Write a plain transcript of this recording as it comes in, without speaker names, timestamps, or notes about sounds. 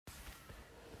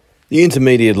The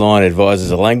intermediate line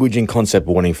advises a language and concept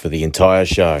warning for the entire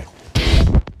show.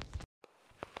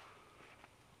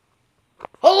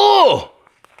 Hello!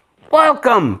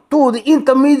 Welcome to the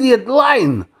intermediate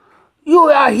line. You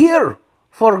are here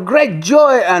for great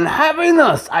joy and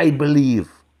happiness, I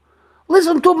believe.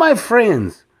 Listen to my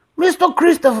friends, Mr.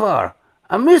 Christopher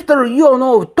and Mr.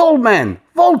 Tallman,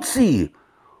 Voltsy.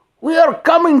 We are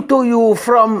coming to you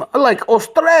from,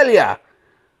 Australia.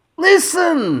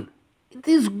 Listen, it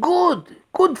is good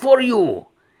for you.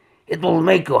 It will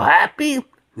make you happy.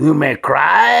 You may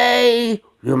cry,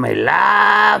 you may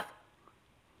laugh.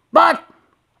 But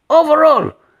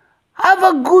overall, have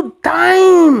a good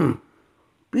time.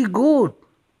 Be good.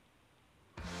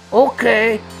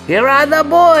 Okay, here are the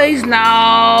boys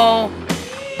now.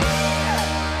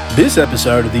 This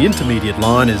episode of The Intermediate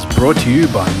Line is brought to you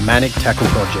by Manic Tackle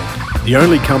Project, the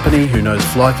only company who knows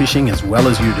fly fishing as well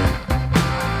as you do.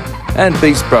 And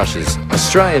Beast Brushes,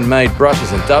 Australian-made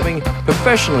brushes and dubbing,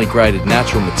 professionally graded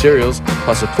natural materials,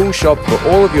 plus a full shop for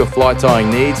all of your fly tying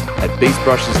needs at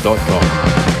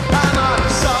beastbrushes.com.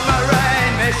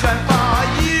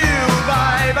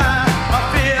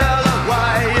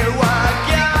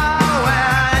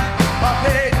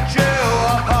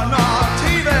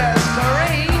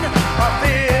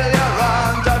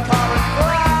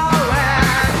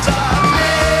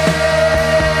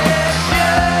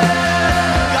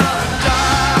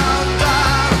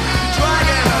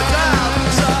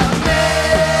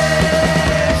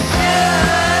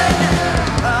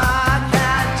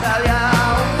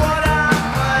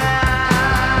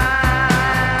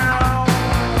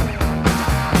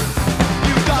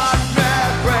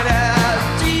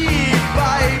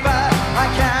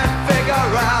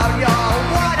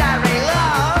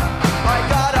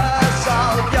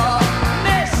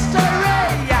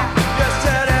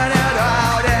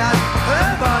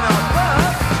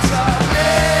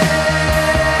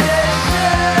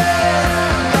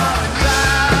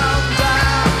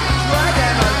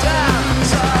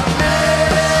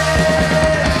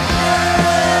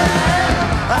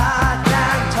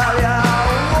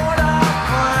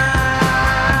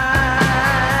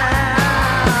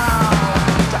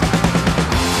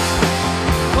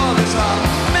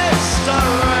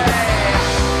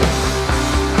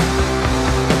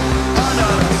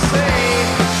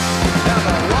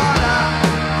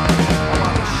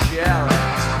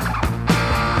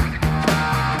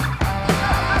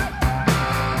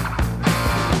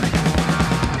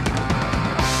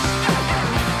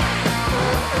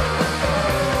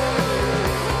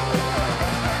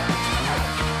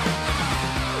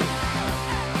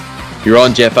 You're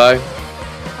on, Jeffo.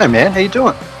 Hey man, how you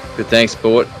doing? Good, thanks,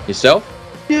 sport. Yourself?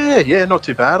 Yeah, not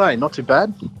too bad, eh? Not too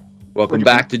bad. Welcome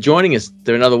back to joining us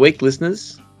for another week,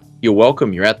 listeners. You're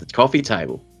welcome. You're at the coffee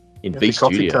table in Beast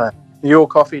Studio. You all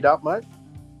coffeeed up, mate?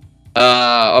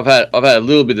 I've had a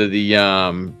little bit of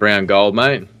the brown gold,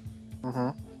 mate. Mm-hmm.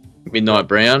 Midnight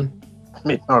brown.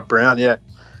 Midnight brown, yeah.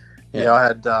 I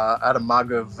had a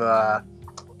mug of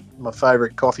my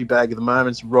favourite coffee bag at the moment.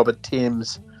 It's Robert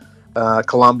Tim's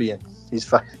Colombian.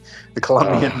 The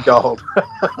Colombian gold.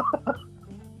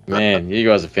 Man, you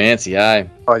guys are fancy, eh?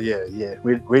 Oh yeah.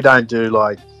 We don't do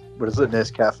what is it,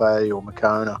 Nescafe or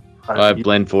Moccona. I have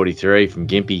Blend 43 from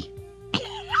Gympie.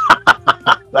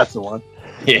 That's the one.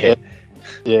 Yeah,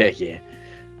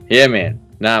 man.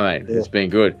 Nah, mate, It's been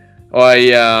good.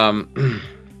 I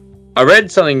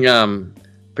read something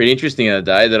pretty interesting the other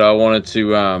day that I wanted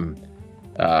to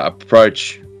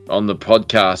approach on the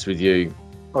podcast with you.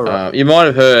 All right. You might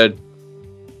have heard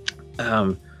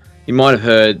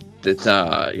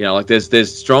that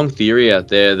there's strong theory out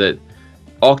there that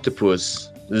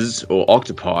octopuses, or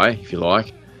octopi, if you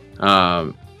like,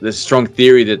 there's strong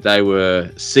theory that they were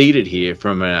seeded here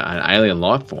from an alien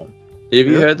life form. Have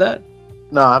you heard that?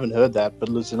 No, I haven't heard that, but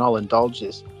listen, I'll indulge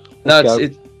this.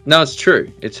 It's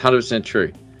true. It's 100%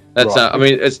 true. That's right. I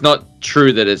mean, it's not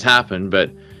true that it's happened, but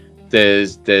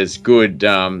there's decent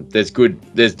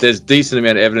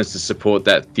amount of evidence to support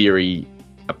that theory,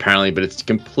 apparently, but it's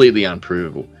completely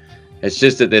unprovable. It's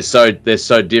just that they're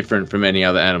so different from any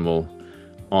other animal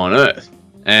on Earth,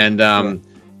 and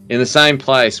in the same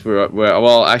place where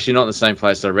actually not in the same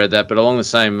place I read that, but along the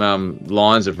same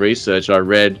lines of research, I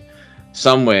read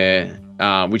somewhere,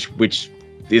 which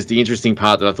is the interesting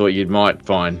part that I thought you might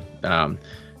find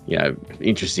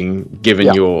interesting,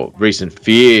 given your recent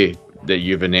fear that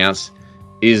you've announced,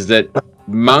 is that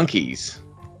monkeys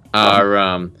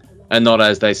are not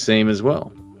as they seem as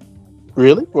well.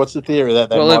 Really? What's the theory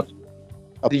that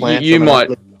you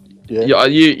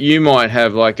might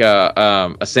have like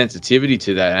a sensitivity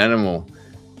to that animal,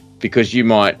 because you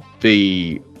might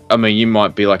be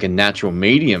like a natural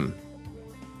medium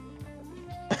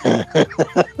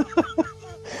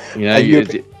You know,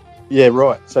 yeah,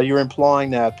 right. So you're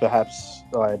implying that perhaps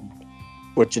I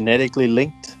were genetically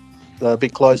linked a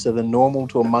bit closer than normal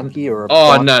to a monkey or a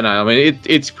no. I mean,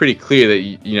 it's pretty clear that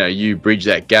you bridge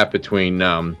that gap between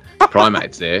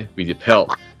primates there with your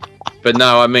pelt. But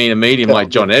no, I mean a medium like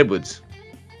John Edwards.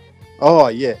 Oh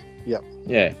yeah, yep.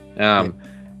 Yeah.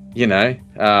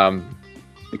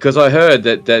 Because I heard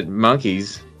that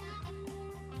monkeys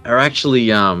are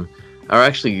actually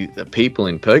people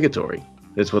in purgatory.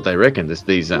 That's what they reckon. They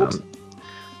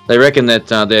reckon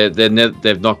that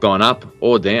they've not gone up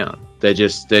or down. They're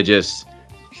just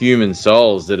human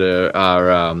souls that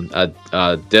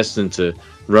are destined to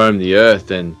roam the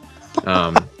earth and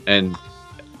not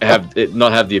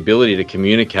have the ability to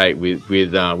communicate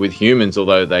with humans,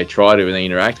 although they try to and they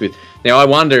interact with. Now, I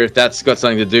wonder if that's got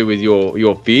something to do with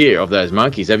your fear of those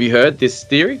monkeys. Have you heard this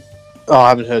theory? Oh, I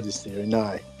haven't heard this theory.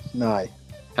 No.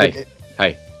 Hey.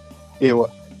 Yeah,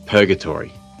 what?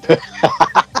 Purgatory. Are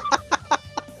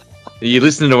you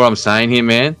listening to what I'm saying here,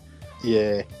 man?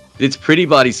 Yeah. It's pretty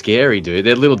bloody scary, dude.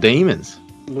 They're little demons.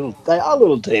 They are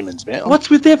little demons, man. What's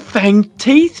with their fanged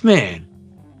teeth, man?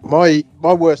 My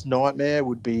worst nightmare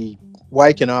would be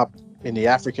waking up in the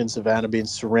African savannah being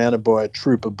surrounded by a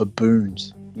troop of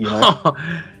baboons. You know,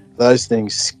 those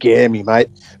things scare me, mate.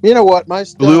 You know what?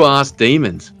 Most blue-ass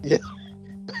demons. Yeah,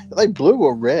 are they blue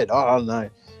or red? I don't know.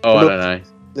 Oh, I don't know.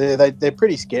 They're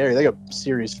pretty scary. They got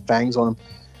serious fangs on them.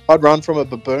 I'd run from a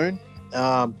baboon.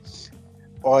 I'd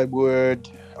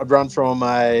run from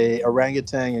a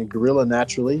orangutan and gorilla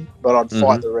naturally, but I'd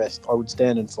fight the rest. I would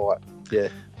stand and fight. Yeah.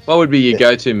 What would be your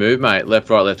go-to move, mate? Left,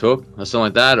 right, left hook, or something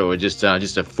like that, or just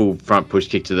a full front push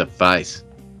kick to the face?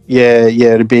 Yeah,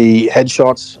 it'd be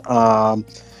headshots.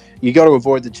 You got to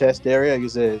avoid the chest area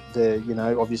because they're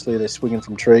obviously they're swinging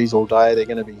from trees all day. They're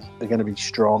going to be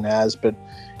strong as, but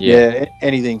yeah,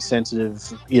 anything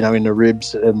sensitive, in the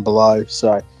ribs and below.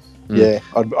 So yeah,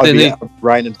 I'd be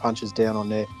raining punches down on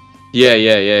there.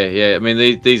 Yeah. I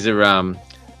mean, these are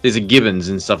gibbons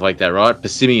and stuff like that, right?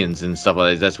 Persimmons and stuff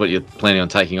like that. That's what you're planning on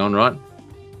taking on, right?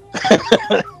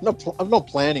 I'm not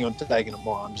planning on taking them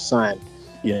on. I'm just saying,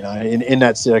 in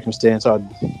that circumstance, I'd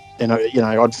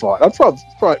fight. I'd probably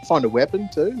find a weapon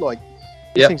too. Like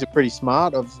these things are pretty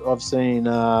smart. I've seen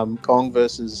Kong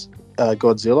versus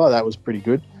Godzilla. That was pretty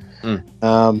good.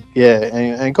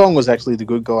 And Kong was actually the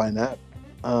good guy in that.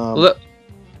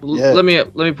 Let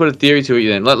me put a theory to it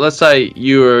then. Let's say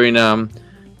you were in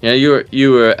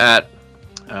you were at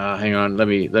hang on,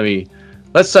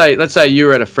 let's say you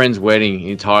were at a friend's wedding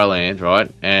in Thailand, right?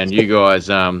 And you guys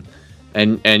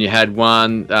and you had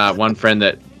one friend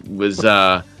that was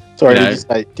sorry,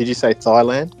 did you say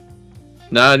Thailand?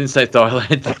 No, I didn't say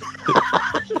Thailand.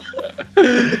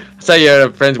 Say you're at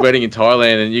a friend's wedding in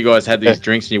Thailand and you guys had these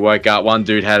drinks and you woke up. One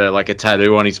dude had a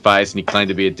tattoo on his face and he claimed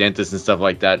to be a dentist and stuff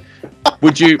like that.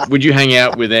 Would you hang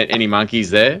out with any monkeys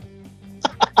there?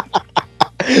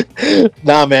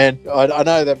 Nah, man. I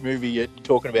know that movie you're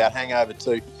talking about, Hangover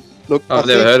 2. Look, I've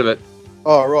never heard of it.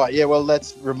 Oh, right. Yeah, well,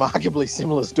 that's remarkably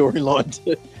similar storyline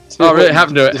to really?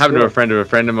 Happened to a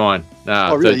friend of mine.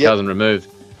 Third cousin removed.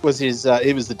 He was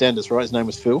the dentist, right? His name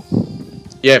was Phil?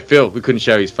 Yeah, Phil. We couldn't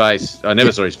show his face. I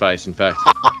never saw his face, in fact.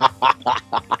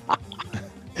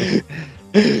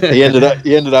 He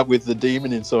ended up with the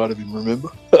demon inside of him, remember?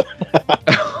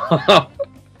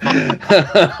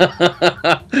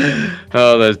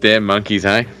 Oh, those damn monkeys,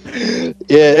 hey?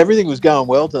 Yeah, everything was going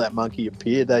well till that monkey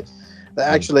appeared. They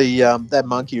actually, that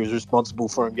monkey was responsible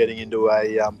for him getting into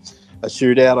a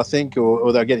shootout, I think,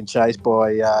 or they're getting chased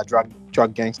by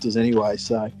drug gangsters anyway.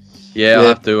 So yeah, I'll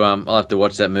have to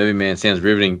watch that movie, man. Sounds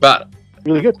riveting, but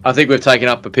really good. I think we've taken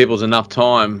up for people's enough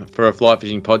time for a fly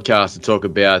fishing podcast to talk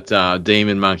about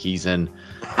demon monkeys and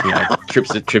trips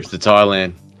to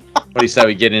Thailand. What do you say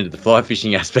we get into the fly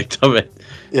fishing aspect of it?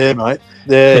 Yeah, mate.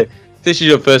 Yeah. If this is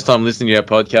your first time listening to our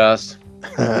podcast,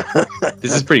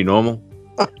 this is pretty normal.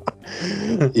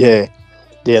 Yeah.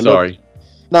 Sorry.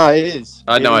 No, it is.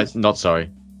 I'm not sorry.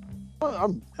 Are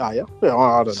you?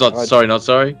 I don't know. Sorry, not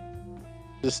sorry.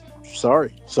 Just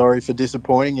sorry. Sorry for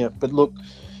disappointing you. But look,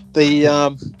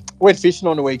 went fishing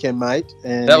on the weekend, mate.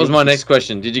 And that was my next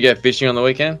question. Did you go fishing on the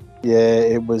weekend? Yeah,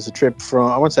 it was a trip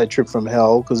I won't say trip from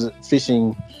hell because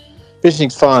fishing's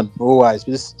fun always,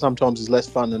 but this sometimes is less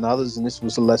fun than others, and this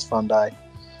was a less fun day.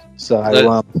 So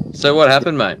what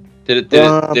happened, mate? Did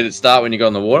it start when you got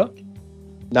in the water?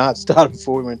 No, it started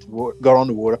before we got on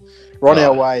the water. We're on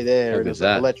our way there. It was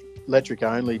an electric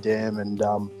only dam, and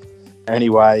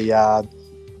anyway,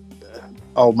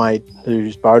 old mate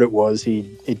whose boat it was,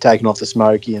 he'd taken off the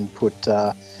smoky and put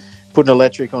an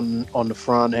electric on the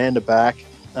front and the back.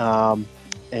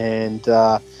 And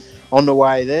on the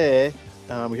way there,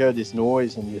 we heard this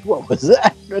noise, and he goes, "What was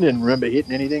that?" I didn't remember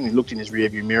hitting anything. He looked in his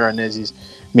rearview mirror, and there's his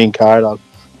Minn Kota,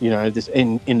 this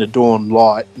in the dawn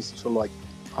light, this sort of like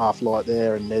half light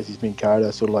there, and there's his Minn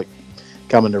Kota sort of like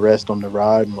coming to rest on the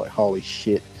road. I'm like, holy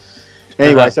shit.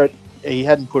 Anyway, so he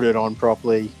hadn't put it on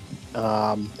properly,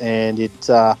 and it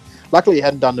luckily he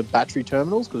hadn't done the battery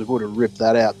terminals, because it would have ripped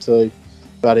that out too.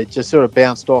 But it just sort of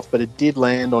bounced off. But it did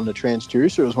land on the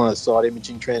transducer. It was one of the side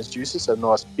imaging transducers, so a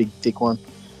nice big thick one,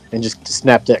 and just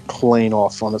snapped that clean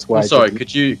off on its way. I'm sorry,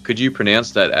 could you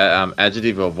pronounce that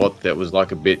adjective of what that was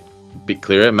like a bit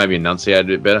clearer, maybe enunciate a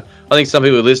bit better? I think some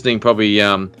people listening probably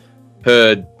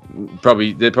heard.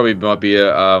 There probably might be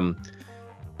a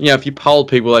if you polled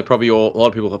people, a lot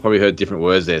of people have probably heard different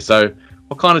words there. So,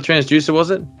 what kind of transducer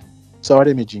was it? Side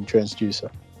imaging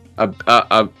transducer.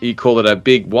 You call it a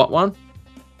big what one?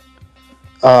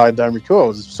 I don't recall. It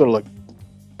was sort of like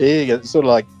big, sort of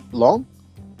like long.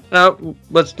 No,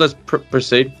 let's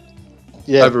proceed.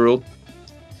 Yeah, overruled.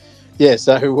 Yeah,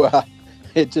 so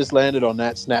it just landed on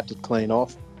that, snapped it clean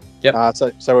off. Yep.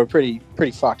 So we're pretty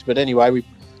fucked. But anyway, we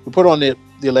put on the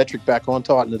electric back on,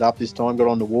 tightened it up this time, got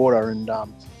on the water, and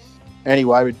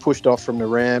anyway, we'd pushed off from the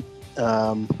ramp,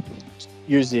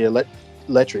 used the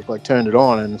electric, like turned it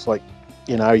on, and it's like,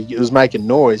 it was making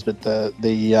noise, but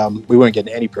we weren't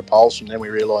getting any propulsion. Then we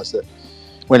realised that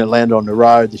when it landed on the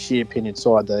road, the shear pin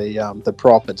inside the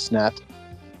prop had snapped.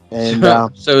 And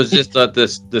so it was just like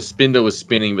the spindle was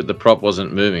spinning, but the prop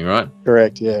wasn't moving, right?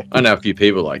 Correct, yeah. I know a few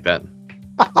people like that.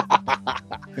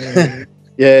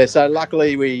 Yeah, so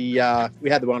luckily we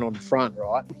had the one on the front,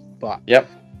 right? But yep.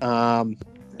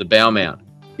 The bow mount.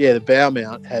 Yeah, the bow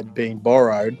mount had been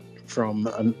borrowed from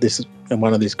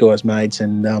one of this guy's mates,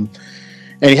 and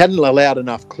he hadn't allowed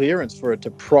enough clearance for it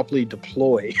to properly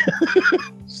deploy.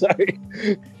 So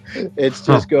it's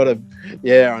just got to,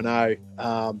 yeah, I know.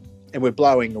 And we're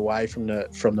blowing away from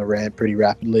the ramp pretty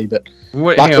rapidly, but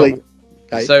luckily.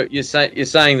 Okay. So you're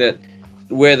saying that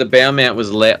where the bow mount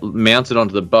was mounted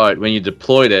onto the boat, when you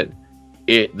deployed it,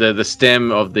 the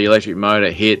stem of the electric motor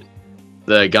hit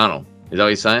the gunnel. Is that what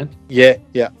you're saying? Yeah.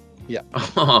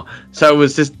 So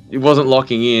it wasn't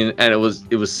locking in, and it was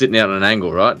sitting out at an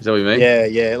angle, right? Is that what you mean?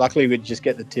 Yeah. Luckily, we'd just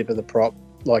get the tip of the prop,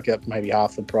 like maybe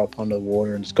half the prop, onto the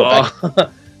water, and just got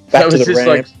back to the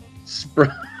ramp.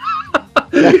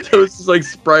 It was just like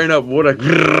spraying up water.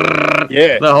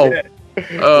 Yeah. The whole.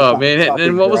 Oh man!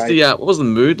 And what was the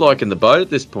mood like in the boat at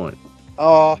this point?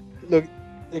 Oh, look,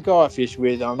 the guy I fished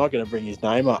with, I'm not going to bring his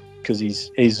name up because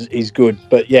he's good,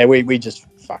 but yeah, we just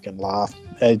fucking laughed.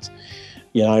 It's,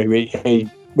 we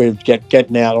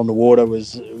getting out on the water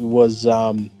was we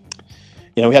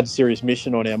had a serious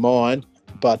mission on our mind,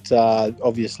 but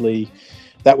obviously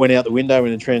that went out the window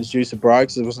when the transducer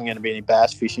broke, so there wasn't going to be any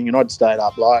bass fishing, and I'd stayed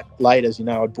up late, as you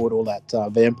know. I'd bought all that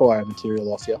vampire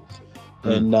material off you.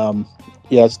 And I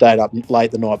stayed up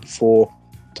late the night before,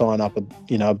 tying up a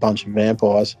bunch of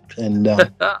vampires, and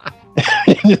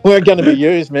weren't going to be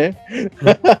used, man.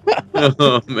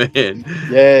 Oh man,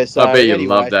 yeah. So I bet you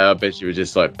loved that. I bet you were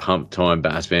just like pumped tying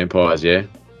bass vampires, yeah.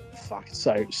 Fuck, it's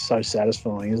so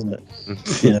satisfying, isn't it?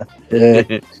 Yeah.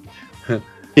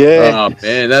 Yeah. Oh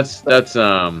man, that's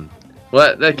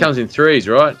that comes in threes,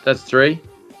 right? That's three.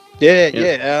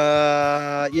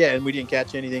 Yeah. And we didn't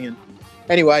catch anything, and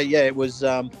anyway, yeah, it was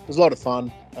a lot of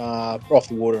fun. Off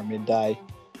the water at midday.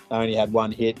 I only had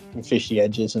one hit and fished the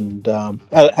edges, and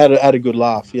had a good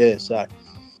laugh. Yeah. So,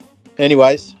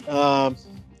 anyways,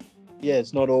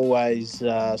 it's not always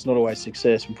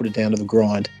success. We put it down to the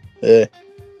grind. Yeah.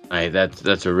 Hey,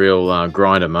 that's a real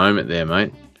grinder moment there,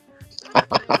 mate.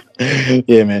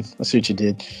 Yeah, man. I see what you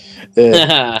did.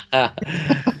 Yeah.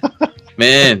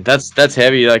 Man, that's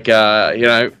heavy. Like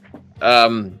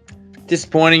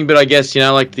disappointing, but I guess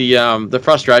the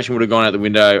frustration would have gone out the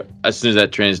window as soon as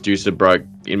that transducer broke.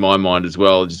 In my mind as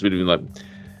well, it just would have been like,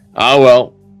 oh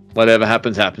well, whatever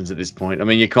happens at this point. I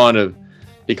mean, you're kind of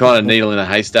needle in a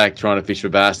haystack trying to fish for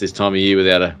bass this time of year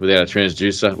without a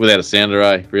transducer, without a sound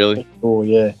array, really. Oh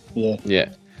yeah.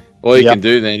 All you can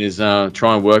do then is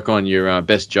try and work on your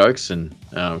best jokes and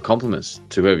compliments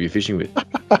to whoever you're fishing with.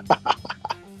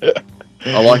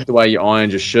 I like the way you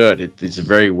ironed your shirt. It's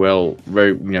very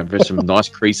there's some nice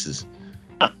creases,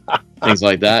 things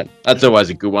like that. That's always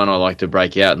a good one. I like to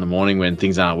break out in the morning when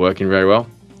things aren't working very well.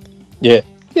 Yeah,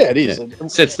 it is. Yeah.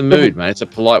 It sets the mood, mate. It's a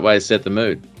polite way to set the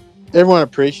mood. Everyone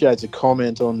appreciates a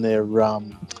comment on their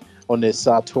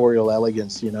sartorial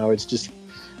elegance. It's just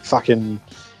fucking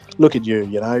look at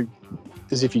you.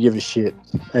 As if you give a shit.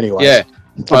 Anyway. Yeah,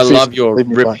 I love your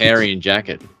riparian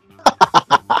jacket.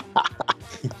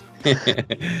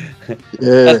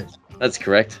 Yeah. That's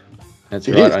correct. That's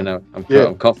It right. is. I know. I'm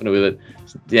Yeah. confident with it.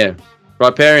 Yeah.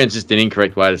 Riparian's just an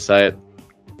incorrect way to say it.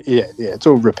 Yeah, it's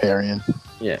all riparian.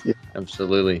 Yeah,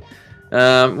 absolutely.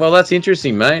 Well, that's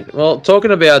interesting, mate. Well,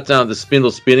 talking about the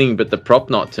spindle spinning, but the prop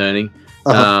not turning.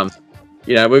 Uh-huh.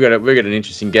 We've got an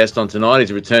interesting guest on tonight.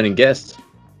 He's a returning guest.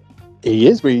 He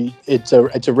is. It's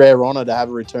a rare honour to have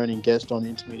a returning guest on the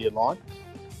intermediate line.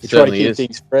 We try to Certainly keep is.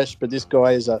 things fresh, but this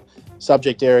guy is a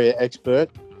subject area expert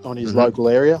on his local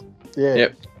area. Yeah.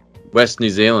 Yep. West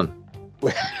New Zealand.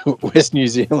 West New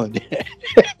Zealand.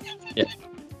 Yeah.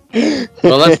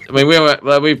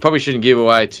 Well, we probably shouldn't give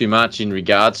away too much in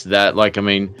regards to that. Like, I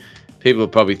mean, people are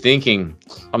probably thinking,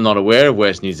 I'm not aware of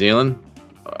West New Zealand.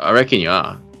 I reckon you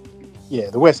are. Yeah,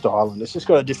 the West Island. It's just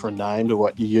got a different name to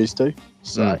what you're used to.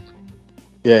 So,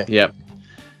 yeah. Yep.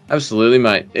 Absolutely,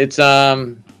 mate. It's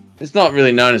not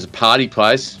really known as a party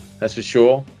place, that's for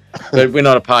sure. But we're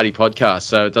not a party podcast,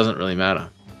 so it doesn't really matter.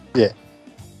 Yeah.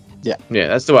 Yeah,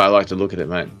 that's the way I like to look at it,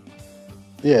 mate.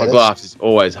 Yeah. My glass is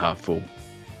always half full.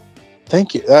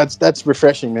 Thank you. That's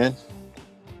refreshing, man.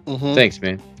 Mm-hmm. Thanks,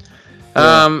 man.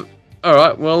 Yeah. All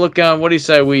right. Well, look. What do you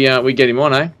say we get him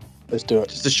on, eh? Let's do it.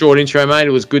 Just a short intro, mate.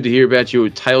 It was good to hear about your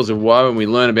tales of woe, and we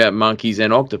learn about monkeys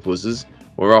and octopuses,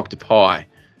 or octopi,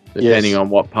 depending on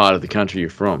what part of the country you're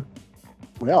from.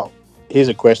 Well, here's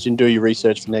a question. Do your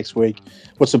research for next week.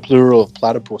 What's the plural of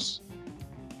platypus?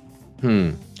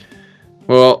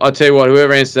 Well, I'll tell you what.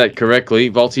 Whoever answers that correctly,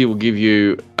 Volty will give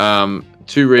you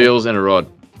 2 reels and a rod.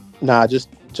 Nah, just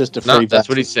a free. No, that's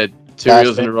what he said. 2 bass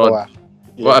reels and a rod.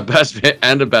 Yeah. What, a bass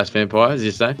and a bass vampire, as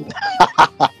you say?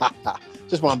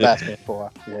 Just one bass vampire.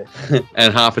 Yeah.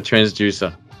 And half a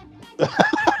transducer.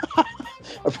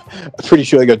 I'm pretty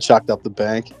sure they got chucked up the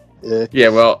bank. Yeah. Yeah,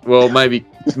 well, maybe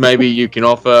you can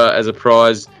offer as a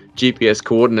prize GPS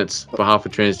coordinates for half a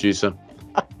transducer.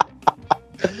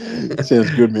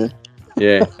 Sounds good, man.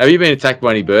 Yeah. Have you been attacked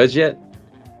by any birds yet?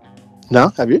 No,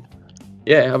 have you?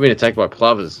 Yeah, I've been attacked by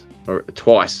plovers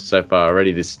twice so far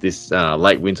already this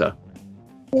late winter.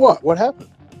 What happened?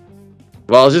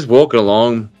 Well, I was just walking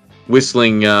along,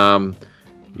 whistling,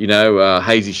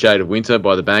 Hazy Shade of Winter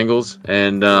by the Bangles,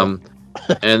 and and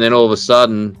then all of a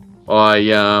sudden, I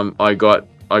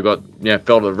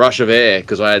felt a rush of air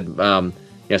because I had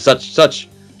such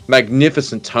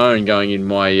magnificent tone going in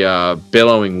my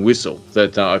bellowing whistle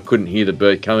that I couldn't hear the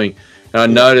bird coming. And I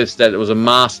noticed that it was a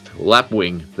masked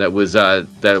lapwing that was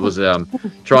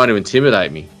trying to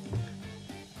intimidate me.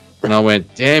 And I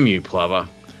went, "Damn you, plover!"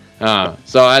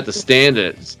 So I had to stand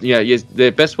it.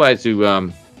 The best way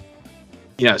to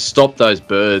stop those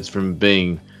birds from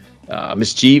being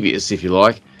mischievous, if you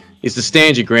like, is to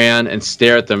stand your ground and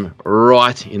stare at them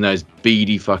right in those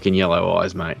beady fucking yellow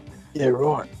eyes, mate. Yeah,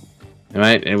 right.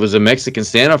 Mate, it was a Mexican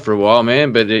standoff for a while,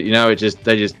 man. But they just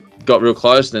got real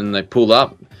close and they pulled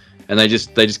up, and they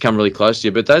just come really close to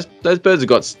you. But those birds have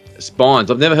got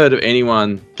spines. I've never heard of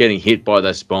anyone getting hit by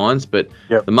those spines, but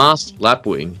the masked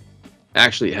lapwing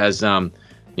actually has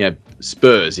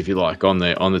spurs, if you like, on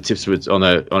the tips of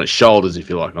on its shoulders, if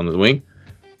you like, on the wing.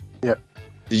 Yep.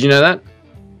 Did you know that?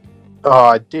 Oh,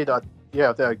 I did.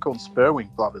 They're called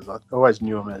spurwing plovers. I always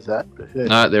knew them as that. But yeah.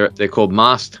 No, they're called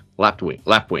masked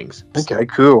lapwings. Okay,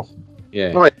 cool.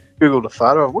 Yeah. I googled a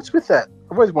photo. What's with that?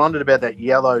 I've always wondered about that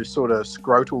yellow sort of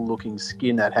scrotal-looking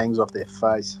skin that hangs off their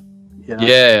face. You know?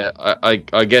 Yeah,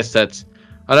 I guess that's.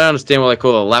 I don't understand why they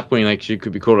call it a lapwing. Like, it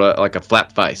could be called like a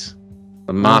flap face.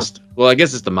 A masked. Well, I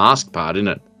guess it's the mask part, isn't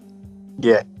it?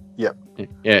 Yeah. Yep.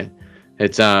 Yeah.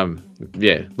 It's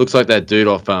looks like that dude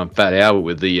off Fat Albert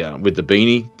with the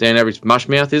beanie. Dan Average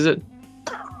Mushmouth, is it?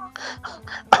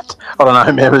 I don't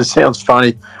know, man, but it sounds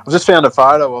funny. I just found a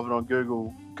photo of it on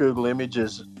Google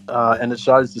Images, and it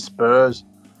shows the spurs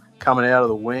coming out of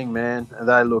the wing, man, and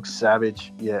they look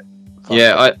savage. Yeah.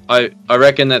 Yeah, I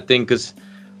reckon that thing, because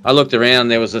I looked around,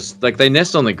 there was they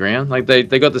nest on the ground. Like, they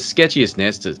got the sketchiest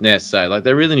nests, so like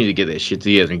they really need to get their shit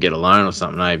together and get a loan or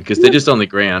something, eh? Because they're just on the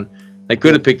ground. They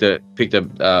could have picked a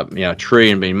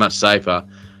tree and been much safer,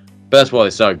 but that's why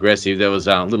they're so aggressive. There was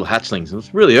little hatchlings. It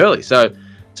was really early, so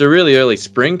it's a really early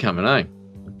spring coming, eh?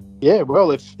 Yeah,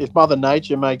 well, if Mother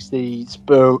Nature makes the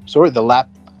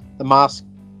mask,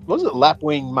 what is it?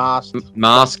 Lapwing masked?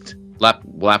 Masked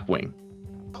lapwing.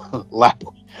 Lap.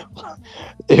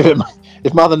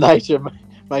 If Mother Nature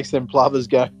makes them plovers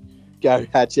go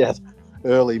hatch out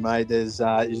early, mate, there's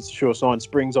it's a sure sign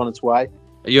spring's on its way.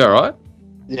 Are you all right?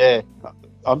 Yeah,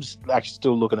 I'm just actually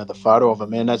still looking at the photo of it,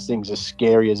 man. That thing's as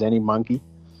scary as any monkey.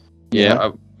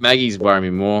 Yeah, Maggie's worrying me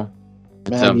more.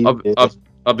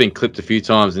 I've been clipped a few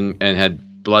times and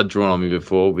had blood drawn on me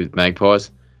before with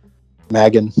magpies.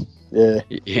 Maggin, yeah.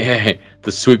 Yeah,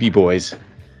 the swoopy boys.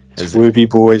 Swoopy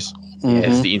boys. Yeah,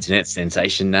 it's the internet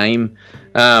sensation name.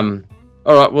 All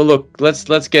right. Well, look,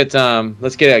 let's get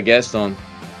our guest on,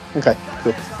 Okay,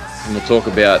 cool. and we'll talk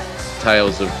about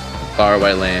tales of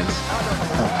faraway lands.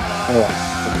 All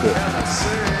right, let's do it.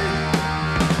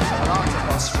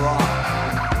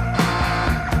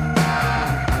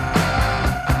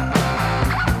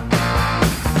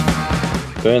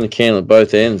 Burn the candle at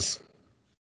both ends.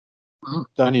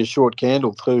 It's only a short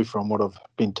candle too, from what I've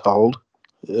been told.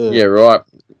 Yeah, right.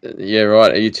 Yeah,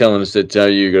 right. Are you telling us that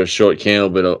you got a short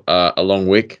candle but a long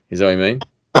wick? Is that what you mean?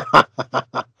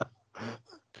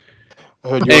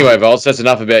 Anyway, Volts, that's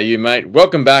enough about you, mate.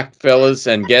 Welcome back, fellas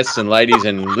and guests and ladies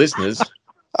and listeners.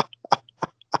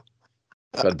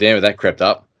 God damn it, that crept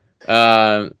up.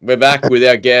 We're back with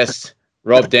our guest,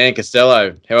 Dan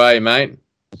Costelloe. How are you, mate?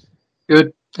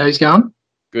 Good. How's it going?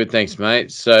 Good, thanks,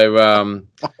 mate. So,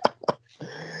 no,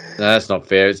 that's not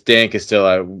fair. It's Dan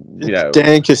Costelloe. You know,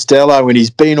 Dan Costelloe, and he's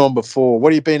been on before.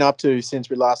 What have you been up to since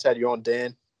we last had you on,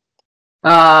 Dan?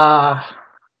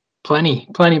 Plenty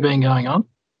been going on.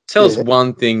 Tell us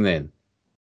one thing then.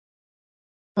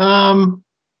 I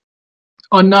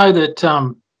know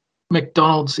that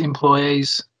McDonald's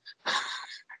employees,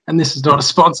 and this is not a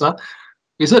sponsor.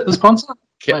 Is it the sponsor?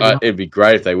 It'd be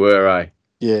great if they were, eh?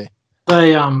 Yeah.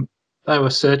 They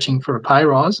were searching for a pay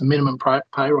rise, a minimum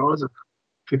pay rise of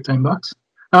 $15.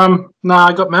 No,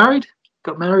 I got married.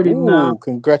 Ooh,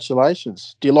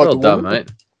 congratulations. Do you like well the done, woman?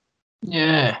 mate.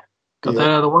 Yeah, got that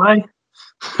out of the way.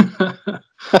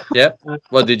 Yeah.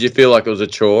 Well, did you feel like it was a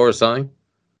chore or something?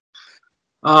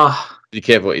 Be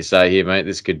careful what you say here, mate.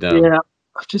 This could yeah,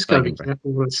 I've just got to be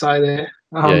careful what I say there.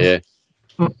 Yeah.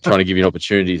 Trying to give you an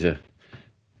opportunity to.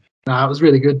 No, it was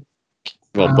really good.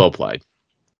 Well played.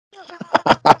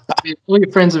 All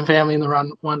your friends and family in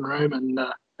the one room and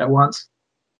at once.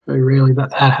 Very rarely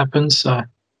that happens, so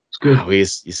it's good. Oh, you're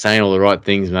saying all the right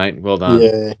things, mate. Well done.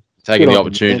 Yeah. Taking the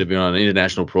opportunity to be on an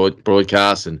international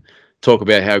broadcast and talk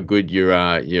about how good your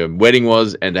wedding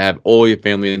was, and to have all your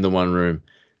family in the one room.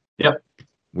 Yep.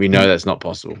 We know that's not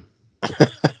possible.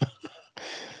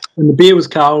 And the beer was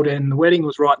cold, and the wedding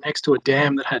was right next to a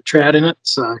dam that had trout in it,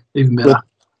 so even better.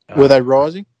 Were they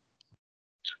rising?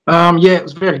 Yeah, it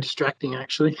was very distracting,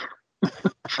 actually.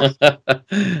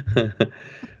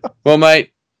 Well,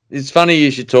 mate, it's funny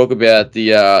you should talk about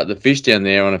the fish down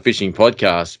there on a fishing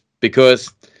podcast,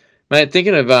 because, mate,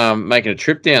 thinking of making a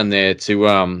trip down there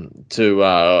to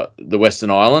the Western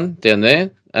Island down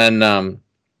there, and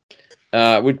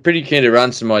we're pretty keen to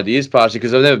run some ideas past you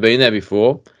because I've never been there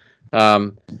before,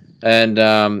 so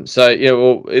yeah,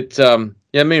 well, it's me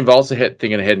and Volts are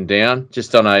thinking of heading down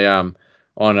just on a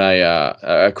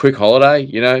quick holiday,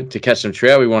 to catch some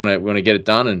trout. We want to get it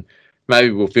done, and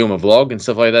maybe we'll film a vlog and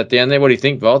stuff like that down there. What do you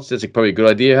think, Volts? That's probably a good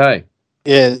idea, hey?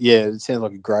 Yeah, it sounds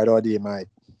like a great idea, mate.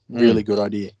 Really good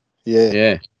idea. Yeah.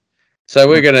 Yeah. So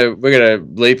we're gonna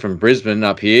leave from Brisbane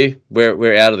up here.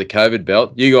 We're out of the COVID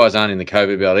belt. You guys aren't in the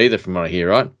COVID belt either, from what I hear,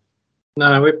 right?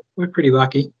 No, we're pretty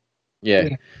lucky. Yeah,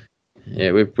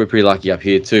 we're pretty lucky up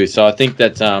here too. So I think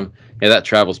that that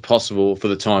travel's possible for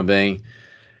the time being.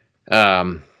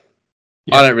 I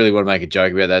don't really want to make a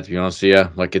joke about that, to be honest with you.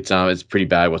 Like, it's pretty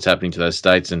bad what's happening to those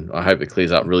states, and I hope it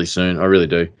clears up really soon. I really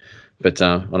do. But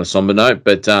on a somber note,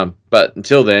 but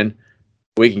until then,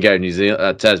 we can go to New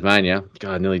Zealand, Tasmania.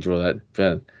 God, I nearly draw that.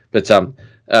 But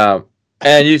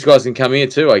and you guys can come here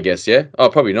too, I guess. Yeah. Oh,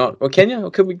 probably not. Or can you?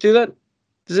 Or could we do that?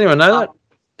 Does anyone know that?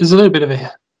 There's a little bit of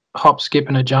a hop, skip,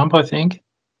 and a jump, I think.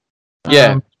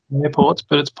 Yeah. Airports,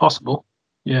 but it's possible.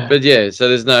 Yeah. But yeah, so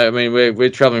there's no. I mean, we're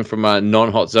traveling from a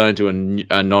non-hot zone to a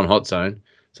non-hot zone,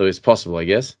 so it's possible, I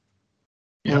guess.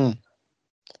 Yeah.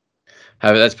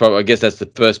 That's probably. I guess that's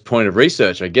the first point of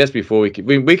research. I guess before we could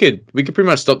pretty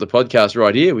much stop the podcast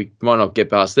right here. We might not get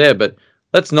past there, but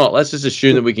let's not. Let's just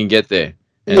assume that we can get there.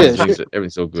 And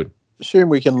everything's all good. Assume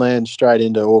we can land straight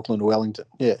into Auckland, Wellington.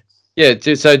 Yeah. Yeah.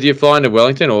 So do you fly into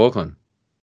Wellington or Auckland?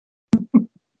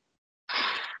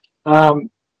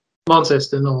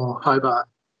 Launceston or Hobart.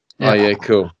 Yeah. Oh yeah,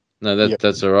 cool. No,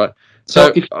 that's all right.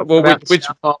 So which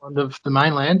island of the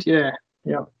mainland? Yeah.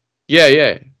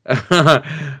 Yeah.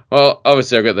 Well,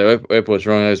 obviously I got the airports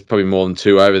wrong. There's probably more than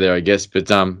two over there, I guess. But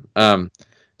but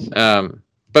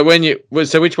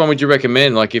which one would you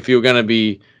recommend? Like, if you're going to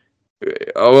be,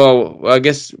 I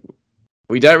guess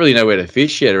we don't really know where to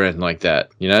fish yet or anything like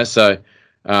that, So,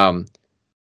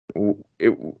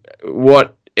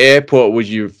 what airport would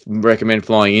you recommend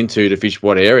flying into to fish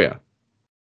what area?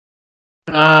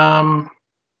 I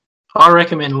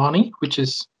recommend Lonnie, which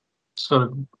is sort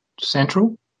of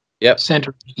central. Yep.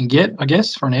 Central you can get, I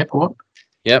guess, for an airport.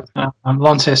 Yep.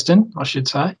 Launceston, I should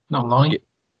say, not Lonnie.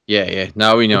 Yeah.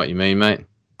 No, we know what you mean, mate.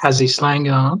 Tassie slang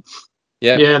going on.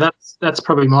 Yeah. Yeah, that's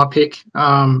probably my pick.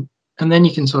 And then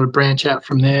you can sort of branch out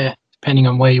from there depending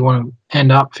on where you want to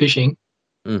end up fishing.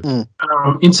 In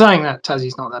saying that,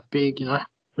 Tassie's not that big, you know.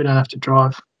 We don't have to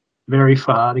drive very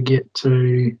far to get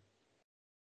to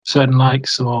certain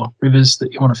lakes or rivers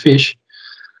that you want to fish.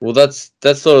 Well, that's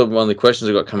sort of one of the questions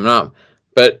I've got coming up.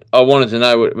 But I wanted to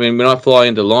know, I mean, when I fly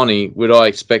into Lonnie, would I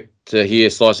expect to hear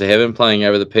Slice of Heaven playing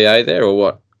over the PA there or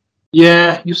what?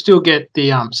 Yeah, you'll still get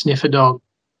the sniffer dog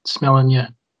smelling your,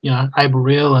 able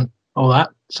reel and all that.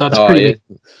 So it's pretty good.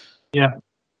 Yeah.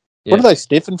 What are they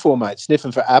sniffing for, mate?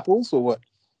 Sniffing for apples or what?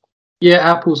 Yeah,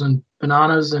 apples and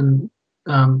bananas and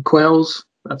quails,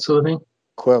 that sort of thing.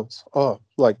 Quails. Oh,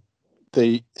 like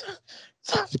the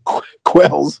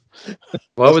quails.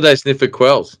 Why would they sniff for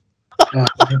quails?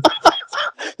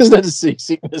 Isn't that a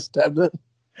seasickness tablet?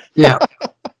 Yeah.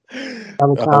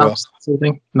 Sort of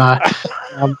thing. No.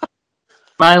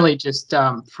 Mainly just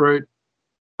fruit,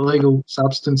 illegal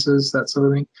substances, that sort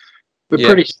of thing. We're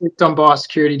pretty strict on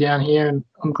biosecurity down here, and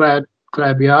I'm glad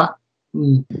we are.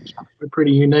 We're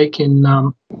pretty unique in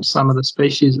some of the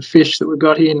species of fish that we've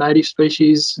got here, native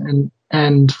species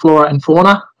and flora and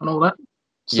fauna and all that.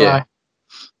 So,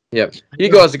 Yep. You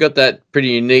guys have got that pretty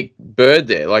unique bird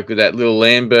there, like with that little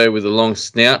land bird with a long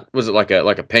snout. Was it like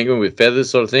a penguin with feathers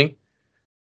sort of thing?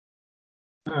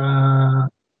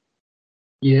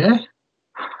 Yeah.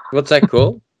 What's that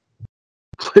called?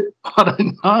 I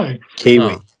don't know.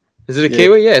 Kiwi. Oh. Is it a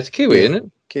kiwi? Yeah, it's a kiwi, isn't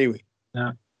it? Kiwi.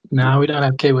 No, we don't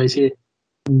have kiwis here.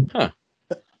 Huh.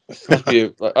 Must be,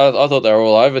 I thought they were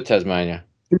all over Tasmania.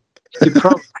 You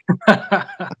probably.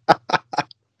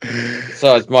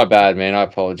 So it's my bad, man. I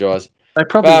apologise. They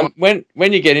probably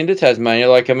when you get into Tasmania,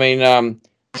 like the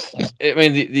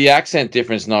accent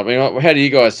difference. Not. I mean, how do you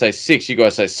guys say six? You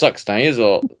guys say sucks, don't you,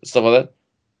 or stuff like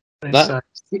that? They say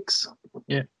six.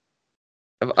 Yeah.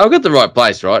 I've got the right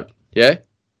place, right? Yeah.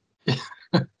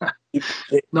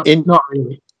 Not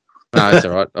really. No, that's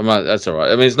all right. That's all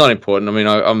right. I mean, it's not important. I mean,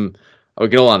 we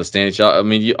can all understand each other. I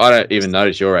mean, I don't even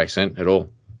notice your accent at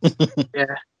all.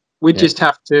 Yeah, we just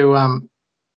have to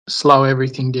slow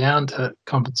everything down to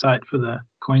compensate for the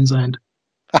Queensland.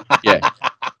 Yeah,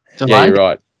 delay. Yeah, you're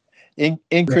right.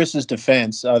 In Chris's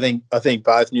defence, I think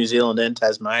both New Zealand and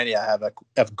Tasmania have a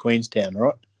Queenstown,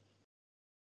 right?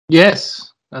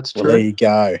 Yes, that's true. Well, there you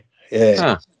go.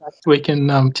 Yeah, we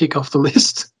can tick off the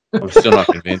list. I'm still not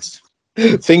convinced.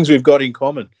 Things we've got in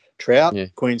common: Trout,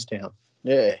 Queenstown.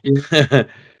 Yeah.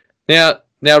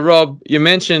 Now, Rob, you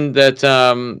mentioned that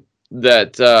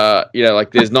like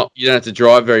you don't have to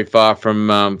drive very far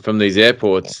from these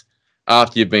airports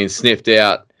after you've been sniffed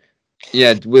out.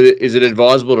 Yeah, is it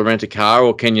advisable to rent a car,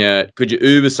 or could you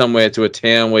Uber somewhere to a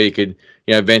town where you could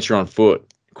venture on foot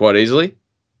quite easily?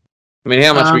 I mean,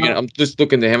 how much I'm just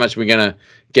looking to how much we're gonna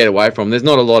get away from. There's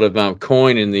not a lot of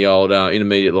coin in the old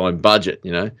intermediate line budget,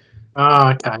 Oh,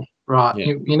 okay, right. Yeah.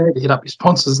 You need to hit up your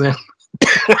sponsors then.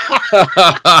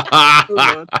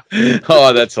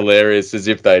 Oh, that's hilarious! As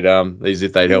if they'd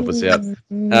help us out.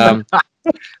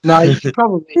 No, you could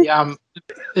probably I'd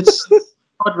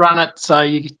run it so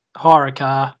you could hire a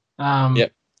car. Be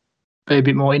a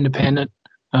bit more independent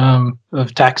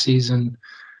of taxis and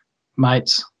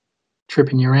mates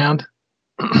tripping you around.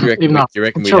 You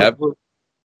reckon we have?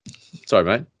 Sorry,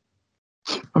 mate.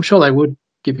 I'm sure they would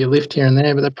give you a lift here and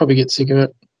there, but they'd probably get sick of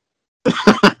it.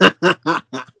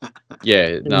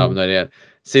 Yeah, no doubt.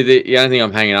 See, the only thing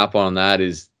I'm hanging up on that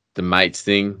is the mates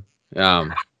thing.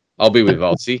 I'll be with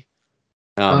Volsey.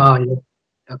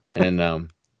 And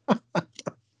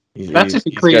that's if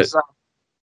he clears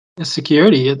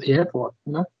security at the airport,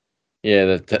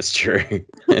 Yeah, that's true.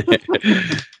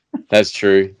 That's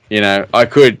true. I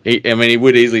could. He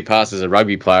would easily pass as a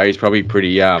rugby player. He's probably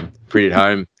pretty at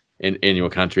home in your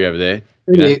country over there.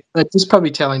 Really, they just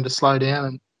probably tell him to slow down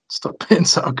and stop being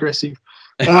so aggressive.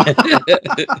 Cut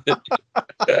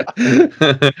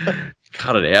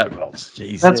it out, Bolts.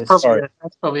 Jesus. That's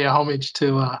probably a homage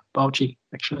to Bolchi,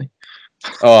 actually.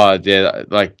 Oh yeah,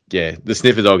 the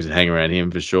sniffer dogs would hang around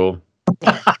him for sure.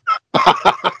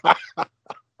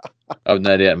 I've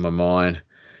no doubt in my mind.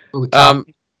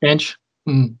 Bench.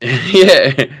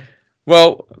 Yeah.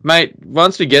 Well, mate,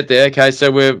 once we get there, okay,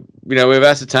 so we've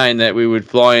ascertained that we would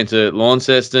fly into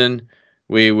Launceston.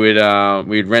 We'd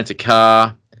rent a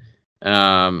car.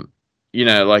 Where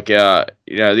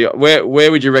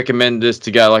would you recommend us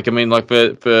to go? Like, I mean, like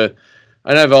for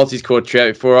I know Volty's caught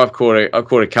trout before. I've caught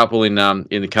a couple in the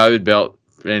COVID belt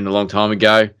a long time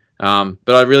ago.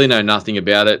 But I really know nothing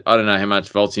about it. I don't know how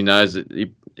much Volty knows.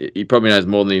 He probably knows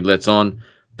more than he lets on.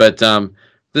 But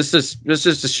let's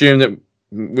just assume that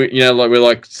we're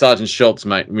like Sergeant Schultz,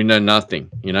 mate. We know nothing,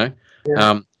 Yeah.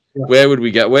 Where would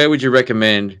we go? Where would you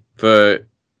recommend for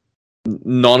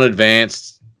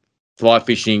non-advanced fly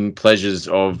fishing pleasures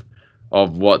of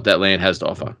what that land has to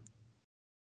offer?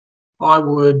 I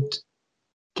would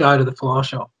go to the fly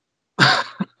shop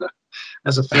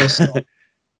as a first step.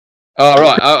 Oh,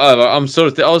 right. I'm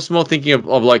sort of. I was more thinking of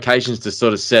locations to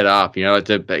sort of set up,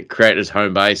 to create as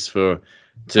home base to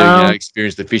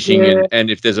experience the fishing, and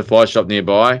if there's a fly shop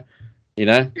nearby,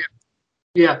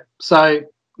 Yeah. So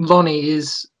Lonnie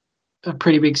is a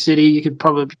pretty big city. You could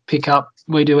probably pick up.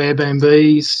 We do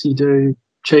Airbnbs. You do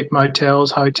cheap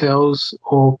motels, hotels,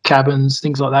 or cabins,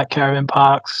 things like that. Caravan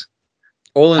parks.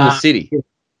 All in the city.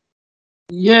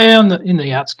 Yeah, in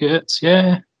the outskirts.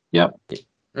 Yeah. Yep.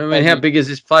 I mean, how big is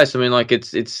this place? I mean, like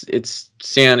it's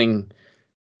sounding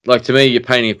like, to me, you're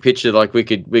painting a picture like we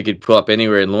could pull up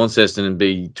anywhere in Launceston and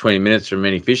be 20 minutes from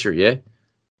any fishery. Yeah.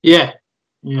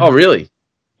 Yeah. Oh, really?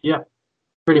 Yeah.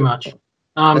 Pretty much. You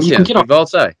can get off. I'll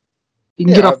say. You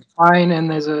can get off the plane, and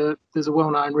there's a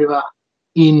well-known river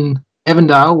in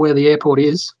Evandale where the airport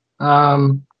is,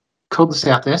 called the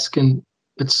South Esk, and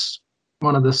it's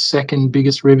one of the second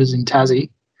biggest rivers in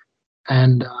Tassie,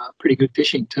 and pretty good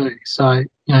fishing too. So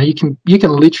you can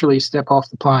literally step off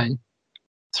the plane,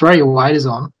 throw your waders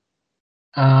on,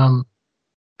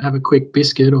 have a quick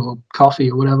biscuit or coffee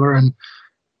or whatever, and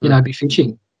be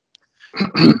fishing.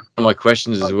 My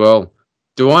questions as well.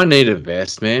 Do I need a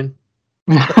vest, man?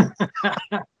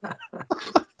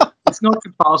 It's not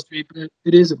compulsory, but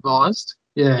it is advised.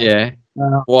 Yeah. Yeah.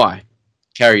 Why?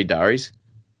 Carry durries.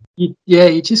 You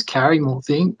just carry more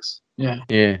things. Yeah.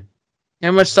 Yeah.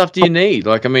 How much stuff do you need?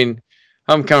 Like, I mean,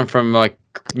 I'm coming from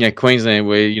Queensland,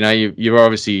 where you're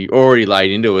obviously already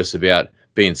laid into us about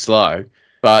being slow,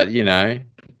 but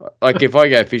like if I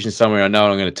go fishing somewhere I know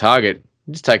I'm going to target,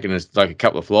 I'm just taking like a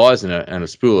couple of flies and a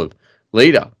spool of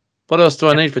leader. What else do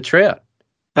I need for trout?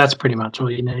 That's pretty much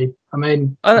all you need. I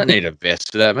mean, I don't need a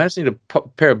vest for that, man. I just need a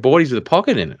pair of boardies with a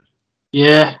pocket in it.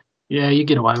 Yeah, you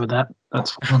get away with that.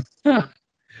 That's fine. Am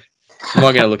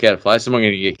I going to look out of place? Am I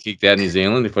going to get kicked out of New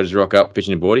Zealand if I just rock up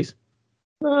fishing in boardies?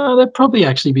 They'd probably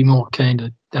actually be more keen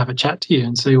to have a chat to you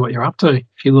and see what you're up to if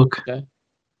you look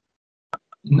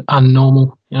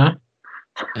unnormal,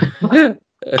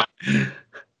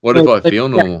 What if I feel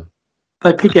normal?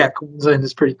 They pick out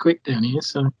Queenslanders pretty quick down here,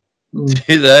 so.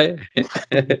 Do they?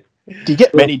 Do you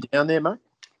get many down there, mate?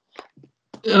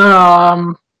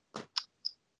 Not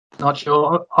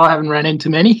sure. I haven't ran into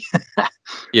many.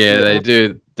 Yeah, they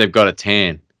do. They've got a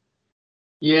tan.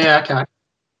 Yeah, okay.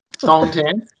 Song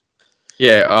tan.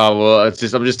 Yeah. Oh well, I'm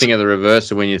just thinking of the reverse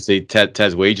of when you see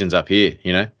Taswegians up here.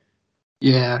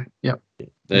 Yeah. Yep.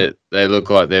 They look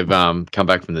like they've come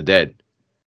back from the dead.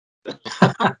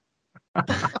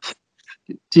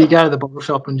 Do you go to the bottle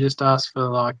shop and just ask for,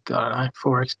 like, I don't know,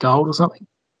 4x gold or something?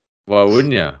 Why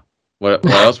wouldn't you? What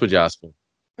else would you ask for?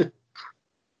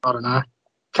 I don't know.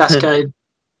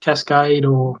 Cascade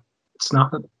or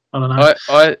snuff it. I don't know.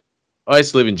 I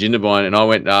used to live in Jindabyne, and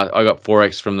I got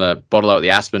 4x from the bottle at the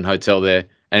Aspen Hotel there,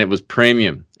 and it was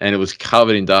premium, and it was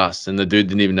covered in dust, and the dude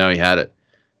didn't even know he had it.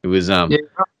 It was It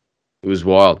was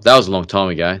wild. That was a long time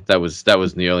ago. That was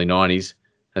in the early 90s.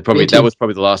 That was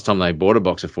probably the last time they bought a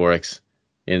box of 4x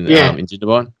in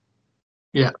Jindabyne.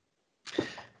 Yeah.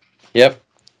 Yep.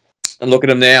 And look at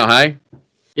them now, hey?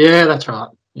 Yeah, that's right.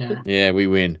 Yeah. Yeah, we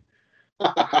win.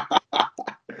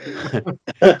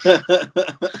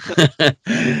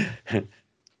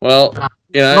 Well,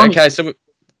 okay, so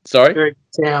sorry. Very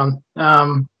good town.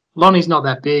 Lonnie's not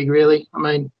that big, really. I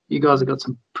mean, you guys have got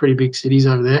some pretty big cities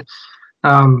over there.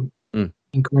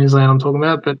 In Queensland, I'm talking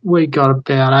about, but we got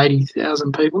about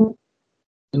 80,000 people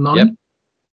in Lonnie. Yep.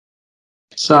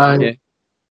 So,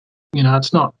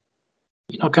 it's not,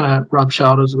 you're not going to rub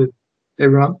shoulders with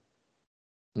everyone.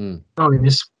 Not in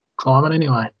this climate,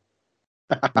 anyway.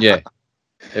 Yeah,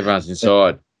 everyone's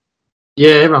inside.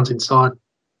 Yeah, everyone's inside.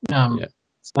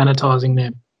 Sanitising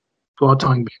their fly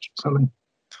tying bench or something.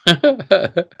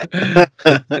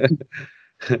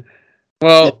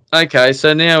 Well, okay,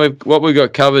 so now what we've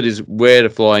got covered is where to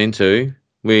fly into.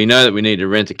 We know that we need to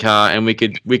rent a car, and we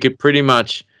could pretty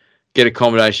much get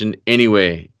accommodation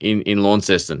anywhere in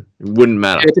Launceston. It wouldn't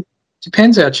matter. It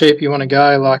depends how cheap you want to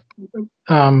go. Like,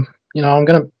 I'm going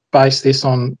to base this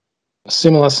on a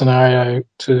similar scenario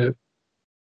to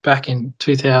back in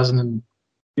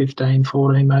 2015,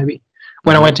 14 maybe,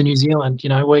 when I went to New Zealand.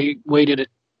 We did a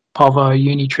Povo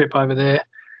uni trip over there,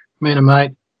 me and a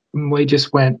mate, and we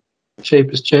just went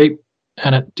cheap as cheap,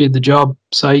 and it did the job.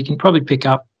 So you can probably pick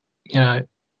up, a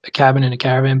cabin in a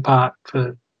caravan park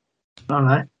for, I don't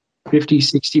know, $50,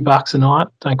 $60 a night.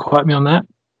 Don't quote me on that.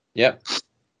 Yep.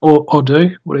 Or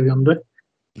do, whatever you want to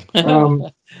do.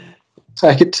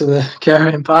 Take it to the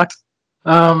caravan park.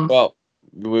 Well,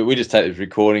 we just take this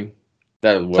recording.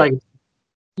 That'll work.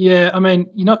 Yeah, I mean,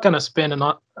 you're not going to spend a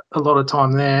lot of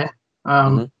time there.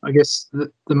 I guess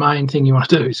the main thing you want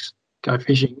to do is go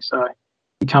fishing. So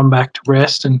you come back to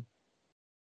rest and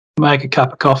make a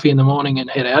cup of coffee in the morning and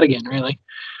head out again, really.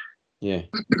 Yeah.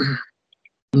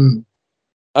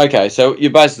 Okay, so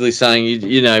you're basically saying,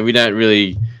 you know, we don't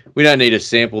need to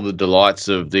sample the delights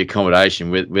of the accommodation.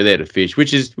 We're there to fish,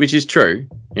 which is true,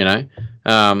 you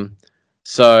know.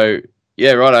 So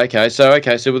yeah, right. Okay. So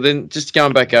well, then just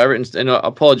going back over it, and I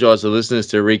apologise to listeners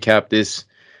to recap this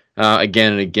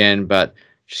again and again, but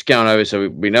just going over so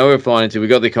we know we're flying into. We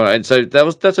got the accommodation. So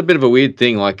that's a bit of a weird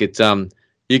thing. Like it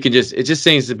just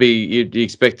seems to be you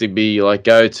expect to be like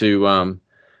go to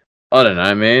I don't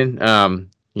know, man.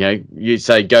 You know, you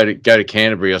say go to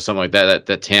Canterbury or something like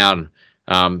that town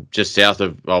just south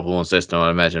of Launceston, I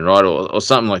imagine, right? Or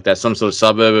something like that, some sort of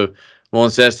suburb of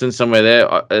Launceston, somewhere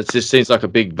there. It just seems like a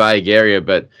big vague area,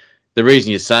 but the reason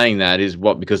you're saying that is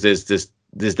because there's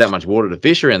that much water to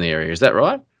fish around the area. Is that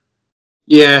right?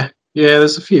 Yeah,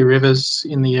 there's a few rivers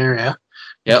in the area.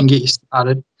 You can get you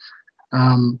started.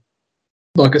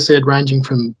 Like I said, ranging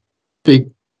from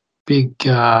big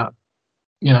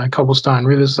cobblestone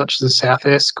rivers such as the South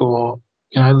Esk, or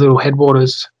little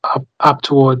headwaters up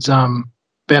towards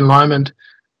Ben Lomond,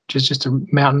 which is just a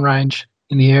mountain range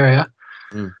in the area.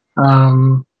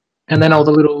 And then all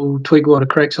the little Twigwater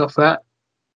creeks off that.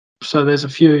 So there's a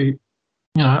few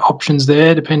options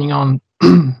there depending on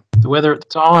the weather at the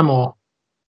time or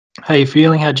how you're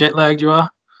feeling, how jet lagged you are.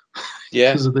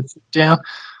 Yeah. Because of the trip down.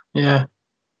 Yeah.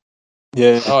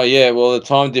 Oh yeah. Well, the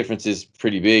time difference is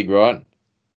pretty big, right?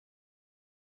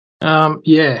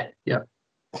 Yeah.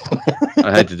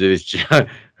 I hate to do this joke.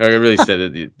 I really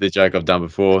said the joke I've done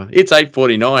before. It's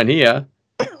 8:49 here.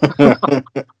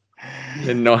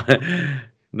 In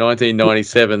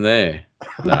 1997 there.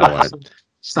 No, I won't.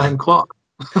 Same clock.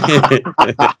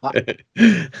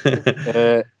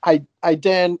 Hey,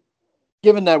 Dan,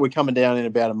 given that we're coming down in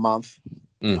about a month,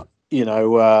 for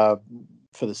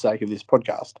the sake of this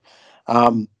podcast.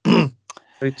 What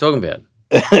are you talking about?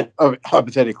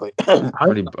 Hypothetically.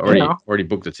 Already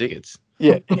booked the tickets.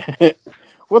 Yeah.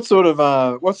 What sort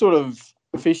of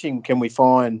fishing can we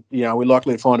find? We're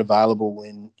likely to find available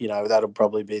in, that'll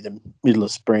probably be the middle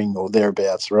of spring or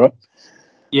thereabouts, right?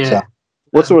 Yeah. So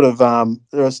what sort of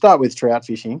start with trout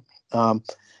fishing.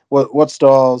 What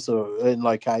styles and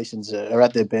locations are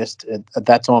at their best at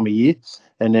that time of year,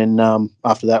 and then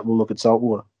after that we'll look at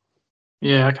saltwater.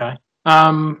 Yeah. Okay.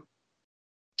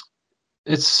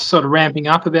 It's sort of ramping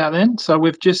up about then. So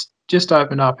we've just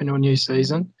opened up into a new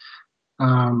season.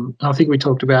 I think we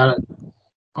talked about it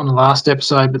on the last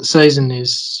episode, but the season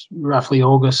is roughly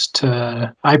August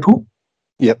to April.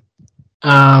 Yep.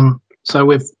 So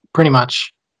we've pretty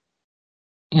much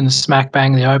in the smack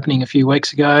bang the opening a few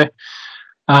weeks ago.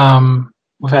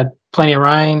 We've had plenty of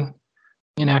rain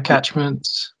in our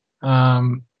catchments.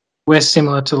 We're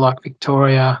similar to like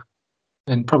Victoria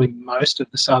and probably most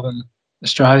of the southern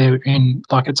Australia in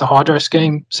it's a hydro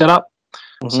scheme setup.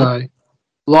 Mm-hmm. So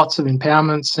lots of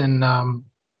impoundments and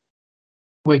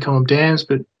we call them dams,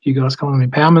 but you guys call them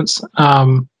impoundments.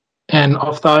 And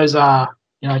off those are,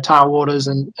 tailwaters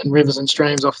and rivers and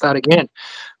streams off that again.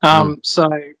 So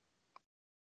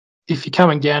if you're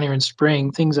coming down here in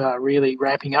spring, things are really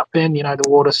ramping up then. The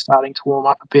water's starting to warm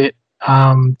up a bit.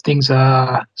 Things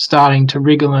are starting to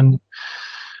wriggle and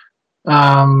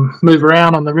move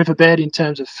around on the riverbed in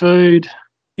terms of food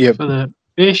for the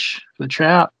fish, for the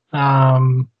trout.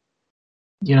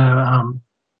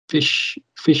 Fish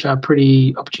are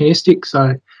pretty opportunistic,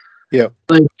 so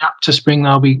leading up to spring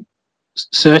they'll be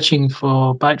searching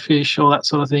for bait fish, all that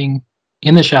sort of thing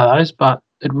in the shallows, but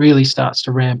it really starts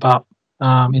to ramp up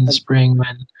in the spring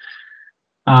when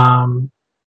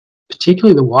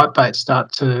particularly the white baits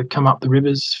start to come up the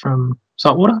rivers from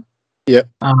saltwater.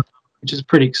 Which is a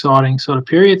pretty exciting sort of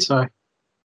period. So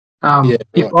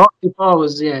if I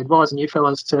was advising you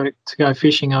fellas to go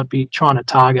fishing, I'd be trying to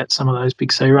target some of those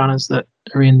big sea runners that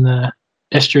are in the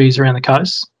estuaries around the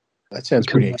coast. That sounds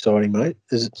pretty exciting, mate.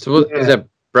 Is that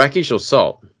brackish or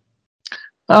salt?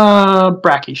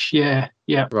 Brackish, yeah.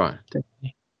 Right.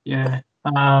 Definitely. Yeah.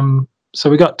 So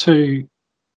we got two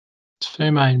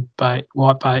main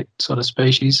white bait sort of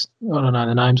species. I don't know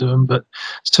the names of them, but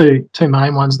it's two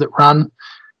main ones that run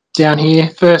down here,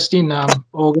 first in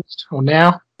August or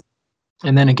now,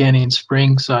 and then again in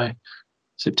spring, so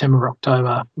September,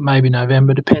 October, maybe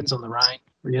November, depends on the rain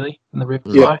really and the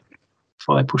river flow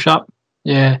before they push up.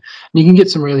 Yeah, and you can get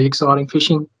some really exciting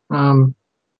fishing, whether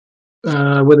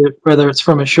it's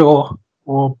from a shore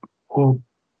or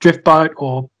drift boat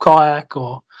or kayak,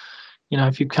 or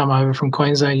if you come over from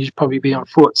Queensland, you'd probably be on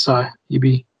foot, so you'd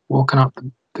be walking up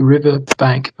the river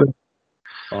bank. But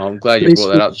I'm glad you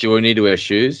brought that up. Do we need to wear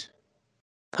shoes?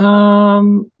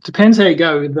 Depends how you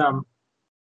go with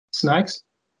snakes.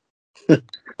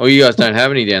 Well, you guys don't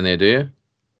have any down there, do you?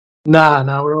 No,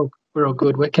 we're all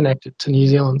good. We're connected to New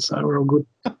Zealand, so we're all good.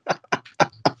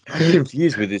 I'm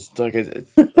confused with this.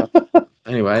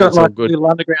 Anyway, Got it's all like good. a little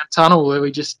underground tunnel where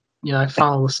we just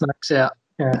funnel the snakes out.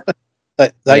 Yeah,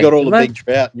 they got all the big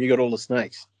trout, and you got all the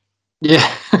snakes.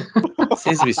 yeah.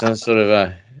 Seems to be some sort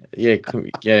of yeah.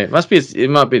 It must be. It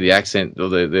might be the accent or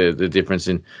the difference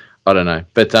in. I don't know,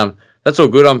 but that's all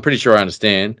good. I'm pretty sure I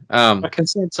understand. I can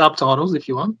send subtitles if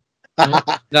you want. Yeah.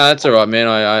 No, that's all right, man.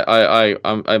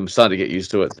 I'm starting to get used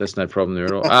to it. That's no problem there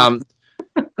at all.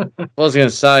 What I was going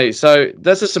to say, so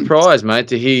that's a surprise, mate,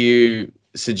 to hear you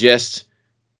suggest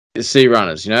sea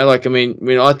runners. Like I mean,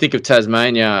 I think of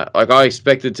Tasmania. Like I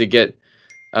expected to get,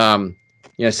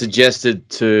 suggested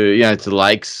to to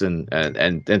lakes and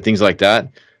things like that.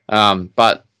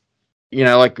 But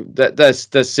like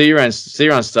that's sea run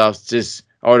stuff. Just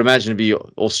I would imagine to be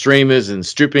all streamers and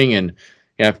stripping and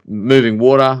moving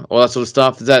water, all that sort of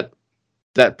stuff. Is that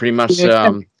pretty much?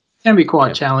 Yeah, it can be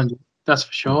quite challenging. That's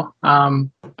for sure.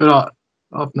 But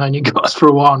I've known you guys for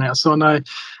a while now, so I know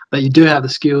that you do have the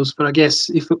skills. But I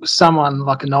guess if it was someone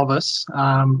like a novice,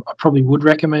 I probably would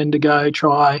recommend to go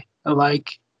try a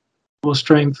lake or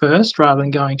stream first, rather than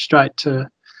going straight to,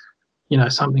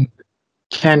 something that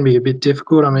can be a bit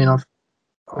difficult. I mean, I've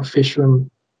fished them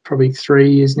probably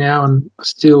 3 years now, and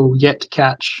still yet to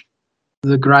catch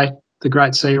the great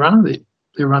sea runner that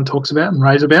everyone talks about and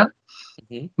raves about.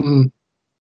 Mm-hmm. Mm.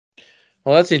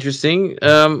 Well, that's interesting.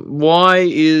 Why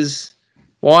is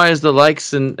the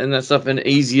lakes and that stuff an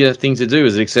easier thing to do?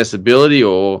 Is it accessibility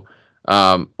or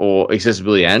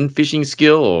accessibility and fishing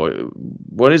skill, or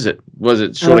what is it? Was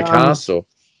it shorter casts or?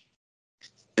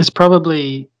 It's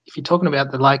probably, if you're talking about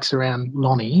the lakes around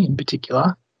Lonnie in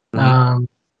particular, it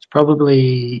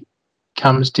probably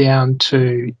comes down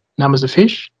to numbers of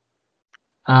fish.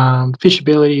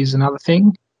 Fishability is another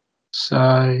thing.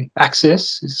 So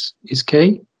access is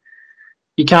key.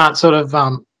 You can't sort of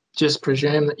just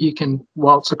presume that you can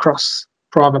waltz across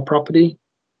private property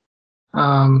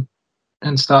and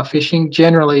start fishing.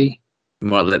 Generally, you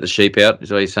might let the sheep out,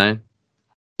 is what you're saying?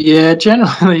 Yeah,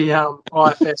 generally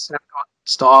IFS have got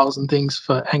styles and things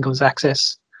for anglers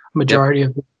access. Majority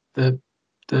of the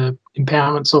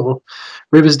impoundments or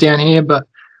rivers down here, but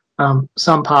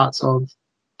some parts of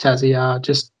Tassie are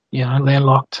just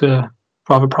landlocked to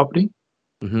private property.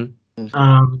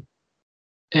 Mm-hmm.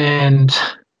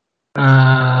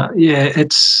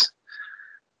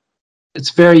 It's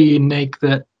very unique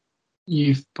that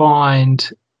you find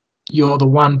you're the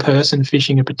one person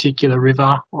fishing a particular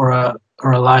river or a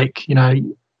lake.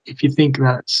 If you think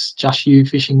that it's just you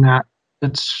fishing that,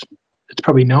 it's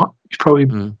probably not. It's probably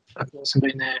a person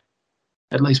been there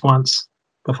at least once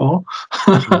before.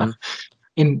 Mm-hmm.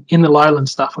 in the lowland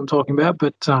stuff I'm talking about,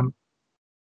 but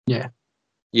yeah,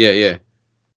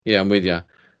 I'm with you.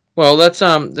 Well, that's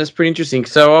pretty interesting.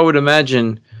 So I would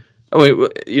imagine,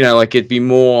 like it'd be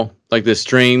more like the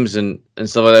streams and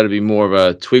stuff like that. It'd be more of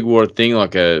a twig water thing,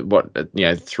 like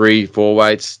 3-4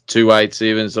 weights, 2 weights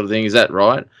even sort of thing. Is that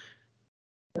right?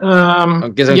 I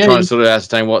guess I'm trying to sort of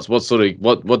ascertain what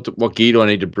gear do I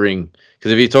need to bring?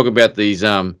 Because if you talk about these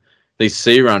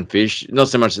sea run fish, not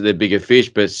so much that they're bigger fish,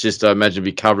 but it's just I imagine it'd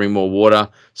be covering more water,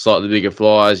 slightly bigger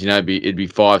flies. It'd be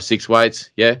 5-6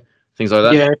 weights, things like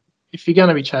that. Yeah. If you're going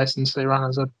to be chasing sea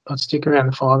runners, I'd stick around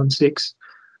the 5 and 6.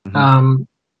 Mm-hmm.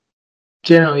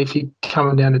 Generally, if you're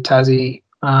coming down to Tassie,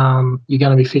 you're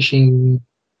going to be fishing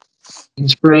in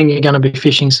spring. You're going to be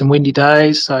fishing some windy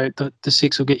days, so the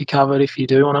 6 will get you covered if you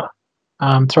do want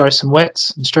to throw some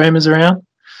wets and streamers around.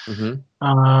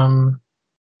 Mm-hmm.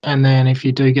 And then if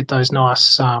you do get those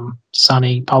nice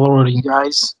sunny Polaroiding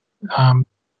days,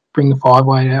 bring the 5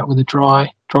 weight out with a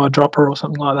dry dropper or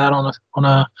something like that on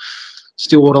a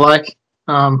Stillwater Lake.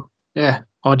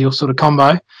 Ideal sort of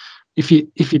combo. If you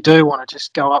do want to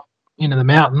just go up into the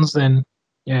mountains, then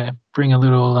bring a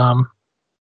little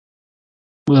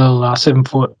 7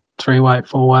 foot 3 weight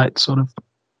 4 weight sort of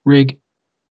rig.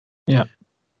 Yeah.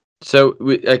 So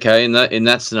in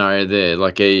that scenario there,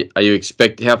 like are you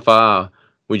how far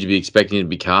would you be expecting to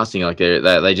be casting? Like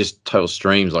they just total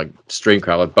streams, like stream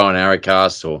craft, like bow and arrow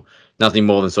casts, or nothing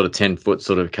more than sort of 10 foot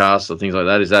sort of casts or things like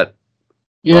that? Is that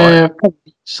right?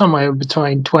 Probably somewhere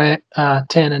between 10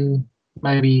 and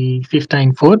maybe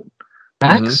 15 foot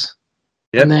max.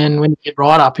 Yep. And then when you get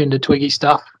right up into twiggy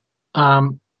stuff,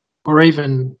 or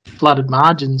even flooded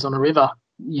margins on a river,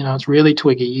 it's really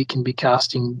twiggy. You can be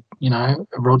casting, a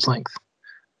rod's length.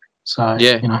 So,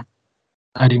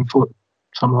 18 foot,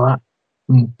 something like that.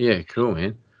 Mm. Yeah, cool,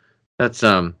 man. That's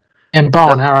and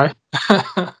bow and arrow.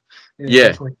 Yeah.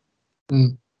 Definitely.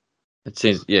 Mm. It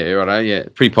seems right. Yeah,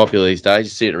 pretty popular these days. You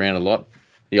see it around a lot.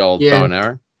 The old bow and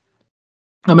arrow.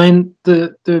 I mean,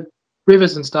 the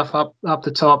rivers and stuff up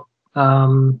the top,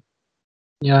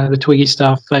 the twiggy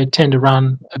stuff, they tend to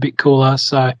run a bit cooler,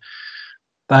 so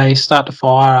they start to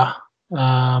fire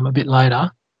a bit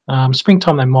later.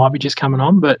 Springtime they might be just coming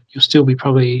on, but you'll still be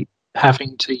probably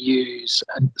having to use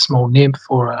a small nymph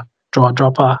or a dry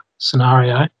dropper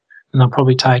scenario, and they'll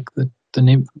probably take the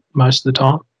nymph most of the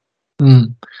time.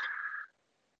 Mm.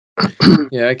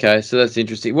 Yeah, okay, so that's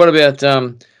interesting. What about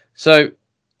so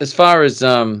as far as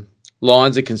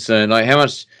lines are concerned, like how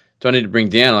much do I need to bring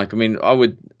down? Like, I mean, I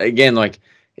would again, like,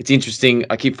 it's interesting.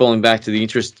 I keep falling back to the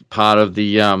interest part of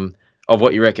the of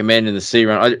what you recommend in the sea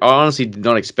run. I honestly did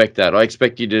not expect that. I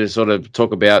expect you to sort of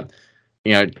talk about,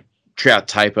 trout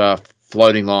taper,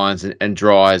 floating lines, and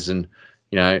dries, and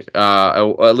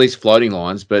or at least floating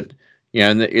lines. But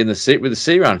in the sea with the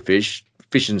sea run fish,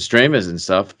 fishing streamers and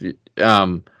stuff,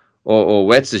 or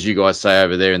wets as you guys say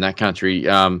over there in that country,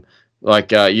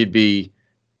 you'd be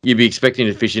expecting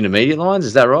to fish intermediate lines.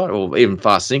 Is that right? Or even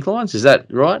fast sink lines? Is that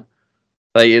right?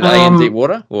 Are they in deep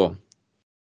water or?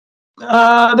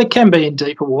 They can be in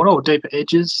deeper water or deeper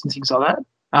edges and things like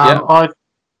that.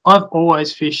 I've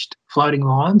always fished floating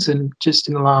lines, and just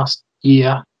in the last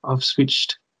year, I've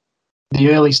switched the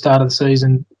early start of the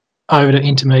season over to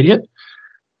intermediate.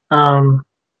 Been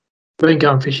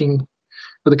going fishing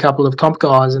with a couple of comp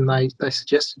guys, and they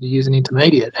suggested to use an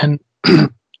intermediate, and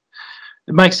it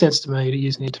makes sense to me to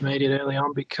use an intermediate early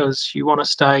on because you want to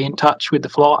stay in touch with the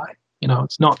fly.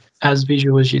 It's not as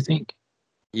visual as you think.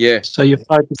 Yeah. So you're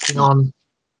focusing on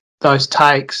those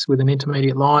takes with an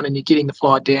intermediate line, and you're getting the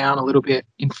fly down a little bit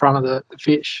in front of the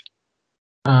fish.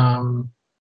 Well,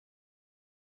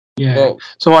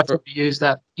 so I tend to use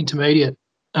that intermediate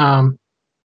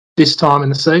this time in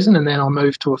the season, and then I'll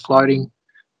move to a floating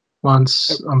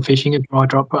once I'm fishing a dry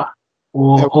dropper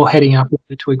or heading up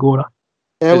into twig water.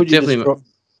 How would you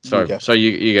Sorry, so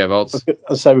you go, Volts.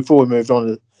 I'll say before we moved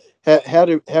on,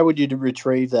 how would you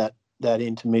retrieve that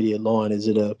intermediate line? Is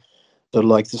it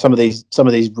like some of these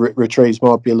retrieves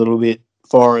might be a little bit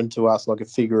foreign to us, like a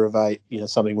figure of eight,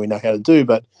 something we know how to do,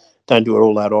 but don't do it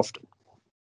all that often.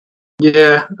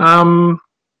 Yeah,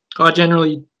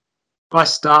 I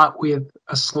start with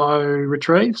a slow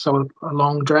retrieve, so a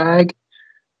long drag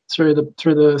through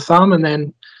the thumb, and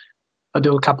then I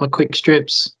do a couple of quick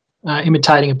strips,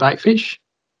 imitating a bait fish,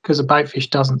 because a bait fish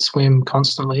doesn't swim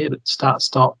constantly. It start,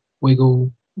 stop,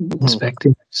 wiggle, inspect,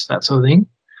 that sort of thing.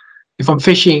 If I'm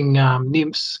fishing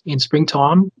nymphs in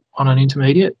springtime on an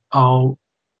intermediate, I'll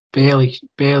barely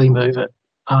move it,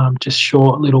 just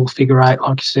short little figure eight,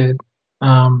 like you said.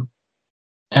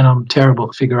 And I'm terrible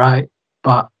at figure eight,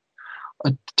 but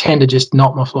I tend to just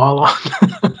knock my fly line.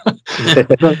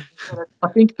 But I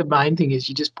think the main thing is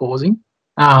you're just pausing.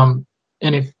 And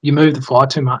if you move the fly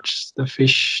too much, the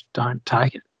fish don't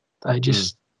take it. They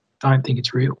just don't think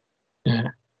it's real. Yeah.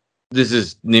 This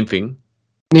is nymphing.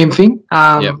 Nymphing.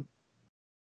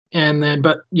 And then,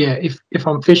 but yeah, if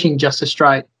I'm fishing just a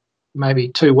straight, maybe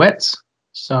 2 wets,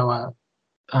 so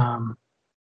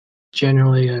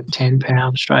generally a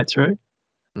 10-pound straight through.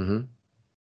 Mm-hmm. You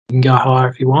can go higher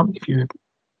if you want, if you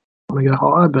want to go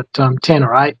higher, but 10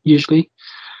 or 8 usually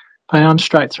pounds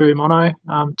straight through mono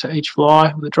to each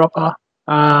fly with a dropper.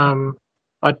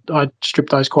 I strip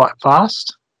those quite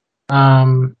fast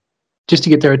just to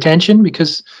get their attention,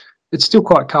 because it's still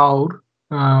quite cold.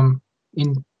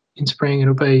 In spring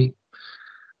it'll be,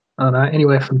 I don't know,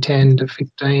 anywhere from 10 to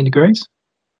 15 degrees.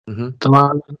 Mm-hmm. The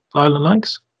lowland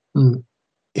lakes. In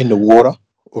the water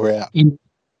or out? In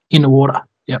the water.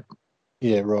 Yep.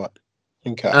 Yeah, right.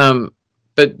 Okay.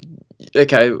 But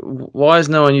okay, why is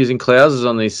no one using clousers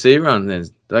on these sea runs then?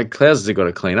 Like, clousers have got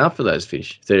to clean up for those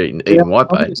fish if they're eating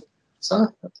whitebait. So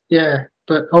yeah,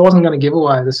 but I wasn't going to give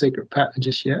away the secret pattern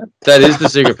just yet. That is the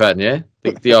secret pattern, yeah.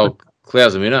 The old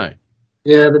clouser minnow.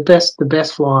 Yeah, the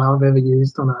best fly I've ever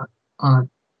used on a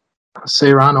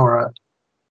sea run or a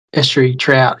estuary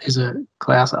trout is a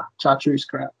clouser, chartreuse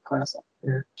clouser.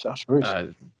 Yeah,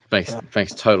 chartreuse.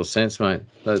 Makes total sense, mate.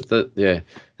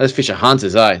 Those fish are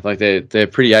hunters, eh? Like they're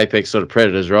pretty apex sort of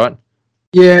predators, right?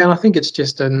 Yeah, and I think it's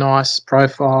just a nice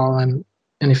profile, and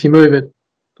if you move it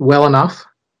well enough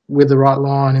with the right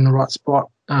line in the right spot,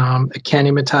 it can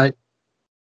imitate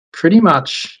pretty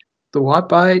much the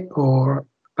whitebait or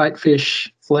bait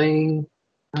fish fleeing,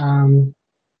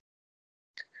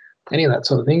 any of that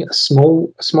sort of thing. A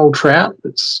small trout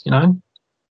that's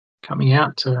coming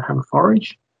out to have a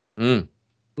forage.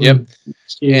 Yep.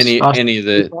 Any of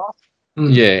the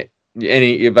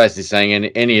you're basically saying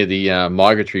any of the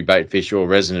migratory bait fish or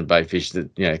resident bait fish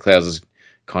that Clouds has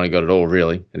kind of got it all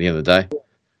really at the end of the day.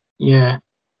 Yeah.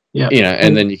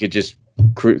 And then you could just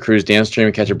cruise downstream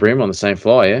and catch a bream on the same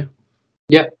fly.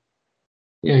 Yeah,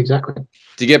 exactly.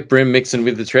 Do you get bream mixing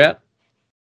with the trout?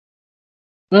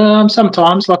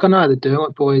 Sometimes, like I know the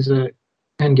Derwent boys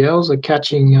and girls are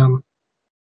catching.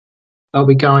 They'll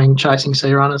be going chasing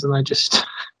sea runners, and they just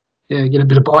get a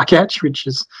bit of bycatch, which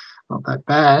is not that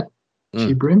bad.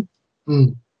 Few bream.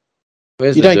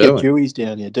 Where's you the don't Derwent? get dewies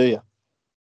down here, do you?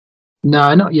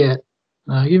 No, not yet.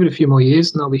 Give it a few more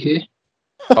years, and they'll be here.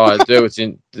 Oh, the Derwent's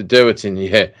in the Derwent's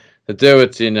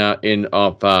in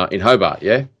Hobart,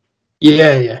 yeah.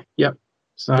 Yep.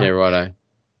 So yeah, righto.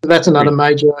 So that's another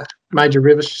major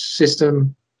river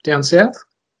system down south.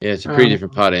 Yeah, it's a pretty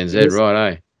different part of NZ, right?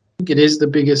 I think it is the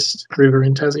biggest river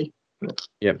in Tassie.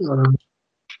 Yep.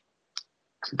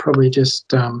 Probably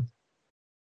just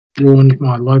ruined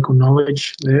my local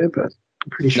knowledge there, but I'm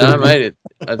pretty sure. No, mate.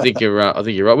 I think you're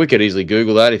right. We could easily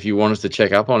Google that if you want us to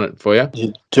check up on it for you.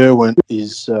 Yeah, Derwent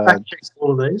is fact check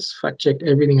all of these. Fact check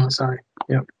everything I say.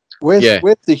 Yep. Where's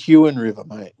the Huon River,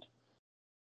 mate?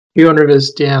 Huon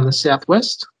River's down the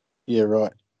southwest. Yeah,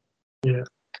 right. Yeah.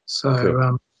 So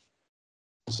cool.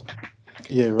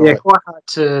 Yeah, right. Yeah, quite hard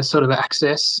to sort of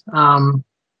access.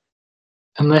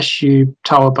 Unless you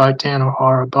tow a boat down or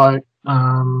hire a boat,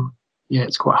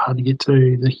 it's quite hard to get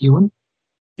to the Huon.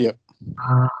 Yep.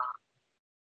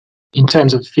 In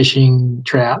terms of fishing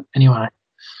trout, anyway,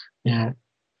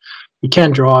 you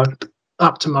can drive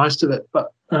up to most of it,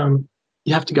 but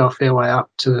you have to go a fair way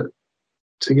up to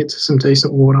get to some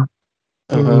decent water.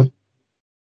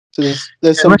 So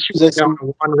there's some on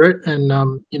the wine route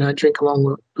and drink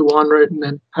along the wine route and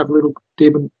then have a little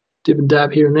dib and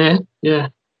dab here and there. Yeah.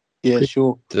 Yeah,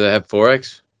 sure. Do they have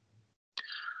 4X?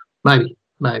 Maybe.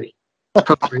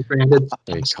 Probably rebranded.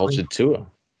 A cultured tour.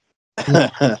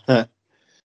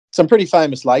 Some pretty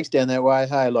famous lakes down that way.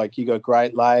 Hey, like you got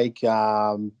Great Lake,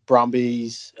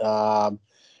 Brumbies,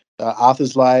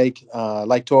 Arthur's Lake,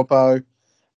 Lake Taupo.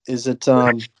 Is it?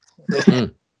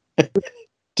 Do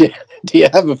you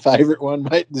have a favourite one,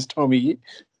 mate? This time of year?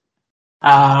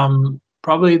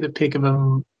 Probably the pick of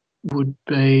them would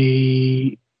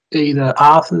be either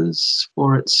Arthur's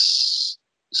for its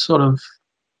sort of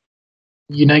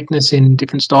uniqueness in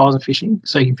different styles of fishing.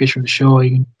 So you can fish from the shore,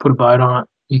 you can put a boat on it,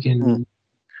 you can,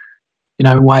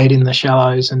 wade in the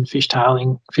shallows and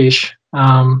fishtailing fish.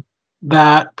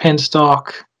 That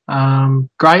Penstock,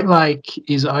 Great Lake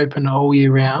is open all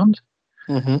year round.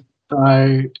 Mm-hmm.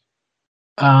 So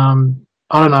I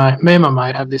don't know. Me and my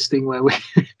mate have this thing where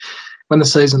when the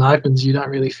season opens, you don't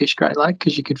really fish Great Lake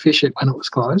because you could fish it when it was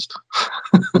closed.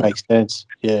 Makes sense.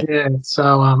 Yeah. Yeah.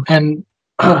 So and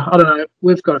I don't know.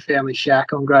 We've got a family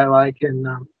shack on Great Lake, and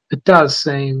it does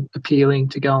seem appealing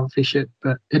to go and fish it,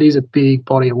 but it is a big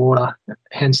body of water,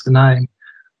 hence the name.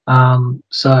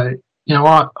 So I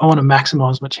want to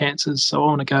maximise my chances. So I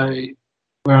want to go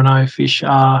where I know fish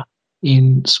are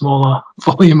in smaller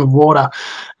volume of water,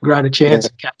 greater chance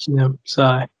of catching them.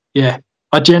 So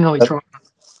I generally try.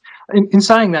 In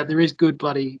saying that, there is good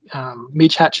bloody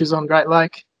midge hatches on Great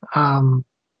Lake,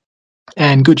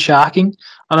 and good sharking.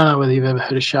 I don't know whether you've ever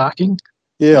heard of sharking.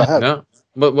 Yeah, I have. No.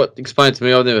 What? Explain it to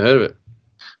me. I've never heard of it.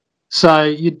 So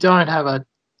you don't have a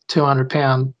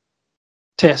 200-pound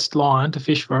test line to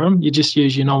fish for them. You just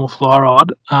use your normal fly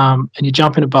rod, and you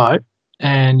jump in a boat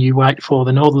and you wait for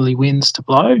the northerly winds to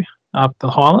blow up the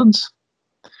highlands,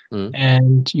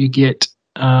 and you get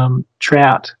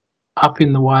trout up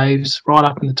in the waves, right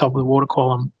up in the top of the water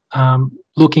column,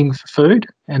 looking for food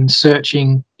and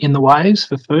searching in the waves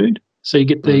for food. So you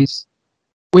get these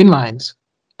wind lanes,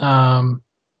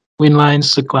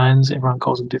 slick lanes, everyone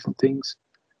calls them different things.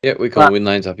 Yeah, we call them wind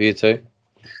lanes up here too.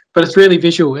 But it's really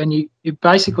visual, and you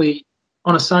basically,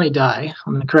 on a sunny day,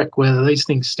 on the correct weather, these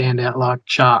things stand out like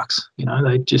sharks.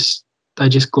 They just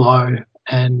glow,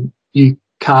 and you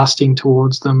casting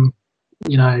towards them,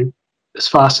 as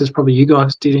fast as probably you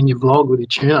guys did in your vlog with your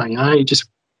tuna. You're just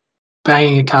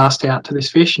banging a cast out to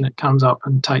this fish, and it comes up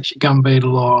and takes your gum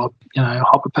beetle or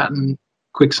hopper pattern,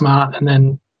 quick smart, and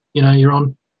then you're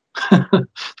on.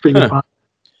 It's pretty good fun.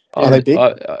 Are they big?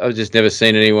 I've just never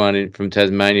seen anyone from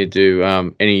Tasmania do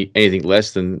anything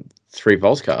less than 3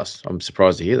 pulse casts. I'm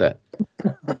surprised to hear that.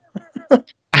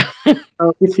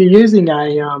 If you're using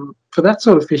for that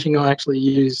sort of fishing, I actually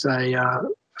use a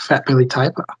fat belly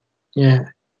taper. Yeah.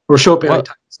 Or a short belly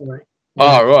taper. Sorry.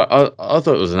 Oh right, I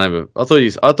thought it was the name of. I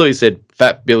thought you said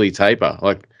Fat Billy Taper,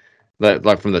 like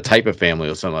from the Taper family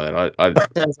or something like that.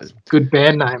 That's a good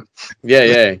band name.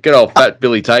 Yeah. Good old Fat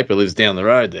Billy Taper lives down the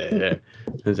road there. Yeah.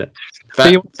 Who's that?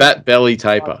 Fat Belly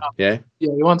Taper. Yeah.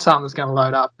 Yeah, you want something that's going to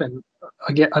load up, and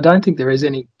I don't think there is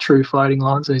any true floating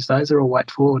lines these days. They're all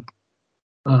weight forward.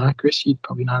 I don't know, Chris, you'd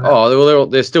probably know that. Oh,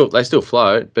 they still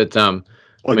float, but I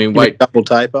mean, weight double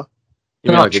taper.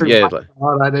 You mean like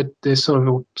they're sort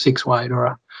of a 6 weight or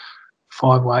a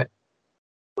 5 weight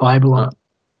label on it.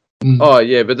 Oh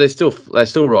yeah, but they still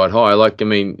ride high. Like I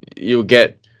mean, you'll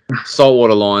get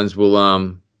saltwater lines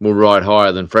will ride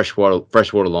higher than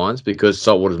freshwater lines because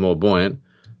saltwater is more buoyant.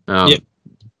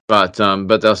 But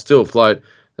they'll still float.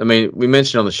 I mean, we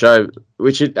mentioned on the show,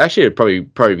 which would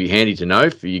probably be handy to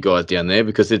know for you guys down there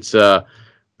because it's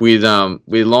with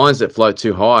lines that float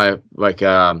too high, like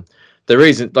the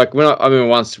reason, like when I remember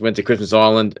once went to Christmas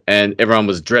Island and everyone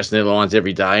was dressing their lines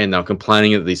every day and they were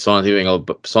complaining that the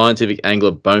scientific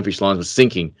angler bonefish lines were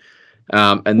sinking,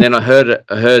 and then I heard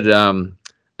an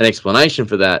explanation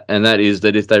for that, and that is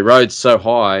that if they rode so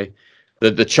high,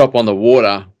 that the chop on the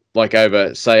water, like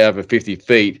over 50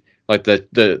 feet, like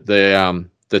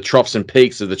the troughs and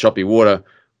peaks of the choppy water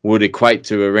would equate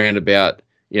to around about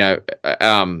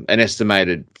an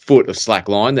estimated foot of slack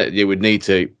line that you would need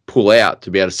to pull out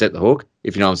to be able to set the hook,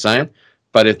 if you know what I'm saying.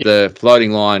 But if the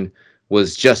floating line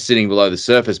was just sitting below the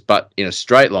surface but in a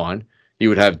straight line, you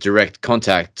would have direct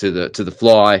contact to the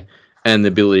fly and the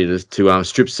ability to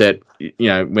strip set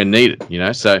when needed.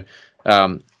 So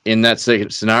in that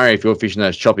scenario, if you're fishing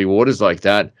those choppy waters like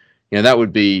that, that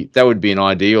would be an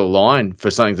ideal line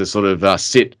for something to sort of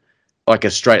sit like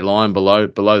a straight line below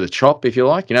the chop, if you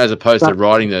like, as opposed to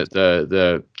riding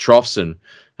the troughs and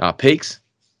peaks.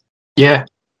 Yeah,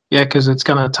 because it's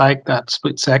going to take that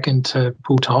split second to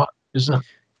pull tight, isn't it?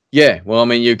 Yeah, well, I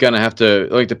mean, you're going to have to,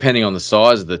 like, depending on the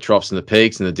size of the troughs and the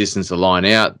peaks and the distance to line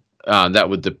out, that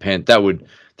would depend. That would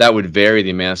vary the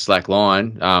amount of slack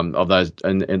line of those,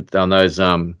 and on those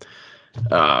those,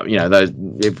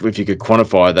 if you could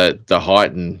quantify the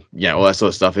height and all that sort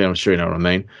of stuff. I'm sure you know what I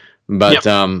mean. But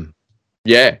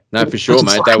yeah, no, for sure,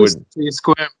 mate. That would. You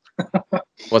squirm.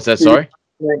 What's that? Sorry.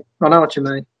 I know what you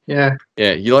mean. Yeah.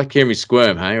 Yeah, you like hearing me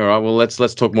squirm, hey? All right. Well, let's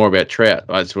talk more about trout.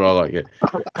 That's what I like.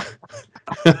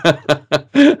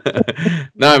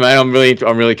 No, mate.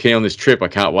 I'm really keen on this trip. I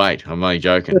can't wait. I'm only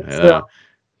joking.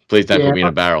 Please don't put me in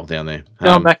a barrel down there.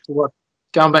 Going back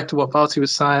to what Valty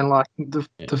was saying, like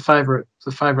the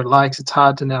favorite lakes, it's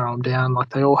hard to narrow them down. Like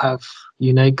they all have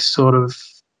unique sort of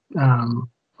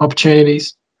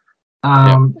opportunities,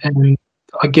 and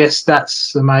I guess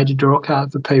that's the major draw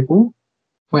card for people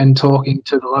when talking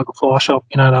to the local fly shop.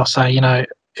 They'll say,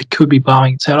 it could be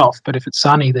blowing its head off, but if it's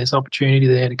sunny, there's opportunity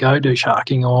there to go do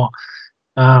sharking or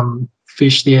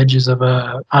fish the edges of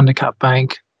a undercut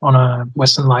bank on a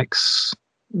Western Lakes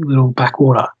little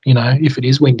backwater. If it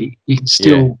is windy, you can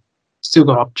still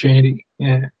got opportunity.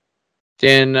 Yeah.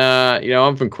 Dan,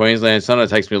 I'm from Queensland.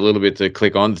 Sometimes it takes me a little bit to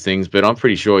click on things, but I'm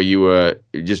pretty sure you were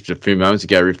just a few moments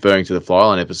ago referring to the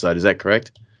Flyline episode. Is that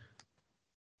correct?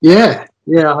 Yeah.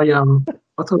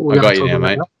 I thought we were got you now,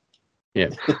 mate. Yeah,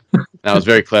 that was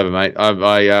very clever, mate.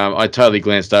 I totally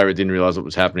glanced over it, didn't realise what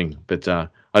was happening, but I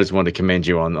just wanted to commend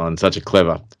you on such a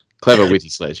clever witty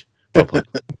sledge. Well played.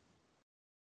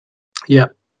 Yeah.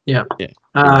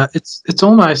 It's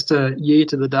almost a year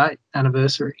to the date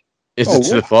anniversary. Is it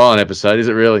to the Flyline episode? Is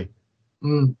it really?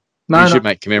 No, we should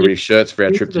make commemorative shirts for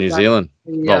our trip to New Zealand.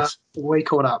 We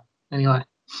caught up anyway.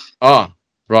 Oh,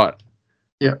 right.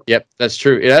 Yeah. Yep, that's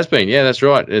true. It has been. Yeah, that's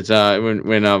right. It's when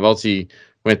Valty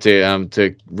went to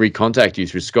recontact you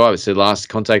through Skype. It said last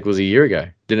contact was a year ago.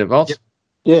 Didn't it, Valty? Yep.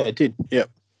 Yeah, it did.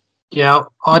 Yep. Yeah,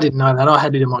 I didn't know that. I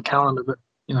had it in my calendar, but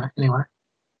anyway.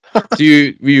 Do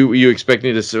you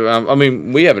expecting to? I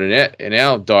mean, we have it in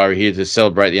our diary here to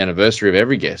celebrate the anniversary of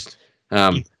every guest.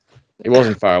 It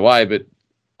wasn't far away, but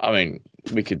I mean,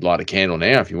 we could light a candle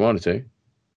now if you wanted to.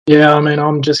 Yeah, I mean,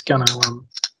 I'm just gonna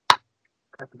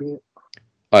crack a beer.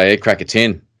 Oh yeah, crack a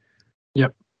 10.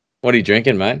 Yep. What are you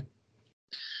drinking, mate?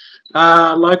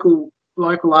 Local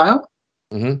ale.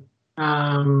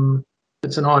 Mm-hmm.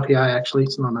 It's an IPA actually.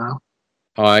 It's not an ale.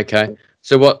 Oh, okay.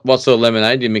 So what sort of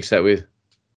lemonade do you mix that with?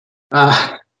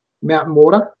 Mountain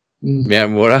water.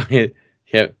 Mountain water.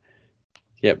 Yep.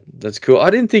 That's cool. I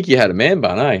didn't think you had a man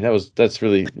bun, eh? That's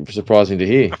really surprising to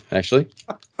hear, actually.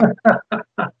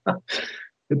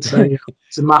 It's a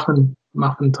muffin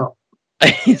top.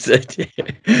 Is it?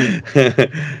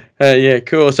 Yeah,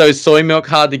 cool. So is soy milk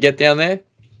hard to get down there?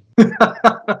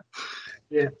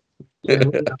 Yeah. We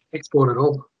don't export it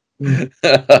all.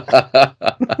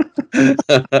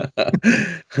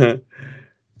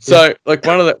 So, like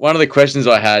one of the questions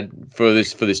I had for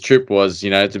this trip was, to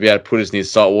be able to put us near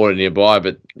salt water nearby.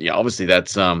 But yeah, obviously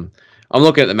that's I'm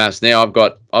looking at the maps now. I've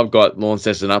got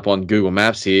Launceston up on Google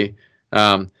Maps here.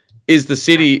 Is the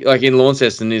city like in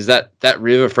Launceston? Is that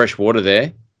river fresh water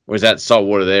there, or is that salt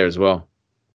water there as well?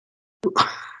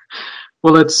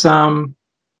 Well, it's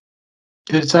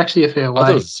actually a fair way. I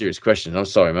thought it was a serious question. I'm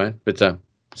sorry, mate, but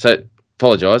so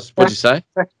apologise. What'd you say?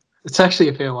 It's actually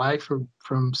a fair way from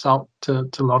Salt to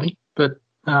Lottie, but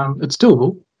it's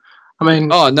doable. I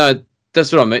mean, oh no,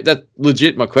 that's what I mean. That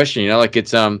legit my question. Like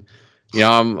it's I'm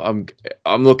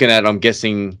looking at. I'm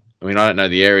guessing. I mean, I don't know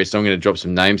the area, so I'm going to drop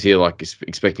some names here, like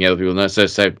expecting other people to know.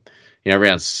 So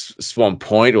around Swan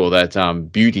Point or that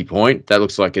Beauty Point. That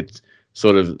looks like it's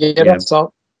sort of that's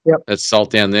Salt. Yep, that's Salt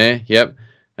down there. Yep.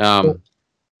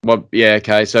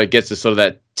 Okay. So it gets to sort of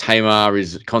that Tamar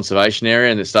is conservation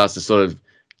area, and it starts to sort of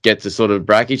get to sort of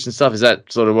Brackage and stuff. Is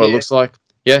that sort of what it looks like?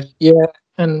 Yeah. Yeah,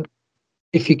 and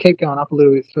if you keep going up a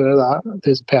little bit further,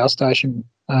 there's a power station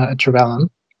at Trevelyan,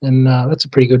 and that's a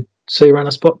pretty good sea runner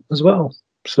spot as well.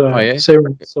 So sea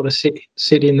runners sort of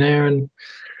sit in there and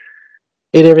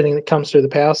eat everything that comes through the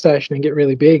power station and get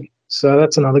really big. So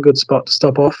that's another good spot to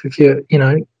stop off if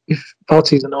if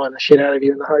Balti's annoying the shit out of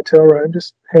you in the hotel room,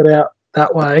 just head out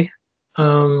that way,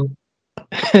 and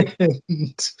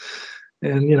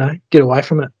get away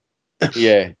from it.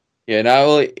 Yeah. Yeah, no,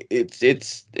 well,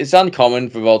 it's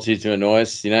uncommon for Vultures to annoy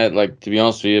us, like, to be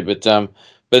honest with you, but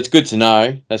it's good to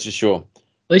know, that's for sure.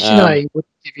 At least he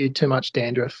wouldn't give you too much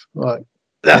dandruff, like.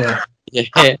 Yeah.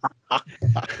 Yeah.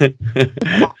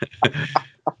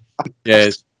 Yeah,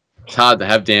 it's hard to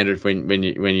have dandruff when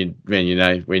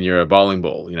you're a bowling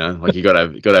ball, like you got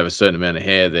to have a certain amount of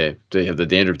hair there to have the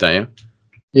dandruff, don't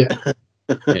you? Yeah.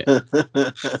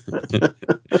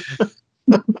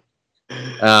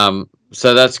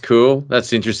 So that's cool.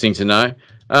 That's interesting to know.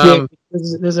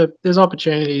 There's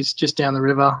opportunities just down the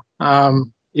river.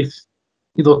 If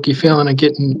you're feeling it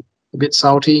getting a bit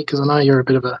salty, because I know you're a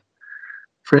bit of a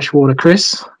freshwater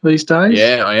Chris these days.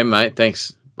 Yeah, I am, mate.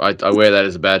 Thanks. I wear that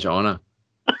as a badge of honour.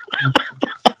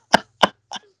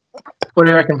 What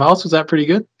do you reckon, Vals? Was that pretty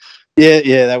good?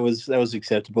 Yeah, that was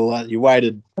acceptable. You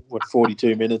waited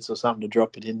 42 minutes or something to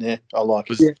drop it in there. I like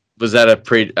it. Was that a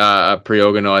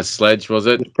pre-organised sledge? Was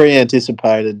it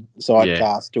pre-anticipated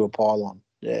sidecast to a pylon?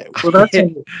 Yeah. Well,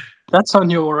 that's on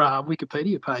your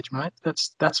Wikipedia page, mate.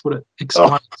 That's what it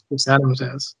explains Chris Adams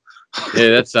as. Yeah,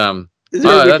 that's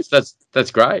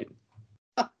that's great.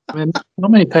 I mean,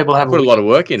 not many people have put a lot of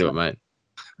work into it, mate.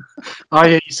 Oh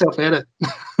yeah, you self-edit.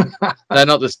 No,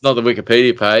 not the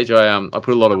Wikipedia page. I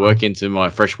put a lot of work into my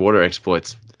freshwater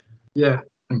exploits. Yeah.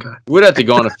 Okay. We'd have to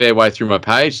go on a fair way through my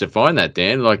page to find that,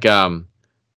 Dan. Like I've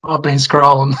been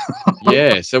scrolling.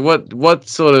 Yeah. So what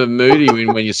sort of mood are you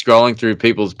in when you're scrolling through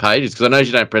people's pages? Because I know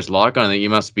you don't press like on it. You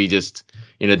must be just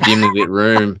in a dimly lit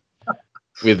room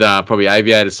with probably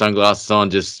aviator sunglasses on,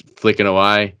 just flicking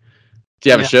away. Do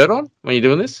you have a shirt on when you're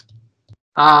doing this?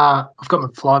 I've got my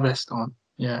fly vest on.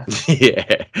 Yeah.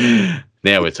 Yeah.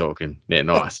 Now we're talking. Yeah,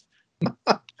 nice.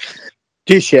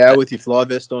 Do you shower with your fly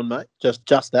vest on, mate? Just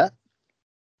that?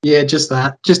 Yeah, just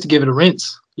that. Just to give it a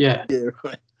rinse. Yeah. Yeah,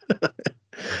 right.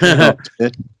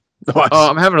 Nice. Oh,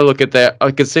 I'm having a look at that.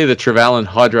 I can see the Trevelyan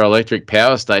hydroelectric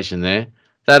power station there.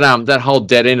 That whole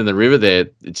dead end of the river there,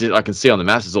 I can see on the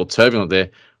maps, it's all turbulent there.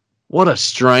 What a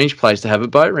strange place to have a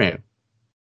boat ramp.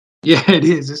 Yeah, it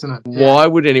is, isn't it? Yeah. Why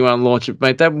would anyone launch it,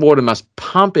 mate? That water must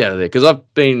pump out of there. Because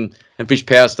I've been and fished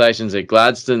power stations at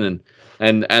Gladstone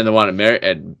and the one at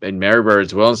Maryborough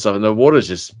as well and stuff, and the water's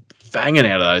just fanging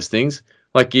out of those things.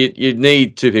 Like you'd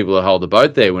need two people to hold the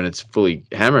boat there when it's fully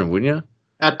hammering, wouldn't you?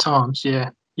 At times,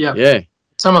 yeah. Yeah. Yeah.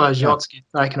 Some of those yachts get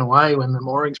taken away when the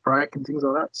moorings break and things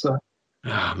like that. So,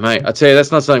 mate, I tell you,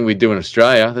 that's not something we do in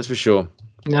Australia. That's for sure.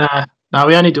 No,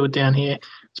 we only do it down here.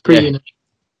 It's pretty unique.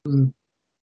 Mm.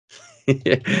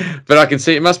 Yeah. But I can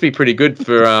see it must be pretty good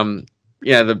for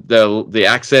the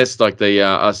access, like the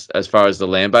as far as the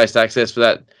land-based access for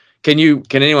that. Can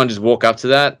anyone just walk up to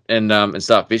that and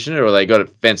start fishing it, or they got it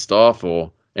fenced off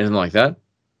or anything like that?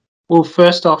 Well,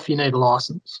 first off, you need a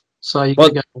license, so you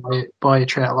can go buy your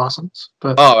trout license.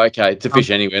 But okay, to fish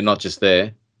anywhere, not just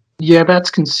there. Yeah,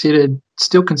 that's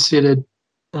still considered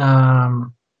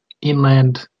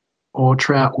inland or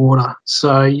trout water.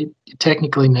 So you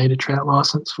technically need a trout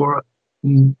license for it.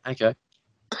 Mm. Okay.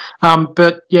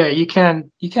 But yeah, you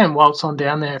can waltz on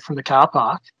down there from the car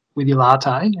park with your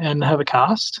latte and have a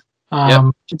cast.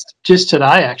 Just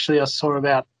today, actually, I saw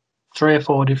about 3 or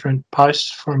 4 different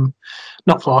posts from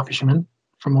not fly fishermen,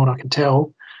 from what I can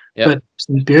tell, But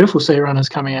some beautiful sea runners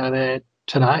coming out of there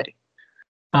today.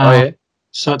 Oh, yeah.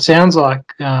 So it sounds like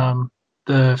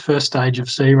the first stage of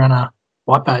sea runner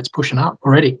whitebait's pushing up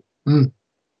already. Mm.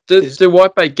 Do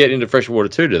whitebait get into fresh water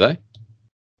too, do they?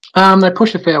 They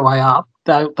push a fair way up.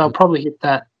 They'll probably hit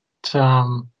that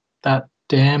that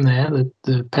dam there,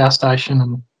 the power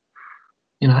station,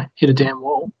 and hit a dam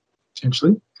wall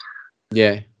essentially.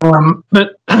 Yeah.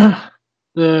 But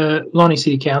the Lonnie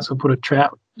City Council put a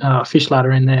trout fish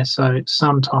ladder in there, so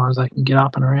sometimes they can get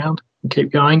up and around and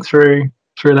keep going through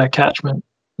that catchment.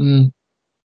 Mm.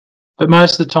 But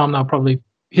most of the time they'll probably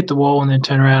hit the wall and then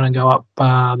turn around and go up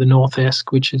the North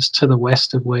Esk, which is to the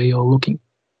west of where you're looking.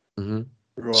 Mm-hmm.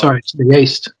 Right. Sorry, to the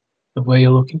east of where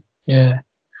you're looking. Yeah.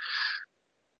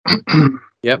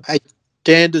 Yep. Hey,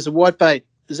 Dan, does a whitebait,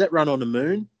 does that run on the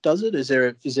moon? Does it? Is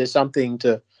there something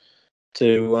to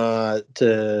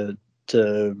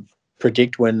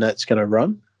predict when that's going to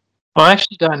run? I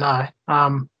actually don't know.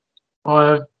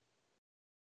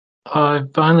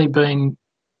 I've only been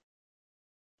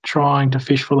trying to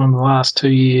fish for them the last 2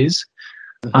 years,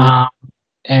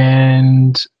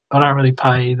 and I don't really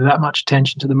pay that much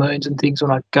attention to the moons and things when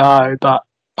I go, but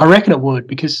I reckon it would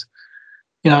because,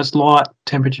 it's light,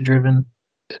 temperature driven,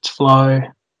 it's flow,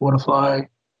 water flow,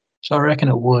 so I reckon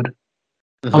it would.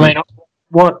 Mm-hmm. I mean,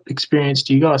 what experience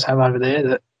do you guys have over there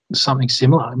that is something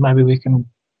similar? Maybe we can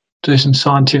do some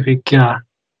scientific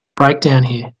breakdown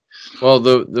here. Well,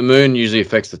 the moon usually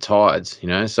affects the tides,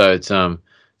 so it's and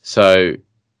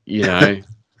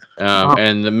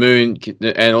the moon,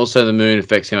 and also the moon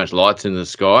affects how much light's in the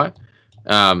sky.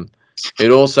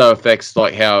 It also affects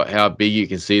like how big you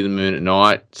can see the moon at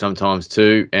night sometimes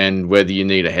too, and whether you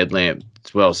need a headlamp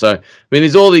as well. So, I mean,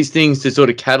 there's all these things to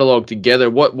sort of catalogue together.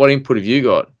 What input have you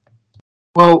got?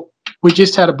 Well, we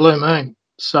just had a blue moon,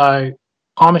 so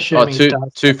I'm assuming it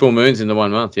does. 2 full moons in the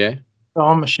 1 month, yeah. So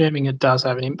I'm assuming it does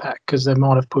have an impact because they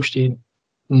might have pushed in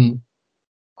on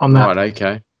that. Right.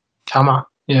 Okay. Comer,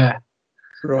 yeah.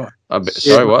 Right.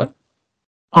 Sorry, what?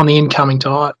 On the incoming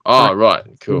tide. Oh, right.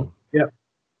 Cool. Yeah.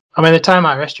 I mean, the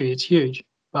Tamar estuary, it's huge,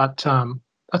 but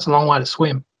that's a long way to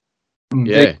swim.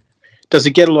 Yeah. Does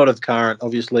it get a lot of current?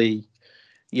 Obviously,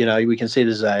 we can see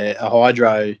there's a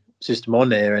hydro system on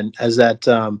there, and has that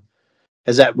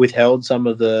withheld some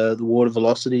of the water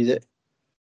velocity there?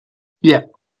 Yeah.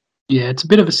 Yeah, it's a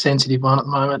bit of a sensitive one at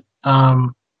the moment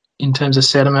in terms of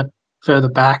sediment further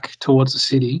back towards the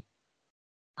city.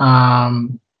 As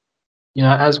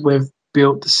we've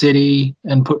built the city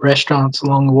and put restaurants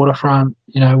along the waterfront,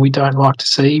 we don't like to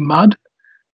see mud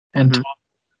and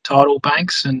tidal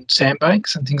banks and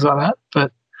sandbanks and things like that.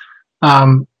 But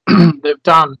they've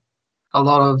done a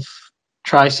lot of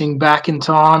tracing back in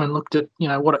time and looked at,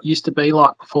 what it used to be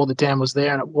like before the dam was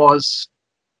there, and it was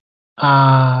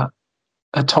a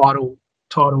tidal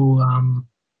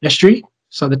estuary.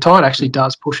 So the tide actually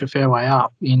does push a fair way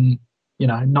up in,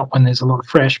 not when there's a lot of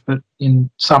fresh, but in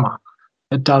summer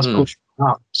it does push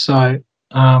up. So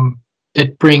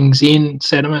it brings in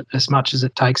sediment as much as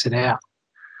it takes it out.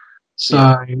 So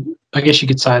I guess you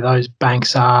could say those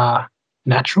banks are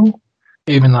natural,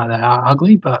 even though they are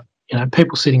ugly, but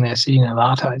people sitting there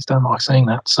lattes don't like seeing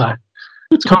that. So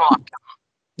it's kind of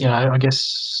like, I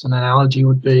guess an analogy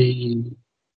would be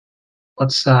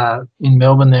what's in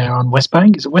Melbourne there on West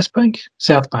Bank. Is it West Bank?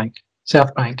 South Bank.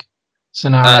 South Bank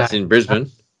scenario. That's in Brisbane.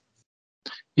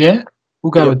 Yeah,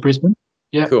 we'll go with Brisbane.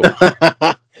 Yeah. Cool.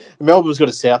 Melbourne's got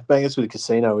a South Bank. That's where the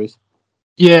casino is.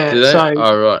 Yeah. Do they? So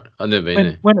right. I've never been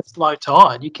there. When it's low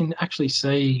tide, you can actually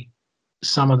see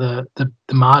some of the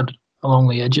mud along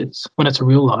the edges when it's a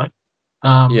real low.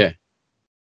 Yeah.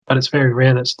 But it's very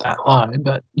rare that it's that low.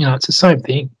 But it's the same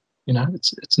thing.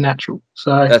 It's natural.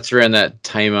 So that's around that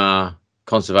Tamar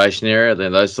conservation area,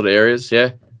 then those sort of areas.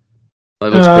 Yeah.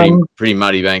 It looks pretty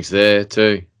muddy banks there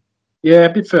too. Yeah,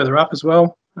 a bit further up as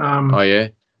well. Oh yeah,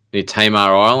 near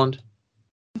Tamar Island.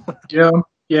 Yeah,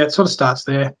 it sort of starts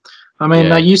there. I mean,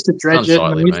 they used to dredge it,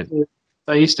 and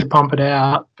they used to pump it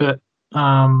out, but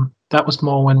that was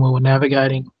more when we were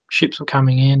navigating. Ships were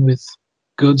coming in with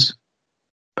goods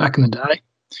back in the day.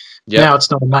 Yep. Now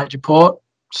it's not a major port,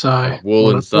 so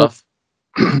wool and stuff.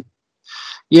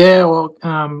 Yeah, well,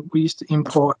 we used to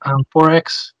import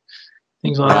Forex,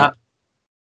 things like that.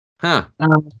 Huh.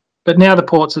 But now the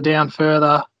ports are down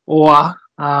further, or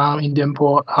in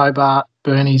Devonport, Hobart,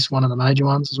 Burnie's one of the major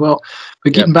ones as well.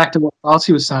 But getting back to what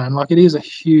Elsie was saying, like it is a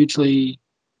hugely,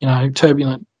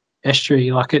 turbulent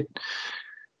estuary. Like it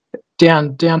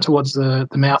down towards the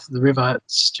mouth of the river,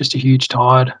 it's just a huge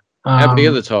tide. How big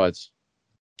are the tides?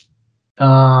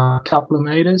 A couple of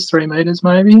meters, 3 meters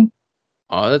maybe.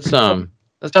 Oh, that's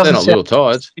they're not little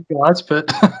tides, guys, but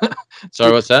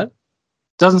Sorry, what's that?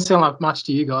 Doesn't sound like much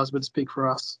to you guys, but it's big for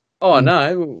us. Oh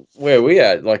no, where we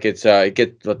at? Like it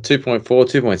get like 2.4,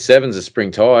 2.7 is a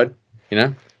spring tide. You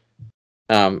know,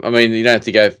 I mean you don't have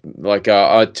to go like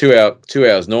 2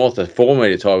 hours north. A 4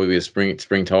 meter tide would be a spring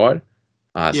tide.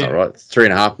 That's not right.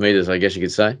 3.5 meters, I guess you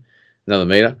could say, another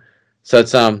meter. So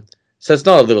it's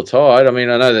not a little tide. I mean,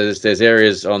 I know that there's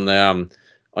areas on the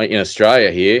in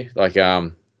Australia here like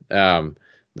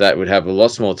that would have a lot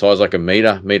smaller tides, like a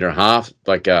meter and a half,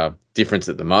 like difference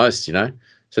at the most. You know,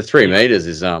 so 3 meters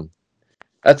is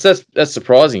that's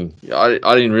surprising. I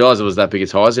didn't realize it was that big a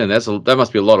tide down. That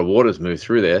must be a lot of water to move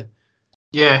through there.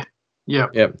 Yeah.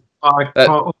 Yep.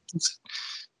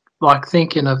 Like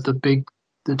thinking of the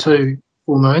two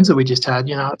full moons that we just had.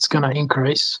 You know, it's going to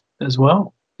increase as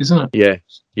well, isn't it? Yeah.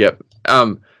 Yep.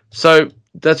 So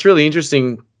that's really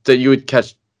interesting that you would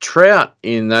catch trout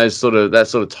in that sort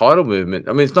of tidal movement.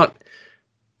 I mean,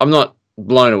 I'm not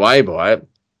blown away by it,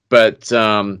 but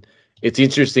it's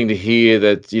interesting to hear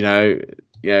that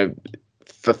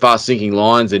for fast sinking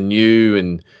lines are new,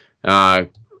 and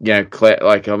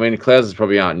clouds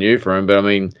probably aren't new for him, but I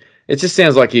mean, it just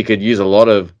sounds like you could use a lot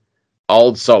of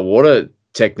old saltwater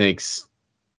techniques.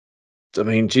 I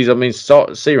mean, sea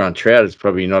run trout is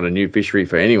probably not a new fishery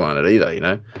for anyone either. You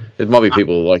know, there might be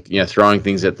people like throwing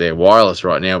things at their wireless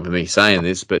right now for me saying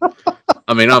this, but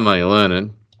I mean, I'm only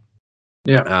learning.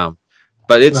 Yeah.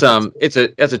 But it's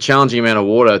a challenging amount of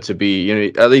water to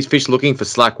be. Are these fish looking for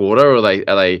slack water, or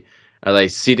are they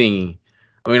sitting?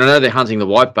 I mean, I know they're hunting the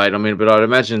whitebait. I mean, but I'd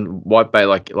imagine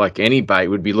whitebait, like any bait,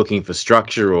 would be looking for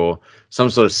structure or some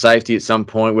sort of safety at some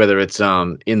point, whether it's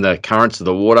in the currents of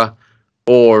the water,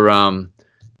 or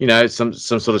some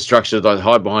sort of structure that they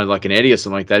hide behind, like an eddy or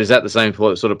something like that. Is that the same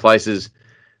sort of places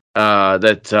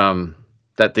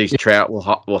that these trout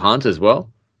will hunt as well?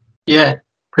 Yeah,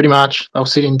 pretty much. They'll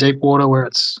sit in deep water where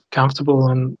it's comfortable,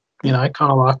 and kind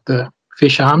of like the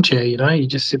fish armchair. You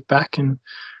just sit back and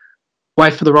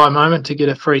wait for the right moment to get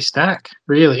a free stack.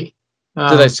 Really.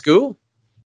 Do they school?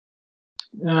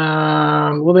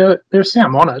 Well, they're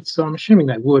salmonids, so I'm assuming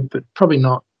they would, but probably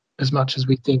not as much as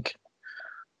we think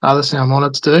other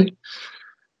salmonids do.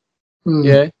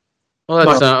 Yeah. Well,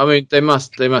 that's. I mean, they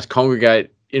must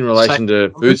congregate in relation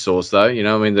to food source, though.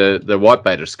 I mean, the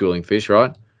whitebait are schooling fish,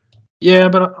 right? Yeah,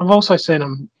 but I've also seen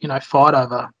them, fight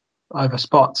over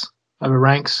spots, over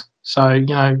ranks. So,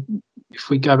 if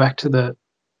we go back to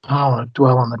I don't want to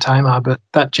dwell on the Tamar, but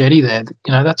that jetty there,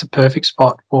 that's a perfect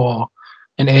spot for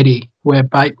an eddy where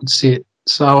bait would sit.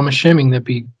 So I'm assuming there'd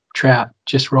be trout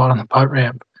just right on the boat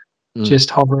ramp,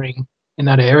 just hovering in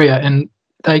that area, and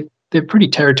they're pretty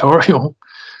territorial.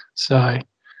 So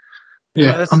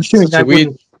yeah, I'm assuming they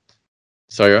wouldn't.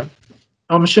 Sorry, right?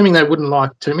 I'm assuming they wouldn't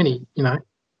like too many,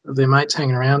 of their mates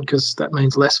hanging around, because that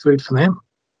means less food for them.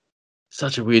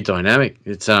 Such a weird dynamic.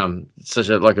 It's such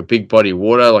a big body of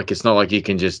water. Like, it's not like you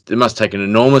can just. It must take an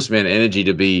enormous amount of energy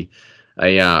to be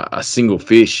a single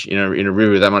fish in a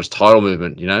river with that much tidal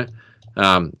movement.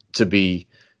 To be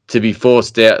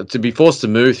forced to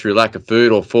move through lack of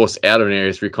food, or forced out of an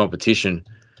area through competition,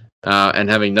 and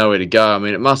having nowhere to go. I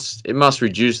mean, it must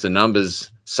reduce the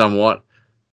numbers somewhat.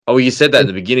 Oh, well, you said that in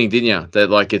the beginning, didn't you? That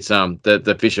like it's that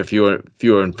the fish are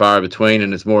fewer and far between,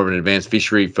 and it's more of an advanced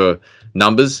fishery for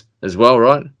numbers as well,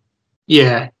 right?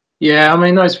 Yeah. I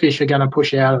mean, those fish are going to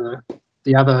push out of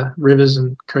the other rivers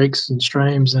and creeks and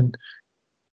streams and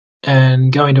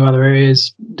go into other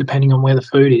areas depending on where the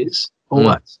food is.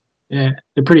 Always. Yeah,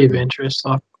 they're pretty adventurous.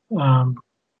 Like there'll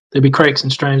be creeks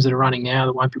and streams that are running now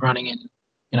that won't be running in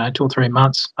 2 or 3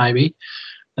 months maybe,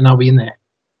 and they'll be in there.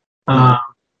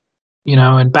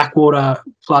 And backwater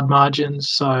flood margins.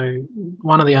 So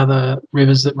one of the other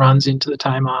rivers that runs into the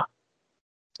Tamar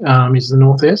is the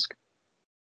North Esk.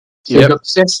 So you've got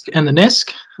the Sesk and the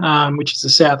Nesk, which is the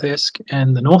South Esk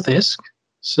and the North Esk.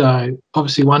 So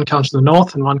obviously one comes to the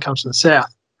north and one comes to the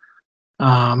south.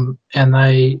 And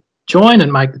they join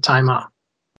and make the Tamar.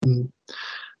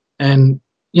 And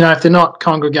if they're not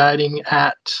congregating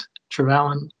at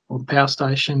Trevelyan or the power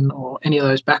station or any of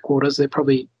those backwaters, they're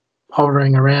probably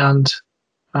hovering around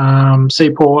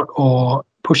Seaport or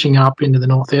pushing up into the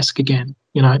North Esk again,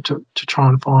 to try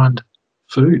and find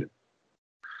food.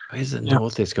 Where's the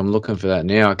North Esk? I'm looking for that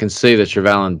now. I can see the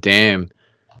Trevelyan Dam,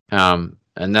 and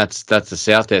that's the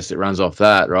South Esk that runs off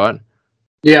that, right?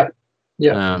 Yeah.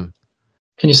 Can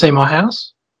you see my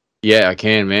house? Yeah, I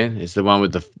can, man. It's the one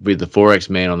with the 4X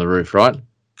man on the roof, right?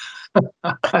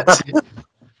 That's it.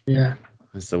 Yeah.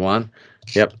 That's the one.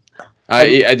 Yep. Do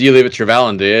you live at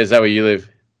Trevelyan, do you? Is that where you live?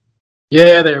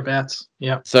 Yeah, thereabouts.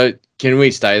 Yeah. So can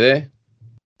we stay there?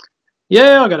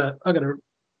 Yeah, I got a.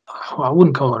 Well, I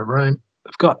wouldn't call it a room.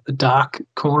 I've got a dark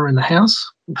corner in the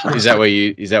house. Is that where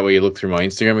you look through my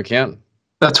Instagram account?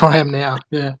 That's where I am now.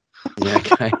 Yeah. Yeah.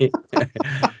 Okay.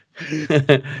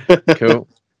 Cool.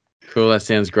 That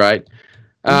sounds great.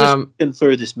 I'm just looking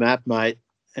through this map, mate,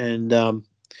 and I'm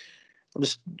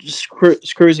just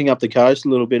cruising up the coast a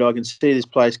little bit. I can see this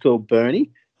place called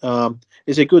Burnie.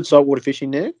 Is there good saltwater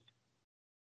fishing there?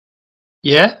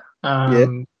 Yeah. Yeah.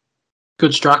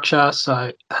 Good structure.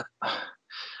 So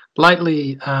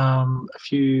lately, a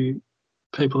few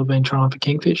people have been trying for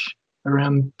kingfish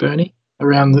around Burnie.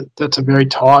 That's a very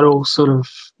tidal sort of,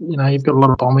 you've got a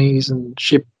lot of bommies and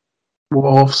ship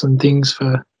wharfs and things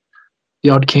for the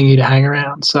odd kingy to hang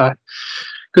around. So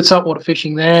good saltwater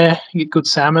fishing there. You get good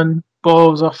salmon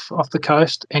boils off the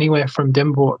coast, anywhere from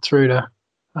Devonport through to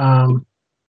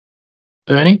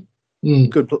Burnie.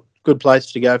 Good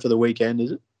place to go for the weekend,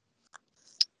 is it?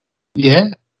 Yeah.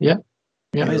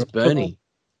 Where's Burnie?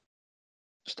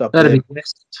 Stop That'd there. be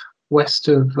west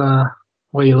of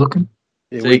where you're looking.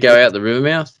 Yeah, So you go out the river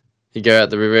mouth? You go out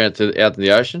the river out to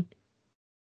the ocean?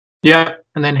 Yeah,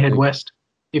 and then head west.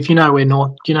 If you know where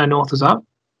north, do you know north is up?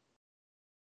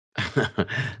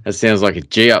 That sounds like a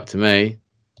G up to me.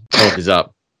 North is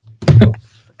up.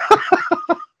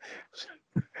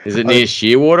 Is it near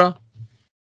Shearwater?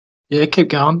 Yeah, keep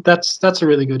going. That's a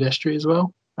really good estuary as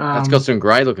well. That's got some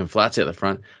great looking flats out the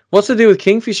front. What's the deal with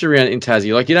kingfish around in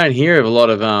Tassie? Like, you don't hear of a lot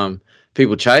of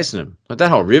people chasing them. Like,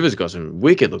 that whole river's got some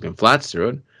wicked looking flats through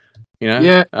it.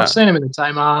 Yeah, I've seen them in the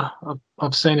Tamar.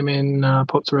 I've seen them in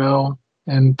Port Terrell,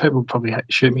 and people probably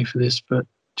shoot me for this, but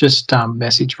just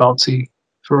message Voltsy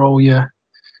for all your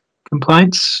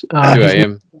complaints. 2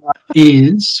 a.m.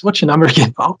 What's your number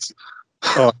again, Volts?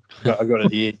 Oh, I got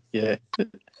it here. Yeah.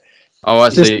 Oh, I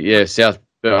see. Yeah, South.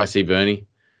 I see Burnie.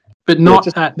 But not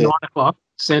at 9 o'clock.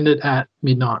 Send it at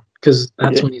midnight because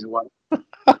that's when he's awake.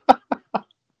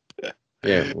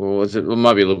 Yeah, well, it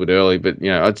might be a little bit early, but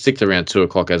I'd stick to around 2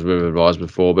 o'clock as we've advised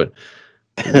before. But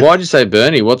why'd you say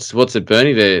Burnie? What's at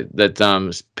Burnie there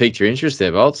that piqued your interest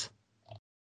there, Volts?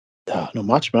 Oh, not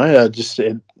much, mate.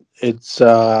 It's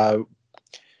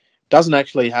doesn't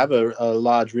actually have a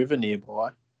large river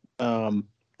nearby, and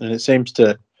it seems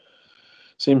to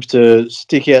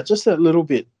stick out just a little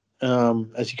bit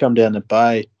as you come down the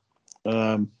bay.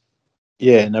 And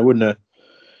they wouldn't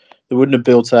have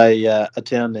built a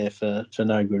town there for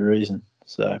no good reason.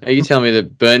 So are you telling me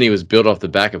that Burnie was built off the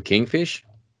back of kingfish?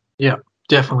 Yeah,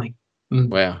 definitely.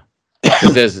 Wow.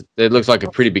 There looks like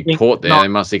a pretty big port there. They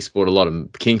must export a lot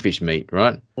of kingfish meat,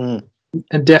 right? Mm.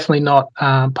 And definitely not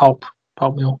pulp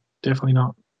mill. Definitely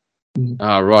not.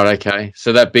 Oh, right, okay.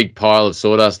 So that big pile of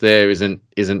sawdust there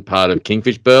isn't part of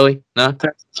kingfish burley? No?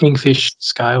 That's kingfish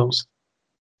scales.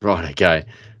 Right, okay.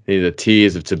 These are the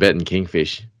tears of Tibetan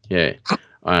kingfish. Yeah,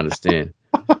 I understand.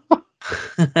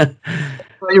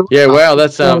 Yeah, wow,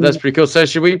 that's pretty cool. So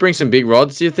should we bring some big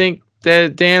rods, do you think,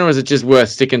 Dan, or is it just worth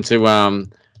sticking to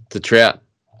trout?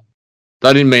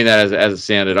 I didn't mean that as it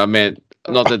sounded. I meant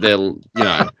not that they're,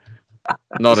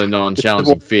 not a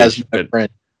non-challenging fish, but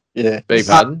yeah. Beg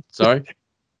pardon? Sorry?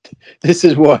 This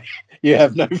is why you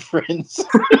have no friends.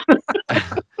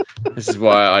 This is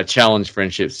why I challenge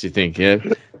friendships, you think, yeah?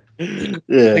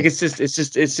 Yeah. I think it's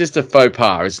just a faux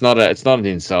pas. It's not an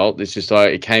insult. It's just like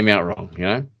it came out wrong,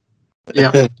 Yeah.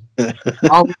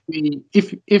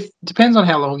 If depends on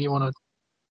how long you want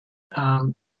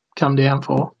to come down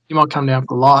for. You might come down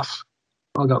for life.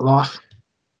 I got life.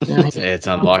 Yeah, it's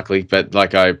unlikely, but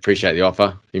like I appreciate the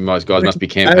offer. You guys must be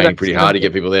campaigning pretty hard to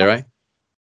get people there, eh?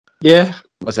 Yeah.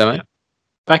 What's that, mate?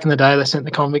 Back in the day, they sent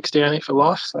the convicts down here for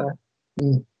life. So.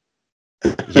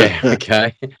 Yeah.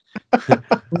 Okay.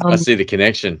 I see the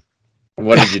connection.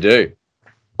 What did you do?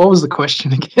 What was the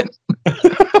question again?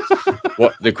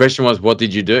 What the question was? What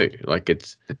did you do? Like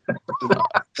it's.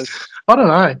 I don't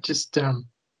know. Just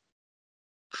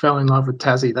fell in love with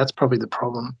Tassie. That's probably the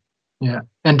problem. Yeah,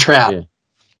 and trout. Yeah.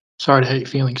 Sorry to hurt your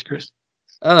feelings, Chris.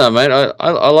 I don't know, mate.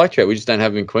 I like trout. We just don't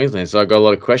have them in Queensland, so I got a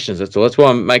lot of questions. That's all. That's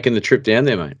why I'm making the trip down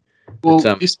there, mate. Well,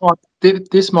 this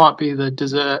might be the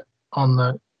dessert on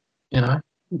the,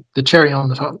 the cherry on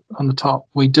the top.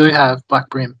 We do have black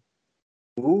brim.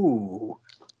 Ooh.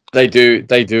 They do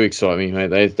excite me, mate.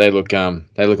 They look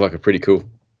like a pretty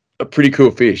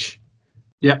cool fish.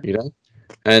 Yeah.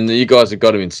 And you guys have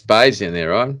got them in spades down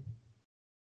there, right?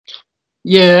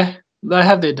 Yeah, they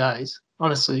have their days.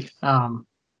 Honestly,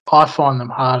 I find them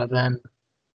harder than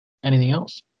anything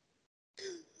else.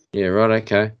 Yeah, right.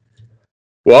 Okay.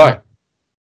 Why?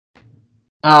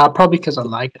 Probably because I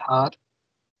like it hard.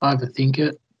 I overthink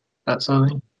it, that sort of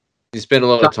thing. You spend a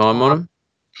lot of time on them?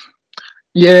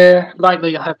 Yeah,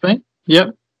 lately I have been.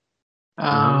 Yep.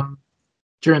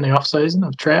 during the off season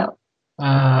of trout.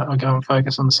 I go and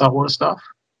focus on the saltwater stuff.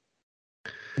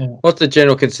 Yeah. What's the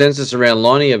general consensus around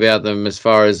Lonnie about them as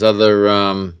far as other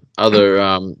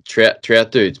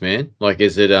trout dudes, man? Like,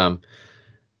 is it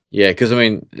yeah? Because I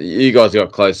mean, you guys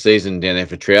got close season down there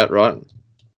for trout, right?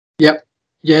 Yep.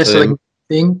 Yeah. So So then-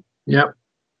 thing. Yep.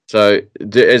 So,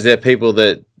 is there people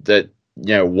that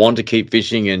want to keep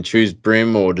fishing and choose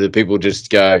brim, or do people just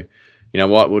go, you know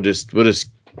what, we'll just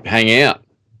hang out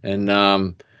and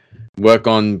work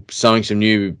on sewing some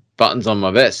new buttons on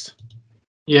my vest?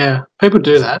 Yeah. People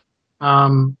do that.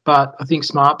 But I think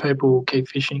smart people keep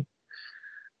fishing.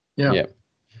 Yeah. Yeah.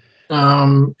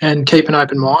 And keep an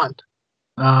open mind.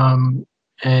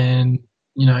 And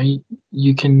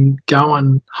you can go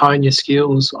and hone your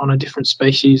skills on a different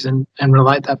species and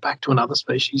relate that back to another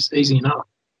species easy enough.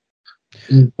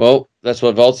 Well, that's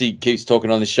what Volty keeps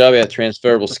talking on the show about,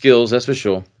 transferable skills. That's for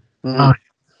sure. Oh,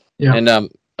 yeah. And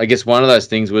I guess one of those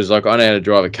things was like, I know how to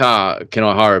drive a car. Can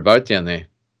I hire a boat down there?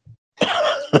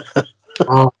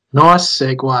 Oh, nice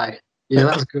segue. Yeah,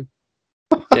 that was good.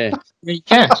 Yeah. Yeah, you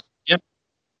can. Yep.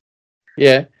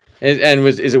 Yeah. And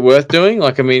is it worth doing?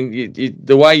 Like, I mean,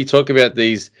 the way you talk about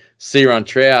these sea run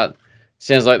trout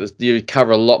sounds like you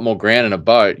cover a lot more ground in a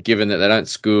boat, given that they don't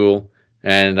school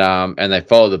and they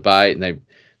follow the bait, and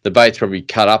the bait's probably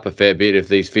cut up a fair bit if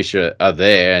these fish are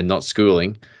there and not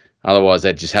schooling. Otherwise,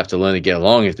 they'd just have to learn to get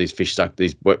along if these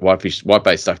white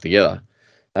bait stuck together.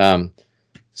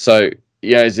 So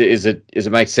yeah, is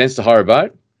it make sense to hire a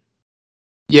boat?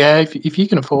 Yeah, if you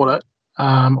can afford it,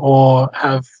 or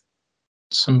have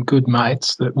some good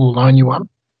mates that will loan you one.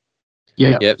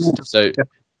 Yeah. Yep. So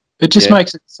it just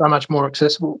makes it so much more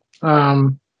accessible.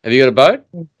 have you got a boat?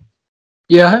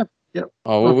 Yeah, I have. Yep.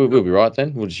 Oh, we'll be right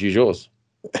then. We'll just use yours.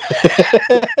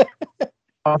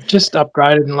 I've just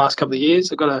upgraded in the last couple of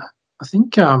years. I got I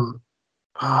think it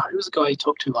was a guy you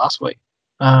talked to last week.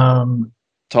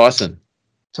 Tyson.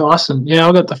 Yeah,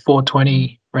 I got the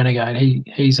 420 Renegade.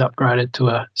 He's upgraded to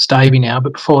a Stavy now,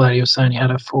 but before that he was saying he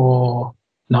had a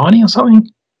 490 or something,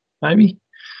 maybe.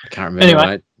 I can't remember.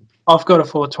 Anyway, mate. I've got a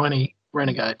 420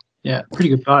 Renegade. Yeah, pretty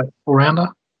good boat, all rounder.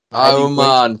 Oh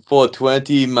man,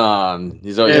 420 man.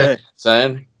 Is that what you're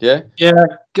saying? Yeah. Yeah,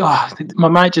 God, my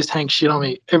mate just hangs shit on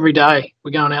me every day.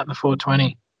 We're going out in the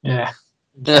 420. Yeah.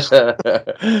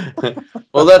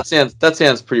 Well, that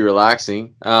sounds pretty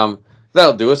relaxing.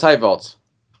 That'll do us. Hey, Volts.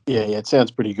 Yeah, it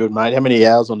sounds pretty good, mate. How many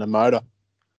hours on the motor?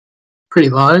 Pretty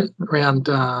low, around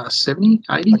 70,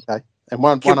 80. Okay. And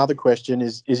one other question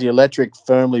is the electric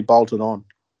firmly bolted on?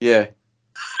 Yeah.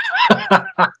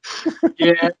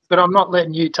 Yeah, but I'm not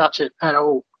letting you touch it at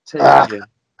all. Yeah.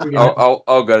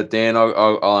 I'll go to Dan.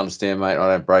 I'll understand, mate.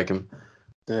 I don't break them.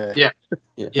 Yeah.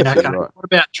 Okay. Right. What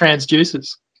about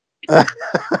transducers?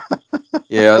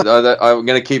 Yeah, I'm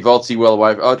going to keep Voltsy well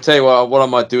away. I'll tell you what I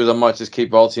might do is I might just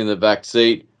keep Voltsy in the back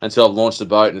seat until I've launched the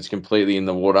boat and it's completely in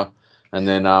the water. And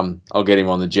then I'll get him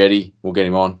on the jetty. We'll get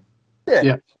him on.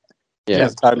 Yeah.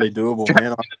 That's totally doable,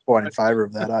 man. I'm quite in favour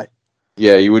of that, eh?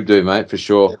 Yeah, you would do, mate, for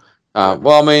sure.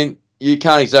 Well, I mean, you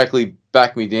can't exactly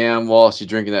back me down whilst you're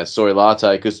drinking that soy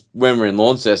latte, because when we're in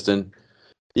Launceston,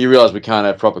 you realise we can't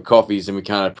have proper coffees and we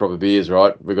can't have proper beers,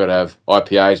 right? We've got to have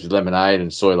IPAs with lemonade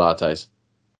and soy lattes.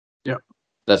 Yeah.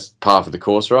 That's par for the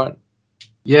course, right?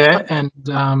 Yeah, and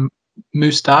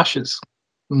moustaches.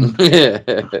 Yeah.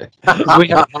 we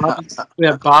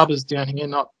have barbers down here,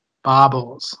 not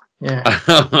barbers. Yeah.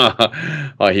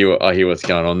 I hear what's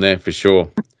going on there for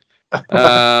sure.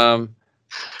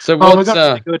 So we've what's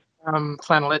got a good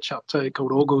flannelette shop too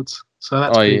called All Goods. So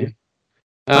that's yeah.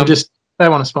 They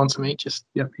want to sponsor me, just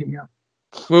hit me up.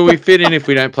 Will we fit in if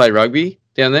we don't play rugby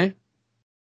down there?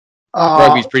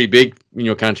 Rugby's pretty big in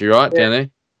your country, right? Down there?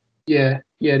 Yeah,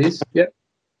 it is. Yep.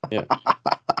 Yeah.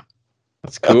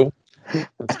 That's cool.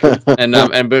 That's cool. But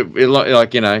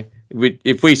like, you know,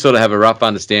 if we sort of have a rough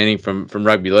understanding from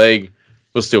rugby league,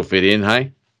 we'll still fit in,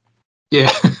 hey?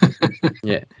 Yeah.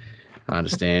 Yeah. I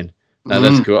understand. No,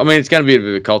 that's cool. I mean, it's going to be a bit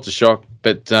of a culture shock,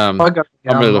 but I'm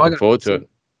really looking forward to it.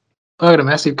 I got a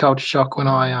massive culture shock when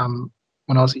I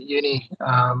was at uni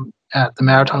at the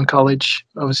Maritime College.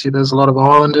 Obviously, there's a lot of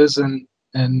Islanders and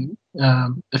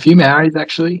a few Maoris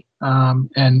actually,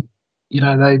 and you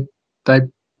know they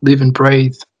live and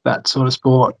breathe that sort of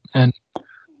sport. And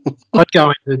I'd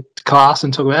go into class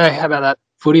and talk about, hey, how about that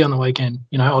footy on the weekend?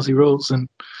 You know, Aussie rules, and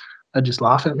they'd just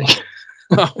laugh at me.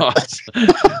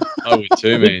 I would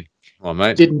too, man. Come on,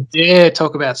 mate. Didn't dare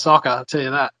talk about soccer. I'll tell you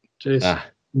that. Jeez.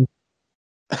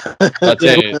 I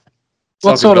tell you,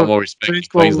 what sort of more respect in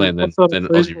Queensland than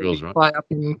Aussie rules, right? Play up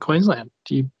in Queensland?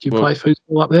 Do you play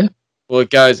football up there? Well, it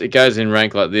goes in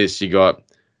rank like this. You got,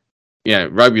 you know,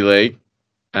 rugby league,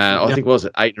 I think, what was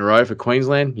it, 8 in a row for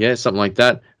Queensland? Yeah, something like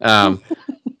that.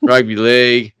 Rugby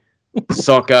league,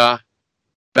 soccer,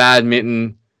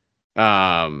 badminton,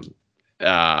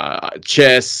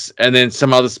 chess, and then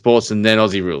some other sports, and then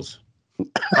Aussie rules.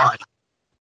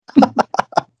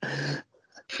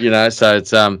 So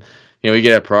it's we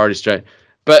get our priorities straight.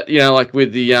 But like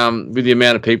with the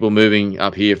amount of people moving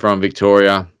up here from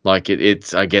Victoria, like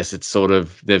it's I guess it's sort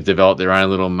of they've developed their own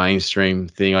little mainstream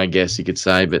thing, I guess you could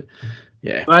say. But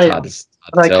yeah, are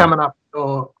they coming up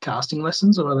for casting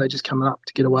lessons, or are they just coming up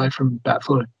to get away from bat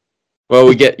flu? Well,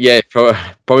 we get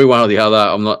probably one or the other.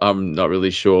 I'm not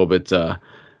really sure, but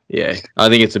yeah, I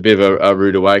think it's a bit of a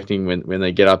rude awakening when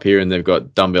they get up here and they've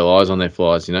got dumbbell eyes on their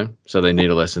flies, so they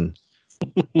need a lesson.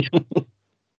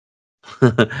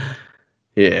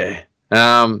 Yeah.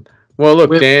 Well,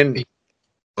 look, Dan.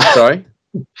 Sorry.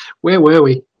 Where were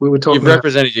we? We were talking. You've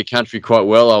represented your country quite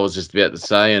well. I was just about to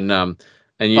say, and I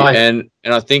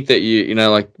think that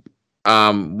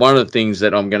one of the things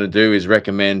that I'm going to do is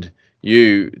recommend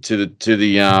you to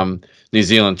the New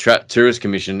Zealand Trout Tourist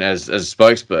Commission as a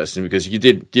spokesperson, because you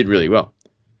did really well.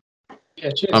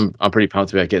 Yeah, cheers. I'm pretty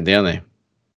pumped about getting down there.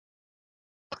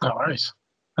 No worries.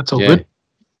 That's all good.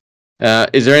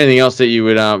 Is there anything else that you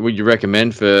would you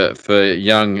recommend for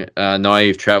young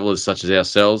naive travellers such as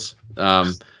ourselves?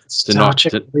 Check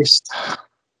the list.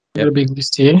 Got a big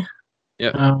list here.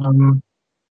 Yep.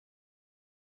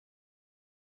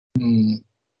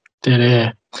 Dead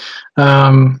air.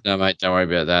 No, mate, don't worry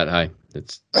about that. Hey,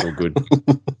 it's all good.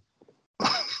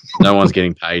 No one's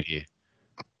getting paid here.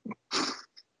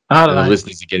 I don't know. The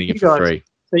listeners are getting it for free.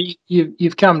 So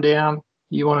you've come down.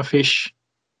 You want to fish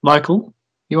local.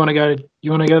 You want to go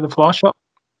to the fly shop.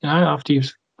 After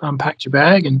you've unpacked your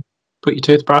bag and put your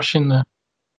toothbrush in the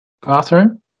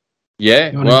bathroom.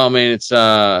 Yeah. Well, I mean, it's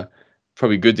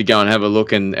probably good to go and have a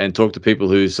look and talk to people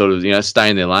who sort of stay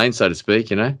in their lane, so to speak.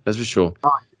 That's for sure.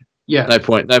 Oh, yeah. No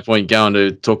point going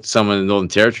to talk to someone in the Northern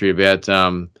Territory about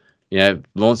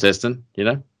Launceston.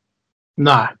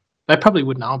 No, they probably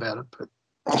wouldn't know about it, but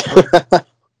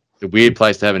a weird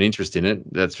place to have an interest in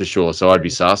it. That's for sure. So I'd be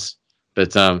sus.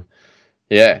 But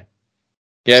yeah,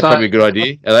 so, probably a good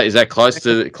idea. Is that close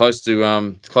to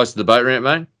the boat ramp,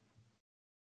 mate?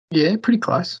 Yeah, pretty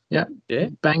close. Yeah.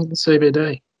 Bang the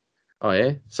CBD. Oh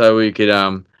yeah. So we could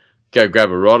go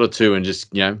grab a rod or two and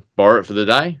just borrow it for the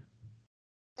day.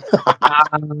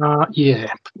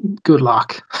 Yeah. Good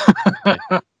luck.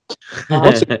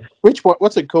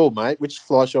 What's it called, mate? Which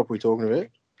fly shop are we talking about?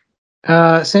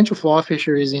 Essential Fly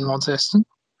Fisher is in Launceston.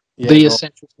 Yeah,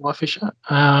 Essential Fly Fisher.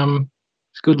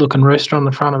 It's a good looking rooster on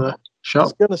the front of the shop. I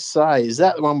was going to say, is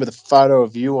that the one with a photo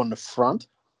of you on the front?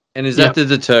 And is that to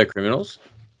deter criminals?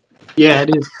 Yeah, it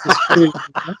is.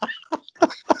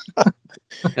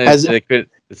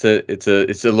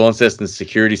 It's a Launceston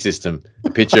security system. A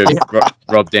picture of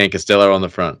Rob Dan Costelloe on the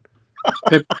front.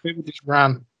 People just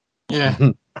run. Yeah,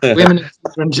 women and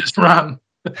children just run.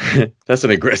 That's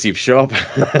an aggressive shop.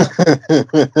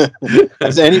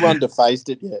 Has anyone defaced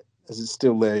it yet? Is it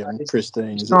still there and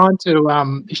pristine? He's trying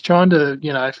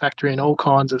to factor in all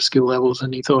kinds of skill levels,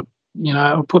 and he thought,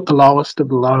 I'll put the lowest of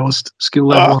the lowest skill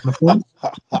level on the front.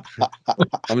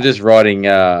 I'm just writing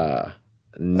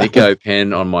Nico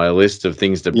pen on my list of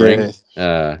things to bring.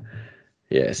 Yeah.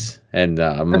 Yes, and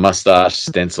a mustache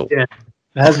stencil. Yeah,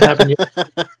 it hasn't happened yet.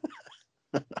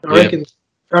 I reckon.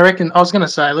 I was going to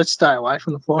say, let's stay away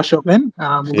from the fly shop then.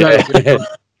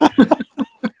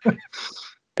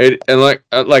 And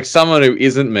like someone who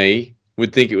isn't me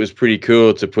would think it was pretty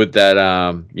cool to put that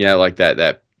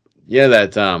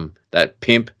that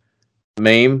pimp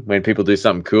meme when people do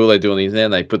something cool they do on the internet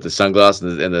and they put the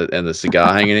sunglasses and the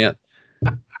cigar hanging out.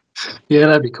 Yeah,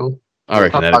 that'd be cool. I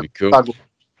reckon that'd be cool.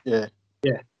 Yeah.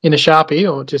 In a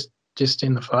Sharpie or just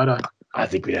in the photo? I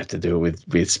think we'd have to do it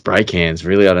with spray cans.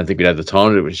 Really, I don't think we'd have the time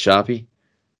to do it with Sharpie.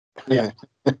 Yeah.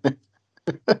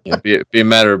 It'd be a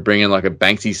matter of bringing like a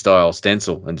Banksy style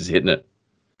stencil and just hitting it.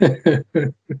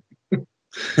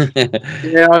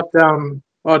 Yeah,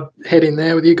 I'd head in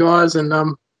there with you guys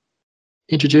and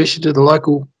introduce you to the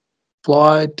local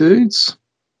fly dudes.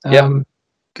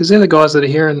 Because they're the guys that are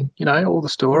hearing, all the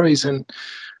stories and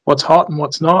what's hot and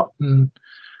what's not, and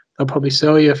they'll probably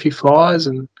sell you a few flies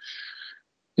and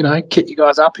kit you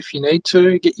guys up if you need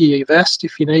to, get you your vest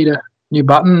if you need a new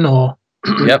button or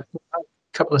a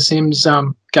couple of Sims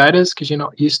gaiters because you're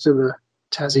not used to the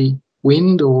Tassie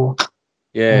wind or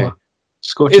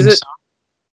scorching sun.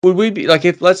 Would we be like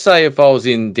if I was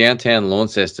in downtown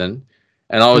Launceston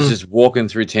and I was just walking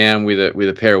through town with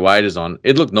a pair of waders on,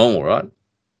 it'd look normal, right?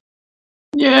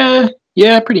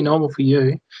 Yeah, pretty normal for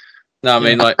you. No, I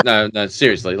mean no,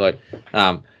 seriously,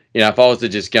 if I was to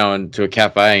just go into a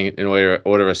cafe and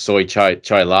order a soy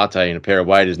chai latte and a pair of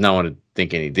waiters, no one would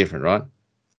think any different, right?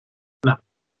 No,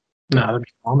 they'd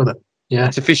be fine with it. Yeah,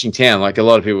 it's a fishing town. Like a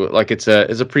lot of people, like it's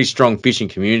a pretty strong fishing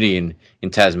community in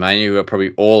Tasmania who are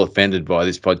probably all offended by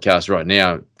this podcast right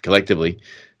now collectively.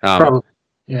 probably.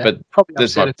 Yeah, but probably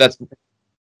that's upset that's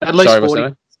at least sorry,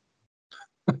 40.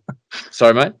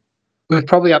 Sorry, mate. We've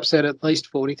probably upset at least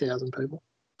 40,000 people.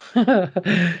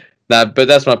 No, but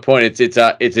that's my point.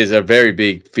 It is a very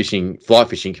big fly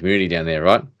fishing community down there,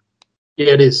 right?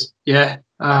 Yeah, it is. Yeah.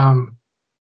 I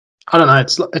don't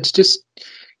know. It's just,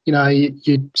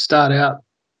 you start out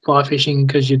fly fishing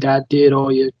because your dad did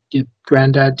or your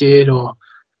granddad did, or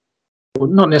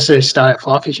not necessarily start out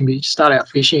fly fishing, but you start out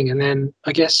fishing, and then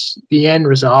I guess the end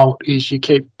result is you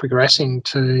keep progressing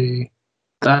to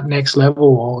that next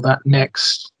level or that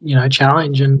next,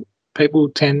 challenge, and people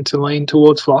tend to lean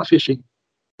towards fly fishing.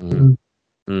 Mm.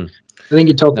 I think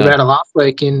you talked about it last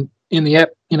week in the app.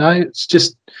 It's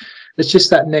just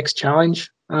that next challenge.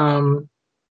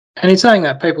 And in saying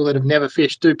that, people that have never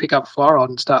fished do pick up a fly rod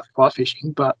and start fly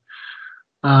fishing, but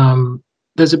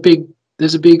there's a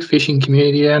big fishing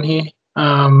community down here,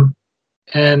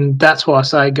 and that's why I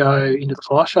say go into the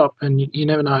fly shop, and you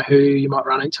never know who you might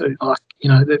run into. Like,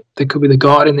 there could be the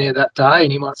guide in there that day,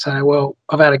 and he might say, "Well,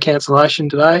 I've had a cancellation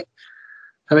today.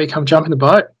 How about you come jump in the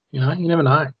boat?" You never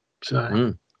know.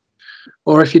 So,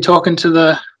 or if you're talking to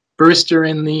the barista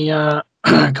in the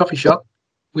coffee shop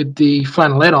with the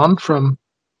flannelette on from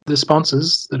the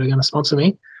sponsors that are going to sponsor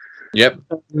me. Yep.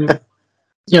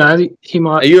 He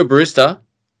might. Are you a barista?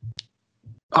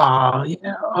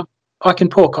 Yeah, I can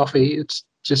pour coffee. It's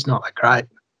just not that great.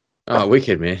 Oh,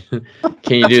 wicked, man.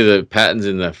 Can you do the patterns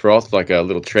in the froth like a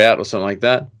little trout or something like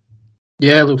that?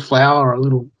 Yeah, a little flower or a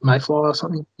little mayfly or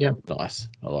something. Yeah. Nice.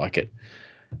 I like it.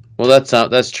 Well,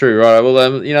 that's true, right?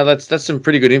 Well, that's some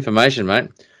pretty good information, mate.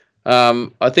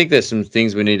 I think there's some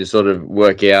things we need to sort of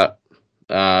work out.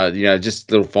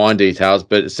 Just little fine details,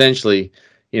 but essentially,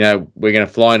 we're going to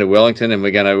fly into Wellington and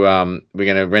we're going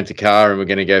to rent a car and we're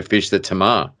going to go fish the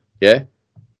Tamar. Yeah.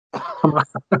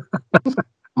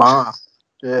 Ma.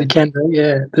 Yeah. You can do.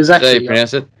 Yeah. There's How actually. do you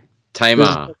pronounce it?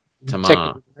 Tamar.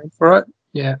 Tamar. For it.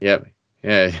 Yeah. Yep.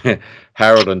 Yeah.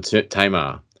 Harold and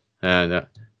Tamar. And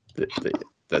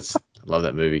that's I love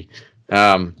that movie.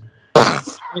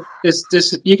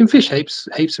 You can fish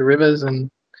heaps of rivers, and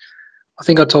I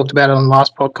think I talked about it on the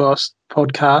last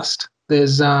podcast.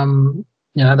 There's the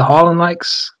Highland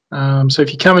Lakes. So if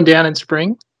you're coming down in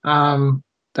spring,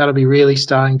 that'll be really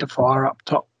starting to fire up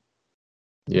top.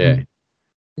 Yeah.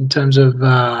 In terms of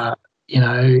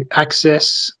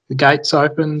access, the gates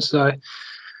open. So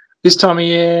this time of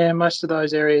year, most of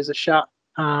those areas are shut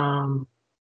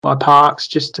by parks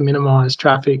just to minimise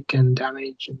traffic and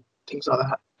damage and things like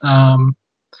that.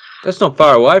 That's not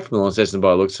far away from Launceston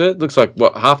by the looks of it. Looks like,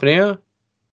 what, half an hour?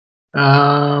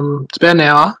 It's about an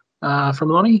hour from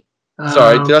Lonnie.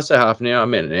 Sorry, did I say half an hour? I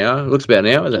meant an hour. It looks about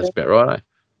an hour. That's about right, eh?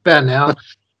 About an hour.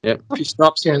 Yep. A few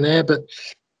stops here and there, but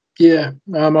yeah,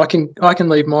 I can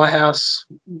leave my house,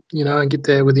 and get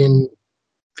there within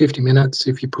 50 minutes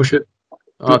if you push it.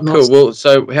 Oh, cool. Well,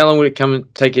 so how long would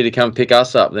it take you to come pick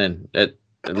us up then at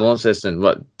Launceston?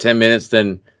 What, 10 minutes,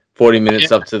 then 40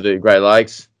 minutes up to the Great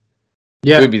Lakes?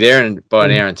 Yeah. We'd be there by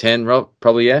an hour and 10, Rob,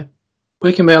 probably, yeah?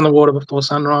 We can be on the water before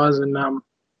sunrise and,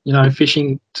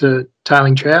 fishing to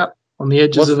tailing trout on the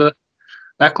edges of a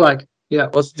back lake. Yeah.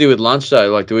 What's the deal with lunch,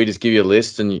 though? Like, do we just give you a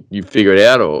list and you figure it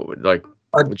out, or like...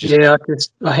 I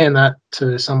hand that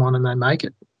to someone and they make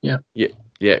it. Yeah.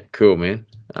 Yeah, cool, man.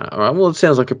 All right, well, it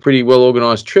sounds like a pretty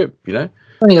well-organised trip,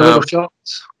 Plenty of little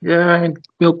shops, and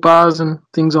milk bars and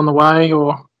things on the way,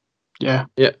 or, yeah.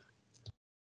 Yeah,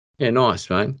 nice,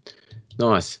 mate.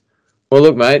 Nice. Well,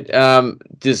 look, mate, does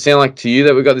it sound like to you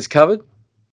that we got this covered?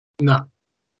 No.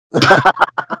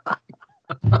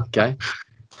 Okay.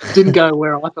 Didn't go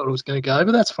where I thought it was going to go,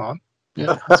 but that's fine.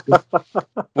 Yeah, that's good.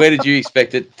 Where did you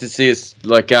expect it to see us,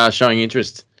 showing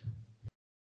interest?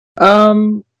 I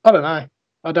don't know.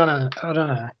 I don't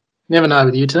know. Never know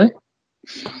with you two.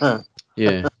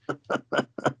 Yeah.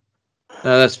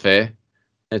 No, that's fair.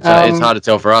 It's hard to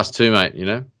tell for us too, mate,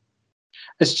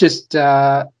 It's just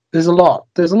there's a lot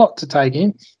to take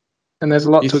in, and there's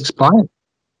a lot to explain.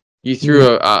 You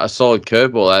threw a solid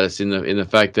curveball at us in the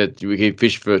fact that we could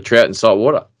fish for trout in salt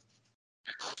water.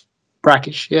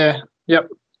 Brackish, yeah. Yep.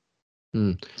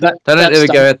 They don't ever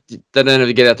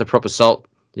get out the proper salt,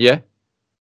 yeah?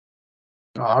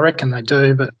 Oh, I reckon they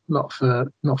do, but not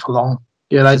for long.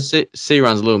 Yeah, sea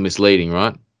run's a little misleading,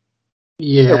 right?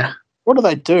 Yeah. What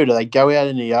do? Do they go out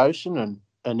in the ocean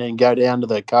and then go down to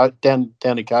the coast, down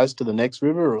the coast to the next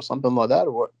river or something like that,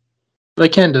 or what? They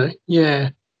can do. Yeah.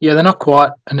 Yeah, they're not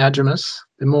quite anadromous.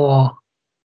 They're more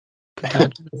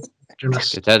catadromous.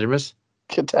 Catadromous?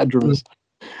 Catadromous.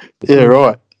 Yeah,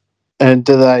 right. And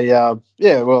do they? Yeah,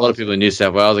 A well, lot of people in New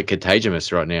South Wales are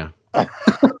contagious right now.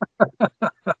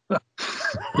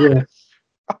 Yeah.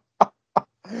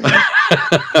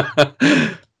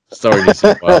 Sorry, New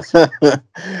South Wales.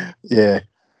 Yeah,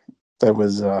 that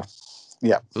was.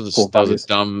 Yeah, That was a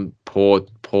dumb,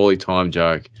 poorly timed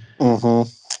joke. Mm-hmm.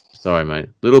 Sorry, mate.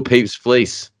 Little Peeps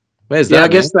Fleece. Where's Yeah,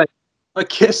 that? I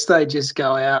guess they just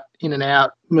go out, in and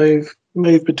out, move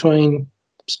between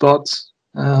spots.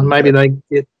 Maybe they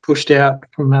get pushed out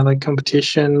from other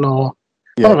competition, or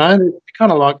I don't know. They're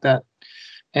kind of like that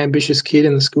ambitious kid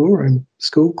in the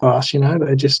school class.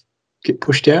 They just get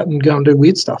pushed out and go and do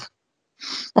weird stuff.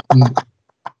 Huh.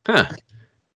 Yeah.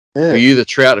 Were you the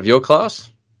Trout of your class?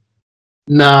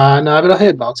 No, but I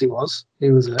heard Balti was.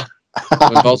 He was a.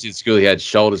 When Bolt's in school, he had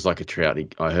shoulders like a trout.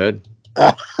 I heard.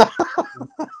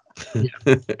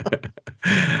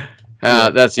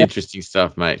 That's interesting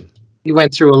stuff, mate. He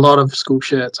went through a lot of school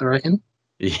shirts, I reckon.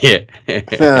 Yeah.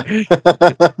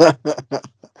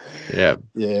 Yeah.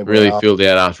 Really filled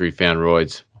out after he found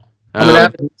roids.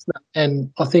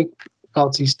 And I think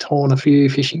Balti's torn a few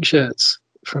fishing shirts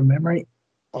from memory.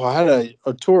 I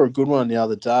tore a good one the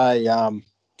other day.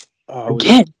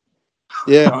 Again?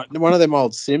 Yeah, one of them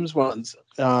old Sims ones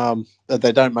that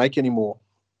they don't make anymore,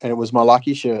 and it was my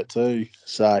lucky shirt too.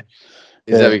 So,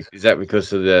 is that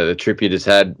because of the trip you just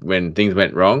had when things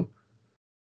went wrong?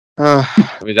 Was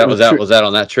that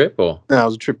on that trip or? No, it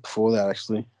was a trip before that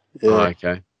actually. Yeah. Oh,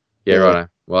 okay. Yeah, right.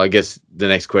 Well, I guess the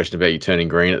next question about you turning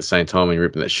green at the same time when you're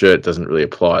ripping that shirt doesn't really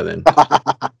apply then. No,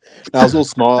 it was all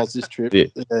smiles this trip. Yeah.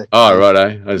 Oh,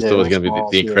 righto. I just thought it was going to be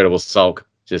the incredible sulk,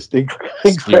 just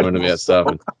spewing about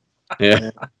stuff. Yeah.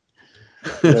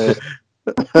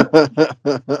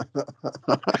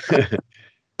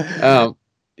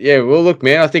 Yeah. Well, look,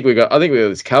 man. I think we got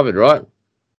this covered, right?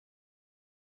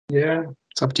 Yeah.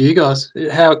 It's up to you guys.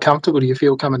 How comfortable do you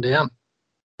feel coming down?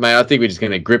 Mate, I think we're just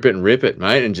going to grip it and rip it,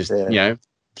 mate, and just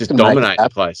just dominate the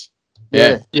place.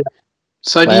 Yeah.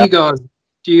 So do you guys?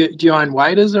 Do you own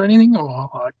waders or anything, or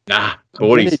like? Nah, Who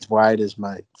boardies. needs waders,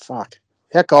 mate? Fuck.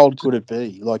 How cold could it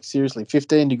be? Like seriously,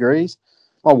 15 degrees?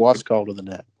 My wife's colder than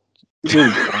that. We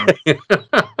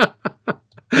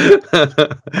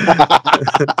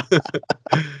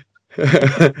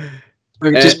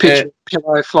just picture a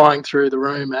pillow flying through the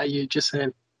room. You just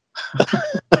said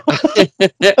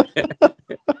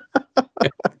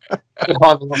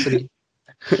high velocity.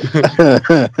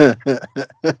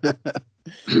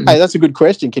 Hey, that's a good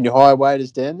question. Can you hire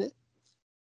waders down there?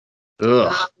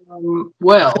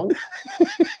 Well,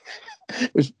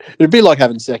 it'd be like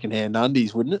having second-hand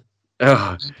undies, wouldn't it?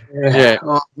 Oh, yeah.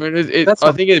 I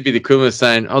think it'd be the equivalent of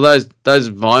saying, "Oh, those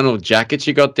vinyl jackets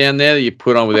you got down there that you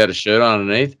put on without a shirt on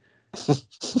underneath.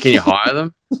 Can you hire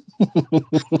them?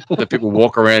 That people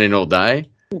walk around in all day."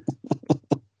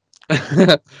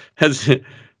 It's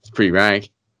pretty rank.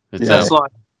 It's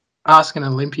like asking an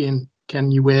Olympian,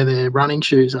 "Can you wear their running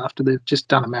shoes after they've just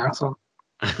done a marathon?"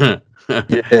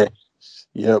 Yeah.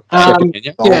 Yep.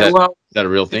 Is that a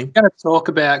real thing? If we're going to talk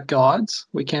about guides,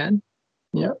 we can.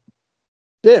 Yep.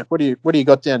 Yeah. What do you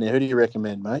got down there? Who do you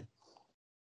recommend, mate?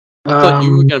 I thought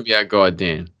you were going to be our guide,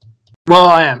 Dan. Well,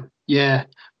 I am. Yeah,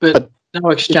 but no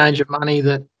exchange of money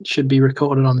that should be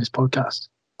recorded on this podcast.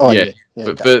 Oh yeah.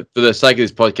 But for the sake of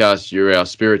this podcast, you're our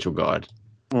spiritual guide.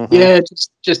 Mm-hmm. Yeah,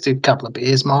 just a couple of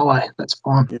beers my way. That's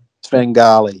fine. Yeah.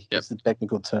 Svengali. That's the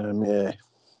technical term. Yeah.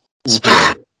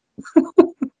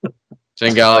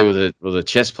 Svengali was a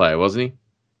chess player, wasn't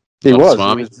he? He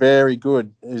was very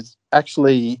good. It was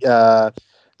actually the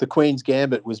Queen's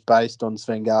Gambit was based on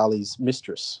Svengali's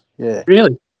mistress. Yeah.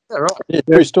 Really? Is that right? Yeah,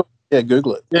 true story. Yeah,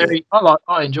 Google it. Yeah.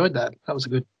 I enjoyed that. That was a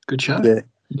good show. Yeah.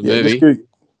 The movie.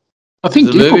 I think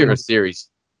it was a movie or a series.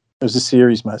 It was a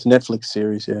series, mate. It's a Netflix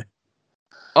series. Yeah.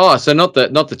 Oh, so not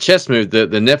the chess move. The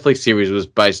Netflix series was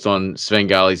based on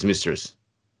Svengali's mistress.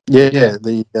 Yeah.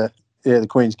 The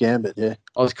Queen's Gambit. Yeah.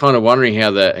 I was kind of wondering how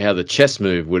the chess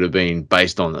move would have been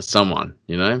based on someone,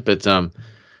 but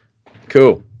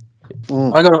cool.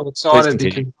 I got all excited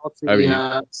because he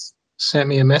sent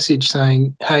me a message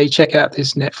saying, "Hey, check out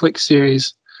this Netflix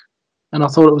series," and I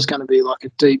thought it was going to be like a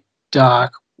deep,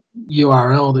 dark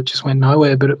URL that just went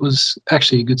nowhere, but it was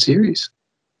actually a good series.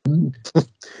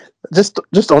 Just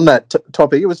on that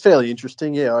topic, it was fairly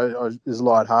interesting. Yeah, I was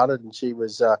lighthearted, and she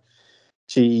was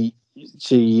she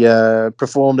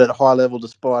performed at a high level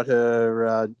despite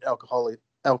her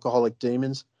alcoholic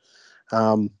demons.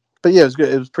 But yeah, it was good.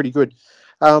 It was pretty good.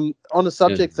 On the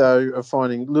subject, though, of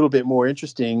finding a little bit more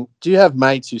interesting, do you have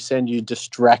mates who send you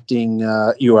distracting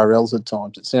URLs at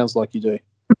times? It sounds like you do.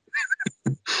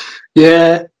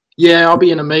 Yeah. I'll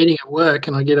be in a meeting at work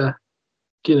and I get a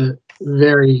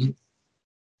very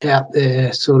out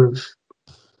there sort of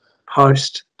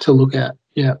post to look at.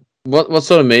 Yeah. What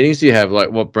sort of meetings do you have? Like,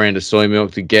 what brand of soy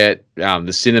milk to get?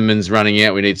 The cinnamon's running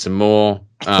out. We need some more.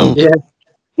 Yeah.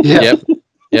 Yep.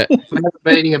 Yeah. We have a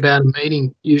meeting about a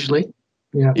meeting usually.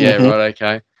 Yeah. Yeah. Right.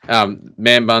 Okay.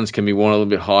 Man buns can be worn a little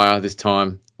bit higher this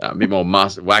time. A bit more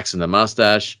wax in the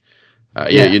mustache.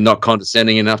 Yeah. You're not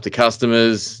condescending enough to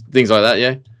customers. Things like that.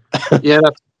 Yeah.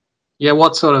 Yeah.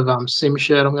 What sort of sim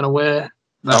shirt I'm going to wear?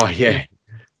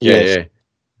 Yeah.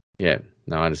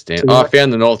 No, I understand. So, I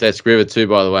found the North-Esk River too,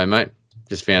 by the way, mate.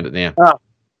 Just found it now. Oh,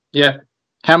 yeah.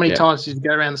 How many times did you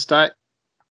go around the state?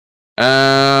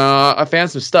 I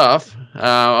found some stuff.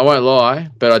 I won't lie,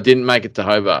 but I didn't make it to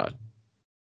Hobart.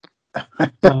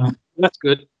 That's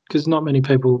good because not many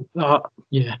people. I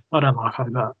don't like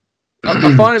Hobart.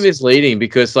 I find it misleading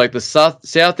because, like, the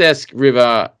South-Esk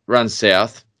River runs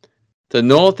south, the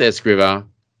North-Esk River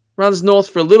runs north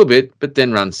for a little bit, but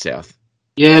then runs south.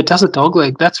 Yeah, it does a dog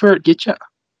leg. That's where it gets you.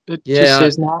 It just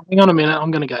says, "No, hang on a minute,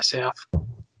 I'm going to go south."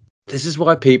 This is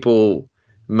why people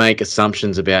make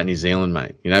assumptions about New Zealand,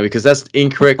 mate. You know, because that's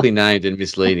incorrectly named and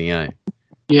misleading, eh?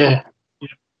 Yeah.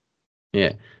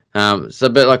 But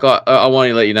like, I want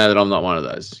to let you know that I'm not one of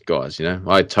those guys. You know,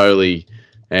 I totally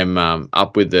am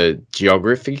up with the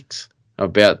geographics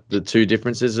about the two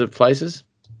differences of places.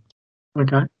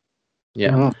 Okay.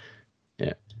 Yeah.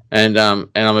 And I'm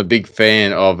a big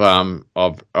fan of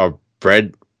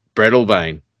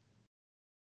Breadalbane.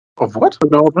 Of what?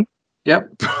 Breadalbane. Yep.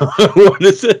 What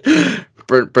is it?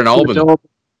 Breadalbane.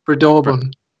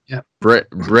 Breadalbane. Yep.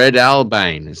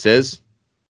 Breadalbane. It says.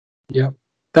 Yep.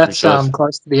 That's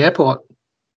close to the airport.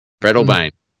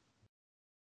 Breadalbane.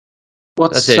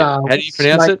 That's it. How do you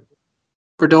pronounce it?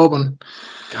 Breadalbane.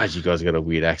 God, you guys got a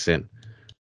weird accent.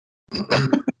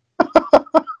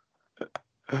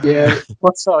 Yeah,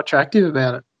 what's so attractive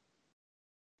about it?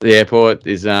 The airport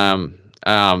is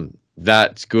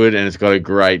that's good, and it's got a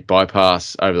great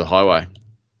bypass over the highway.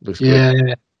 Looks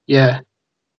good. Yeah.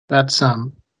 That's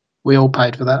we all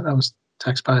paid for that. That was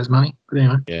taxpayers' money. But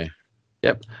anyway. Yeah.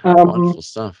 Yep. Wonderful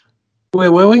stuff.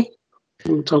 Where were we?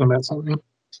 We were talking about something.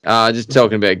 Just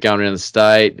talking about going around the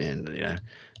state, and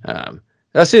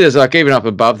I see there's like even up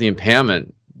above the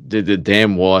impoundment, the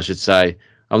dam wall, I should say.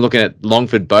 I'm looking at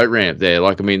Longford boat ramp there.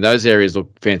 Like, I mean, those areas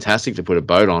look fantastic to put a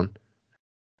boat on.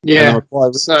 Yeah,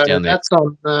 so that's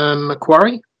on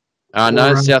Macquarie?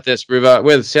 No, South-Esk River,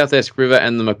 where the South-Esk River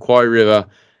and the Macquarie River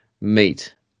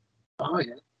meet. Oh,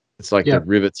 yeah. It's like the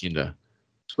river tinder.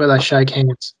 It's where they shake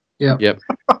hands. Yep.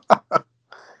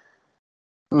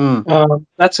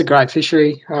 That's a great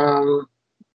fishery.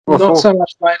 Not so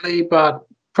much lately, but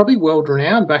probably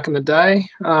world-renowned back in the day.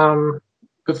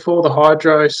 Before the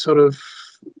hydro sort of,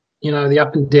 the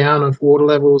up and down of water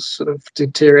levels sort of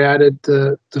deteriorated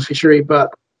the fishery, but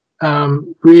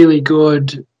really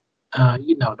good,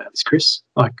 you know about this, Chris,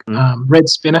 like red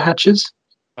spinner hatches.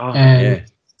 Oh, yeah,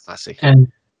 classic.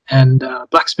 And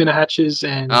black spinner hatches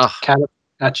and cattle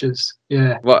hatches,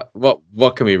 yeah.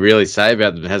 What can we really say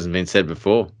about them that hasn't been said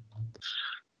before?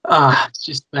 It's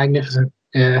just magnificent,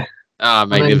 yeah.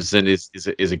 Magnificent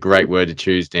is a great word to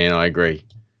choose, Dan. I agree.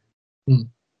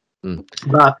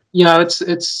 But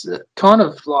it's kind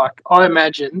of like, I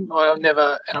imagine I've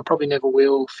never, and I probably never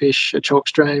will fish a chalk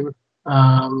stream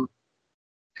ever.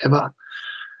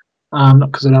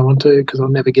 Not because I don't want to, because I'll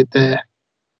never get there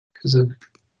because of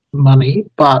money.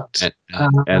 But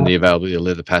and the availability of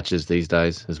leather patches these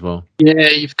days as well. Yeah,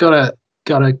 you've got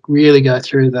to really go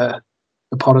through the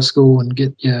Potter school and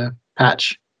get your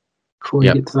patch before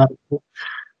you get to that.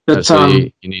 But, so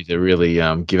you need to really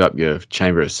give up your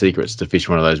chamber of secrets to fish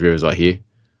one of those rivers, I hear.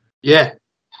 Yeah,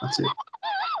 that's it.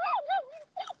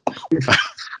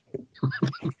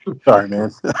 Sorry,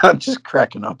 man. I'm just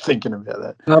cracking up thinking about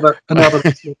that. Another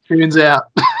listener tunes out.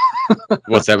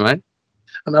 What's that, mate?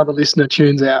 Another listener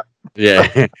tunes out.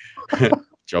 Yeah.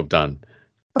 Job done.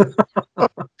 How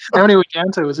many are we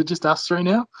down to? Is it just us three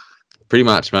now? Pretty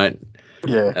much, mate.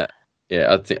 Yeah.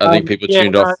 I think people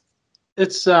tuned off.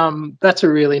 It's that's a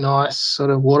really nice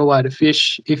sort of waterway to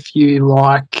fish if you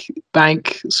like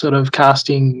bank sort of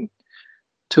casting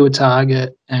to a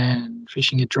target and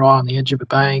fishing it dry on the edge of a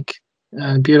bank.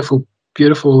 Beautiful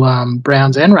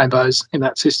browns and rainbows in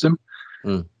that system.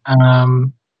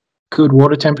 Good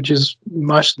water temperatures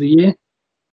most of the year.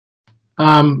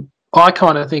 I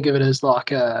kind of think of it as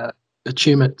like a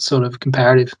Tumut sort of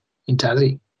comparative in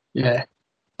Tassie. Yeah.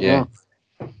 Yeah.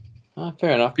 Oh,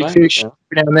 fair enough, Big mate. fish Yeah.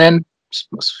 every now and then,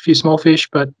 a few small fish,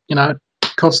 but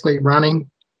constantly running.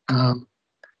 I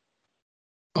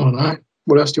don't know.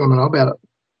 What else do you want to know about it?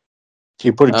 Can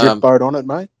you put a drip boat on it,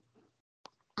 mate?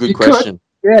 Good question.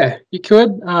 Yeah, you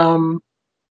could.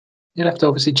 You'd have to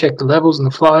obviously check the levels and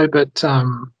the flow, but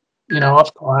I've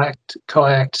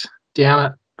kayaked down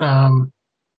it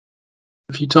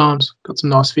a few times. Got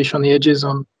some nice fish on the edges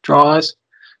on dries.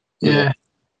 Yeah.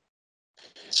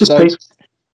 It's just peaceful.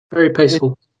 Very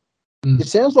peaceful. It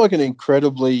sounds like an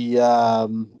incredibly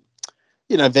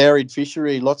varied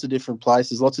fishery, lots of different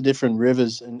places, lots of different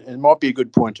rivers, and it might be a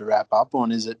good point to wrap up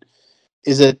on. Is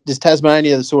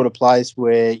Tasmania the sort of place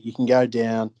where you can go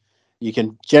down, you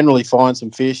can generally find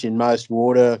some fish in most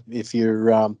water if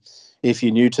you're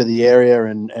new to the area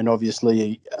and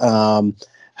obviously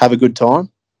have a good time?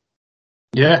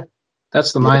 Yeah,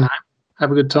 that's the main aim.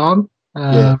 Have a good time.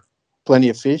 Plenty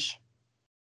of fish.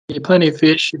 Yeah, plenty of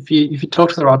fish. If you talk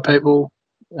to the right people,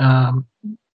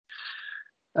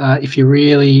 if you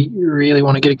really, really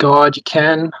want to get a guide, you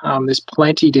can. There's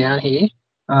plenty down here.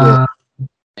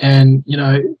 And,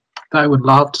 they would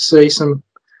love to see some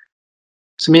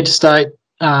interstate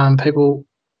people,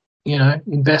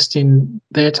 invest in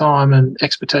their time and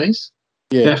expertise.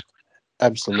 Yeah,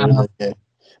 Definitely. absolutely.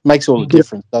 Makes all the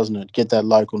difference, doesn't it? Get that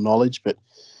local knowledge. But,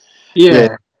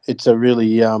 it's a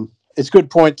really it's a good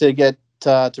point to get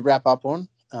to wrap up on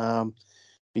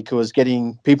because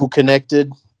getting people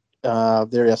connected,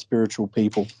 they're our spiritual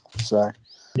people. So,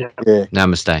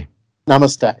 Namaste.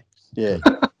 Yeah.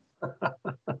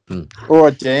 All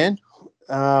right, Dan.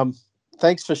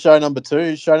 Thanks for show number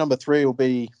 2. Show number 3 will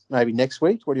be maybe next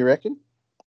week. What do you reckon?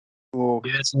 Or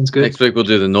sounds good. Next week we'll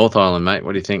do the North Island, mate.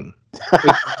 What do you think?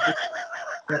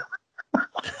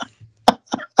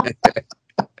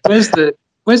 Where's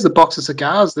the box of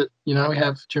cigars that we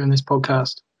have during this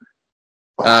podcast?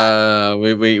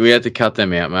 We had to cut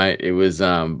them out, mate. It was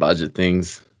budget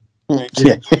things.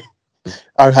 Yeah.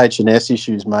 OH&S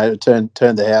issues, mate. It turned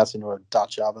the house into a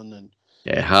Dutch oven and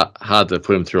hard to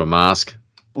put them through a mask.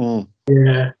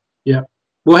 Yeah.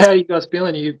 Well, how are you guys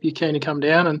feeling? Are you keen to come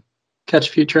down and catch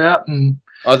a few trout? And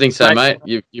I think so, mate.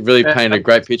 You've really painted a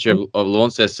great picture of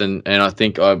Launceston, and I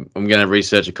think I'm going to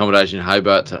research accommodation in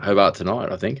Hobart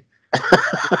tonight, I think.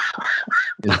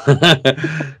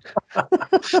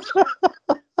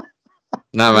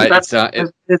 No, mate.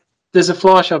 There's a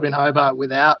fly shop in Hobart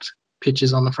without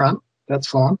pictures on the front. That's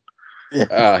fine.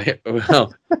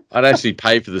 Well, I'd actually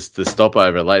pay for the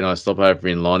stopover, a late night stopover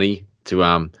in Lonnie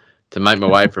to make my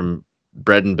way from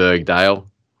Bredenberg Dale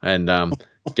and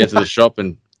get to the shop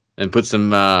and put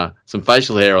some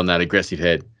facial hair on that aggressive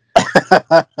head.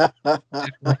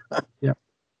 Yeah.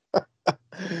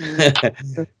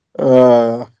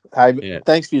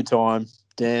 Thanks for your time,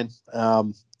 Dan.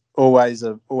 Always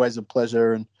a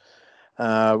pleasure,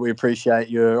 and we appreciate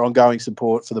your ongoing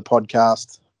support for the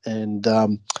podcast. And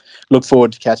look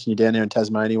forward to catching you down there in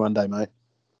Tasmania one day, mate.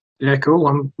 Yeah, cool.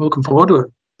 I'm looking forward to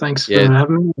it. Thanks for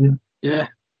having me. And,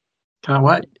 can't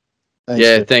wait.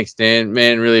 Thanks, Dan.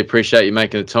 Man, really appreciate you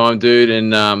making the time, dude.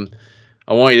 And I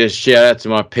want you to shout out to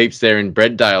my peeps there in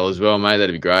Breddale as well, mate.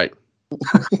 That'd be great.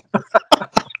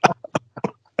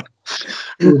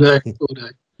 All day.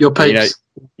 Your peeps.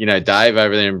 Dave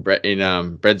over there in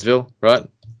Bredsville, right?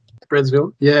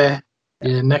 Bredsville, yeah,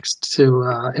 next to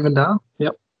Evandale.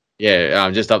 Yep. Yeah,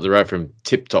 just up the road from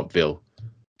Tip Topville.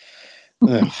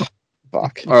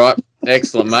 Fuck. All right,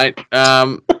 excellent, mate.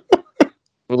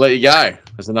 We'll let you go.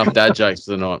 That's enough dad jokes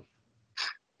for the night.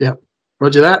 Yep.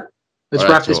 Roger that. Let's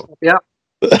wrap this puppy up.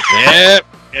 Yep.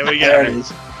 Here we go.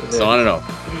 Signing off.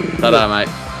 Ta-da, mate.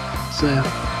 See ya.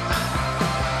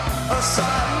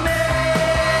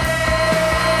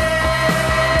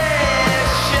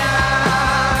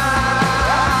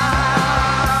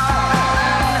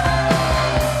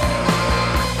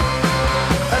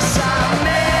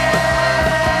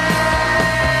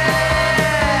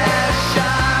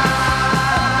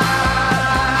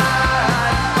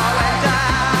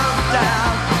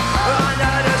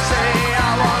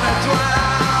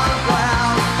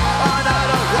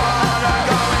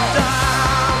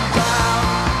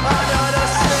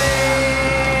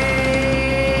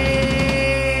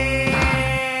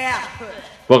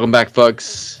 Welcome back,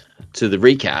 folks, to the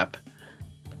recap.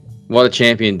 What a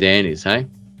champion Dan is, hey?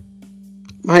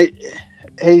 Mate,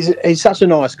 he's such a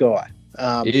nice guy.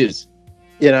 He is.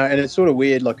 And it's sort of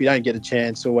weird, like we don't get a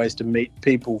chance always to meet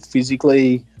people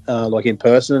physically, like in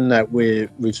person that we've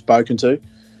spoken to.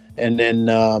 And then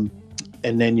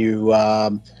you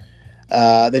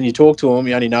talk to them,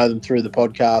 you only know them through the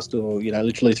podcast or,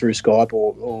 literally through Skype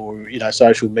or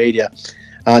social media.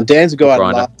 Dan's a guy I'd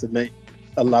love to meet.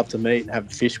 I love to meet and have a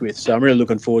fish with. So I'm really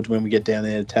looking forward to when we get down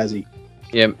there to Tassie.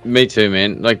 Yeah, me too,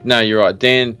 man. Like, no, you're right,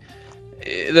 Dan.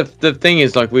 The thing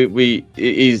is, like,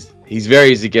 he's very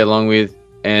easy to get along with,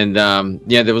 and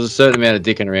there was a certain amount of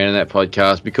dicking around in that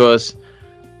podcast because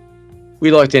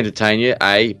we like to entertain you,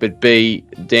 A, but B,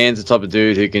 Dan's the type of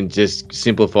dude who can just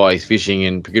simplify his fishing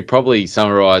and could probably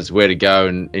summarize where to go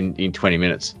in 20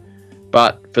 minutes.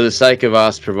 But for the sake of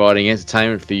us providing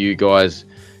entertainment for you guys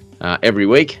every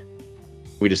week,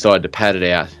 we decided to pad it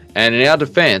out. And in our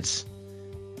defense,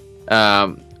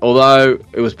 although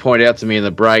it was pointed out to me in the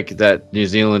break that New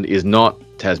Zealand is not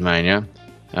Tasmania,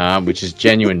 which is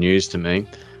genuine news to me,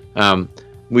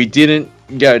 we didn't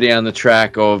go down the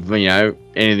track of,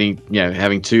 anything,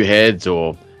 having two heads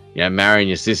or, marrying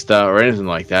your sister or anything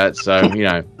like that. So,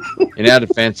 in our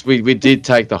defense, we did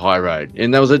take the high road,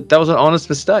 and that was an honest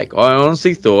mistake. I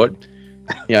honestly thought,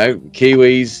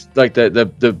 Kiwis, like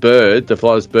the bird, the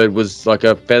flightless bird was like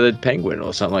a feathered penguin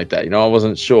or something like that. I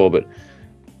wasn't sure, but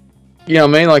you know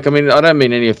what I mean? Like, I don't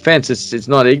mean any offense. It's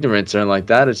not ignorance or anything like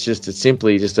that. It's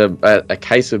simply a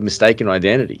case of mistaken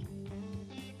identity.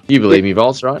 You believe me,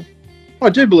 Volts, right? I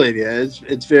do believe you.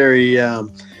 It's very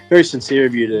very sincere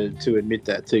of you to admit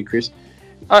that too, Chris.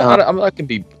 I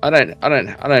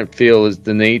don't feel as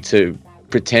the need to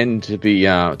pretend to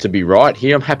be right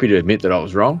here. I'm happy to admit that I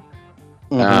was wrong.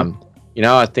 Mm-hmm.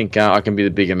 I think I can be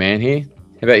the bigger man here.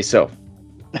 How about yourself?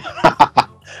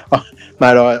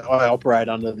 Mate, I operate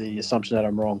under the assumption that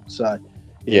I'm wrong. So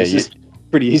it's just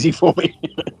pretty easy for me.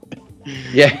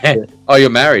 Yeah. Oh, you're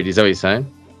married, is that what you're saying?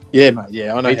 Yeah, mate.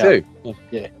 Yeah, I know. Me too.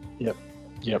 Yeah. Yep.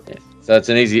 Yeah. So it's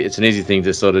an easy thing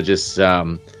to sort of just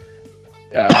submit,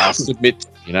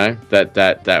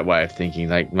 that way of thinking.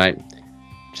 Like, mate,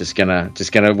 just gonna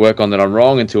work on that I'm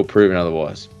wrong until proven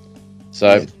otherwise.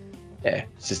 So yeah,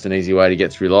 it's just an easy way to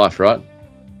get through life, right?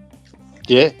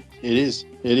 Yeah, it is.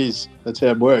 That's how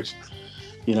it works.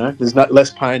 There's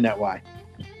less pain that way.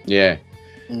 Yeah.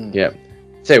 Yeah.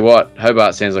 Tell you what,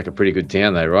 Hobart sounds like a pretty good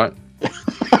town though, right?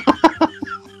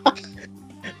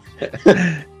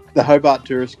 The Hobart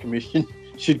Tourist Commission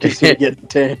should consider getting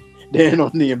Dan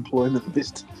on the employment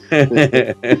list.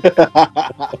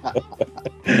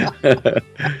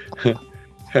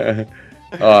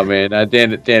 Oh man, Dan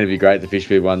would be great to fish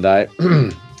with one day.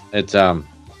 It's I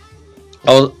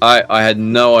had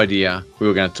no idea we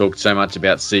were going to talk so much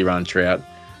about sea run trout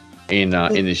in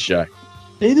this show.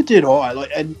 Neither did I.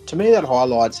 And to me, that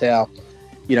highlights how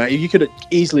you could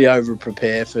easily over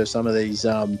prepare for some of these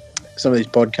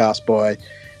podcasts by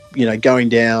going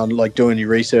down, like doing your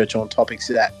research on topics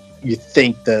that you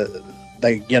think they're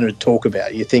going to talk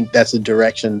about. You think that's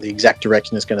the exact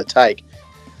direction it's going to take.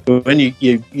 But when you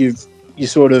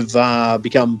sort of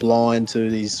become blind to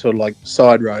these sort of like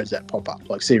side roads that pop up,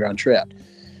 like sea run trout,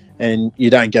 and you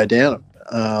don't go down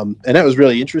them. And that was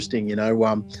really interesting.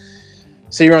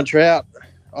 Sea run trout,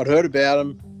 I'd heard about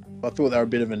them. I thought they were a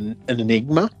bit of an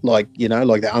enigma, like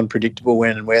they're unpredictable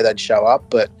when and where they'd show up.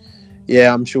 But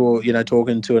yeah, I'm sure,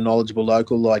 talking to a knowledgeable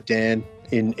local like Dan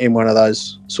in one of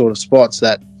those sort of spots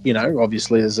that,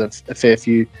 obviously there's a fair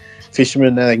few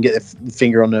fishermen now, they can get their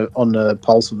finger on the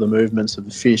pulse of the movements of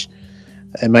the fish.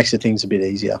 It makes the things a bit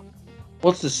easier.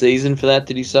 What's the season for that,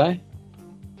 did he say?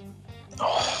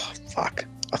 Oh, fuck.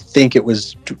 I think it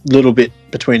was a little bit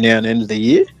between now and the end of the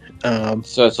year.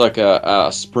 So it's like a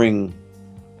spring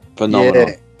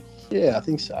phenomenon. Yeah, I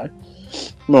think so.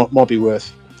 Might be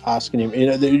worth asking him.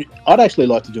 I'd actually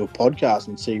like to do a podcast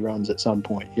on sea runs at some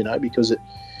point, because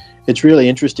it's really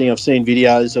interesting. I've seen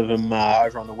videos of them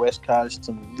over on the west coast,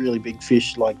 some really big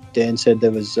fish. Like Dan said,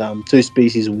 there was 2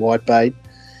 species of whitebait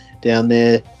down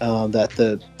there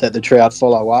that the trout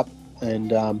follow up,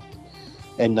 and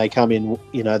they come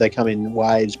in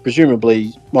waves,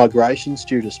 presumably migrations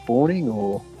due to spawning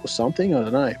or something. I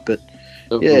don't know, but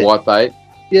the whitebait.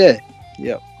 Yeah.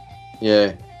 Yep.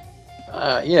 Yeah.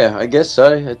 Yeah, I guess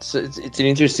so. It's an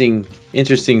interesting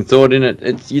thought in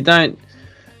it. You don't,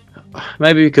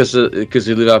 maybe because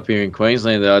we live up here in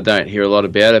Queensland that I don't hear a lot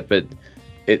about it, but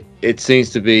it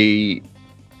seems to be,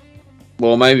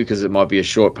 well, maybe because it might be a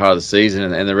short part of the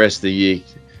season and the rest of the year,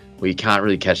 well, you can't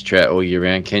really catch trout all year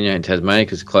round, can you, in Tasmania,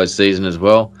 because it's closed season as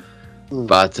well.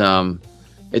 But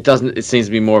it seems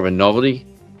to be more of a novelty,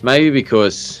 maybe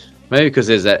because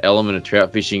there's that element of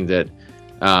trout fishing that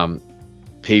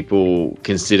people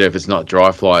consider, if it's not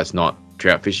dry fly, it's not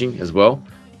trout fishing as well.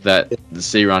 That the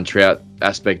sea run trout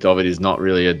aspect of it is not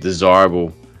really a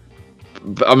desirable.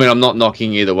 I mean, I'm not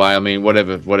knocking either way. I mean,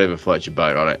 whatever floats your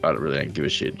boat. I don't really give a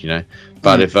shit,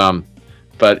 But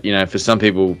for some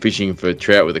people, fishing for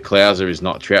trout with a clouser is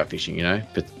not trout fishing,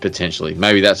 potentially.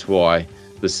 Maybe that's why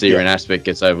the steering aspect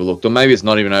gets overlooked, or maybe it's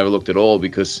not even overlooked at all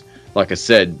because, like I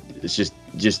said, it's just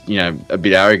a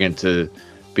bit arrogant to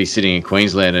be sitting in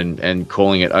Queensland and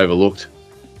calling it overlooked,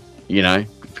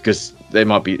 because it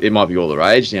might be all the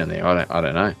rage down there. I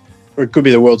don't know. Or it could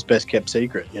be the world's best kept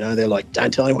secret. They're like,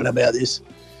 don't tell anyone about this.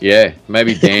 Yeah,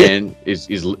 maybe Dan is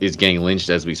getting lynched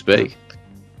as we speak.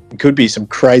 It could be some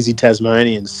crazy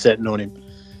Tasmanians setting on him.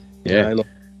 Yeah. Like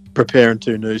preparing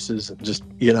 2 nooses and just,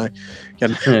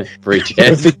 free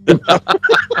chest.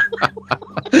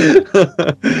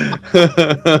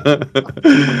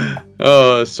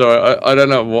 Oh, sorry. I don't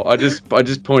know what I just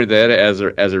pointed that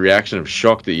out as a reaction of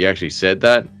shock that you actually said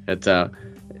that.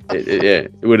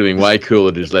 It would have been way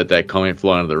cooler to just let that comment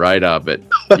fly under the radar, but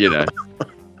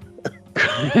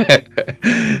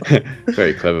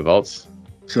very clever, Volts.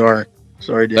 Sorry,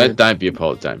 Dan. Don't be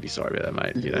appalled. Don't be sorry about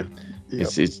that, mate. Yep.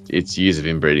 It's years of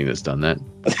inbreeding that's done that.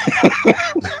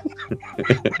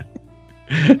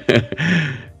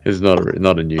 It's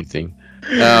not a new thing.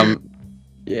 Yeah,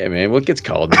 man. Well, it gets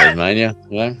cold in Tasmania,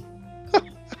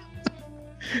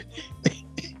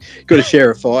 Got to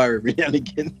share a fire every now and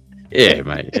again. Yeah,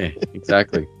 mate. Yeah,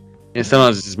 exactly. Yeah,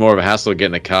 sometimes it's just more of a hassle to get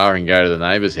in the car and go to the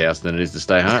neighbour's house than it is to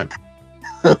stay home.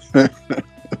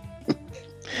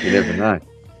 You never know.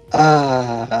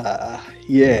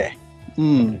 Yeah.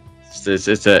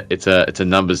 It's a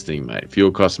numbers thing, mate.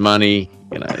 Fuel costs money.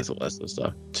 There's all that sort of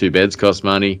stuff. 2 beds cost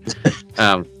money.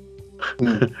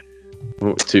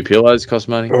 2 pillows cost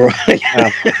money. All right.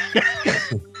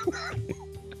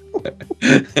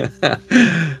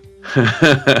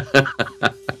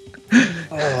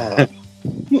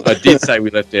 I did say we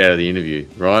left out of the interview,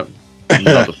 right?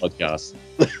 Not the podcast.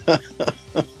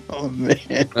 Oh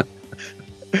man.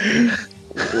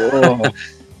 Whoa.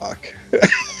 Fuck.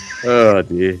 Oh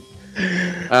dear.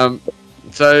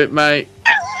 So mate,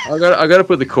 I got to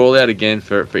put the call out again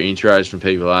for intros from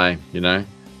people,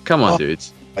 Come on,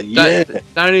 dudes. Yeah.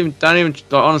 Don't even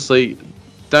honestly,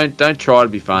 don't try to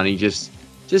be funny. Just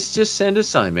send us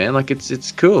something, man. Like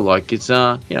it's cool. Like it's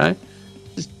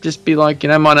just be like,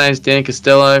 my name's Dan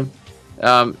Costelloe,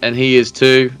 and he is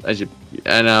too, and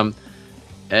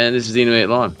this is the Intermediate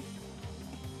Line.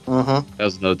 That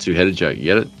was another 2-headed joke. You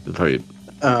get it? Probably.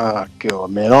 Oh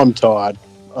god, man, I'm tired.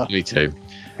 Me too.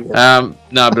 No,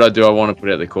 but I want to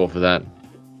put out the call for that.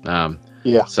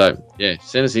 Yeah. So yeah,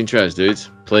 send us intros,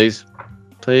 dudes. Please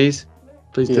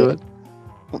do it.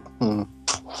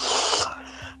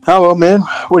 Oh well, man.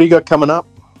 What do you got coming up?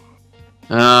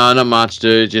 Not much,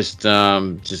 dude. Just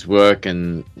work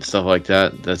and stuff like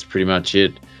that. That's pretty much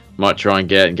it. Might try and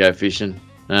get out and go fishing.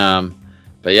 But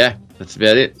yeah, that's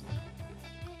about it.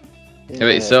 Yeah. How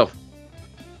about yourself?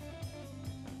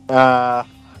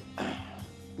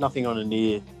 Nothing on a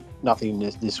near. Nothing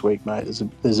this week, mate.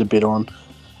 There's a bit on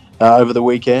over the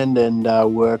weekend, and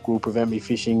work will prevent me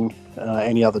fishing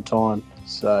any other time.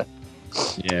 So.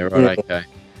 Yeah. Right. Yeah. Okay.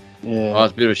 Yeah. Oh,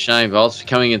 it's a bit of a shame, Vols.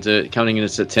 Coming into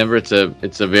September, it's a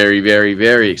very, very,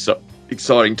 very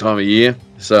exciting time of year.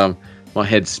 So my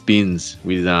head spins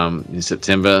with in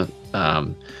September,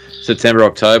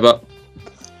 October,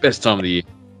 best time of the year.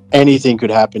 Anything could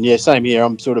happen. Yeah, same here.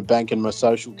 I'm sort of banking my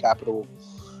social capital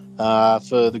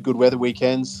for the good weather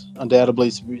weekends. Undoubtedly,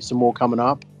 some more coming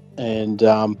up, and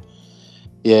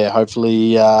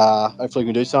hopefully we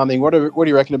can do something. What do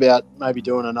you reckon about maybe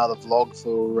doing another vlog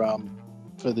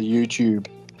for the YouTube?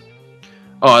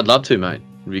 Oh, I'd love to, mate.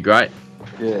 It'd be great.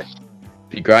 Yeah,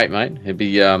 be great, mate. It'd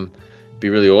be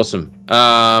really awesome.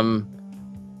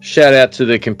 Shout out to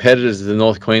the competitors of the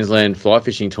North Queensland fly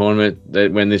fishing tournament.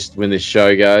 That when this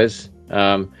show goes,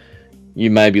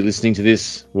 you may be listening to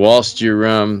this whilst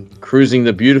you're cruising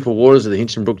the beautiful waters of the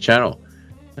Hinchinbrook Channel.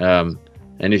 And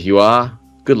if you are,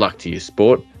 good luck to your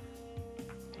sport.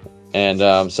 And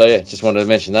just wanted to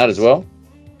mention that as well.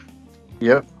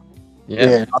 Yep.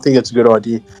 Yeah, I think that's a good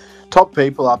idea. Top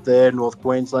people up there in North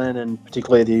Queensland, and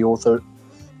particularly the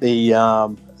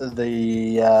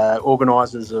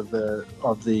organisers of the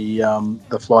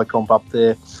fly comp up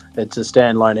there. It's a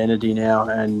standalone entity now,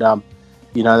 and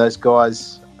those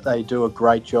guys, they do a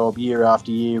great job year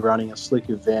after year running a slick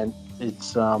event.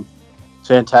 It's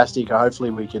fantastic. Hopefully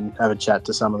we can have a chat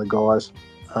to some of the guys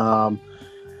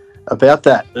about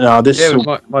that. We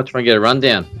might try and get a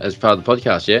rundown as part of the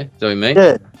podcast. Yeah, is that what you mean?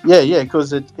 Yeah,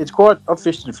 because it's quite. I've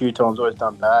fished it a few times, always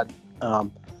done bad,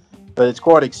 but it's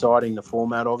quite exciting, the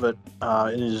format of it.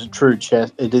 It is a true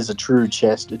chest. It's a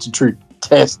true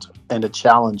test and a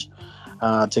challenge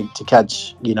to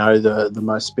catch the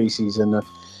most species, and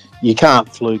you can't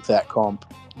fluke that comp.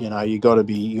 You got to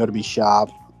be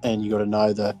sharp, and you got to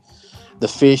know the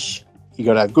fish you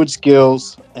got to have good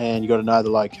skills, and you got to know the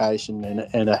location,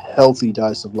 and a healthy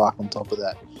dose of luck on top of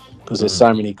that, because there's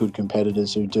so many good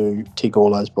competitors who do tick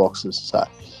all those boxes. So,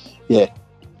 yeah,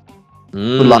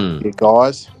 good luck to you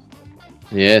guys.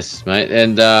 Yes, mate,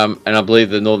 and I believe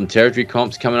the Northern Territory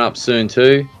comp's coming up soon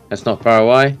too. That's not far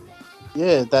away.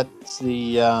 Yeah, that's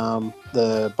the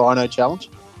Bino Challenge.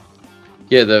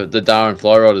 Yeah, the Darwin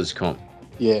Fly Riders comp.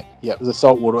 Yeah, the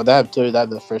saltwater. They have two. They have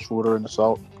the freshwater and the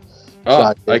salt.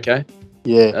 Oh, so, okay.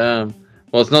 Yeah.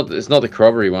 Well, it's not the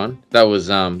Corroboree one. That was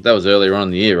earlier on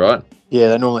in the year, right? Yeah,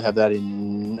 they normally have that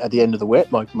at the end of the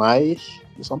wet, like May-ish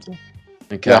or something.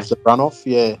 Okay. After the runoff,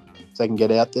 yeah, so they can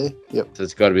get out there. Yep. So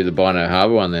it's got to be the Bino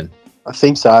Harbour one then. I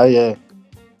think so. Yeah.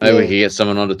 Maybe we can get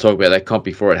someone on to talk about that comp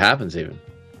before it happens, even.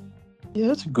 Yeah,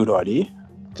 that's a good idea.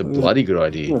 It's a bloody good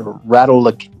idea. Rattle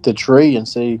the tree and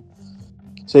see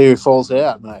who falls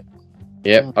out, mate.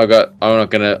 Yep, I'm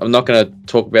not gonna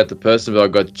talk about the person, but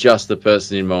I've got just the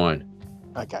person in mind.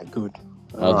 Okay, good.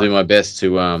 I'll do my best to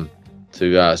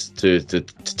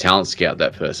talent scout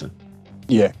that person.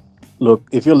 Yeah. Look,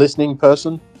 if you're listening,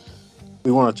 person,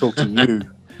 we want to talk to you.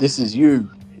 This is you.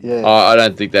 Yeah. I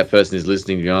don't think that person is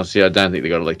listening, to be honest. I don't think they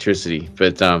got electricity,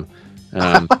 but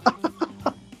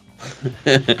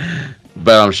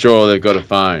but I'm sure they've got a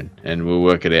phone, and we'll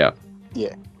work it out.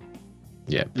 Yeah.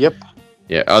 Yeah. Yep.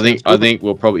 Yeah. I think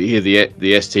we'll probably hear the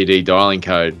STD dialing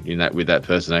code with that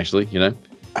person. Actually, you know.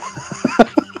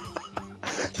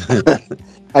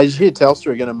 Hey, did you hear Telstra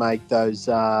are going to make those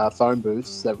phone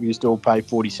booths that we used to all pay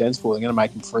 40 cents for? They're going to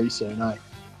make them free soon, eh?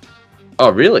 Oh,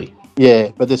 really?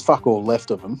 Yeah, but there's fuck all left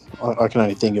of them. I can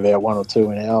only think about one or two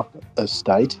in our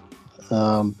estate.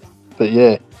 But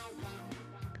yeah.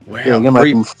 Wow.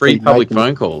 Yeah, free public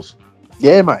phone calls.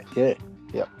 Yeah, mate. Yeah.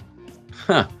 Yep.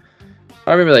 Huh.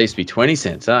 I remember they used to be 20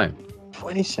 cents, eh?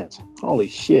 20 cents. Holy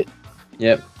shit.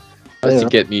 Yep. I used to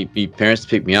get me parents to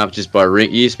pick me up just by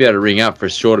ring. You used to be able to ring up for a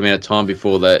short amount of time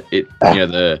before the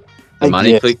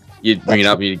money click. You'd ring it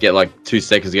up and you'd get like 2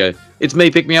 seconds to go, "It's me,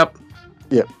 pick me up."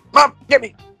 Yep. Mum, get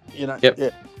me. You know. Yep.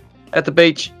 Yeah. At the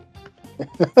beach.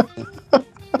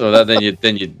 So then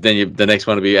the next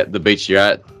one will be at the beach you're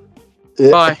at. Yeah.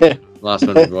 Bye. Last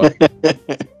one, right?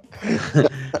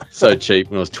 So cheap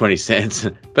when it was 20 cents.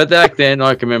 But back then,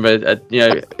 I can remember,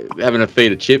 having a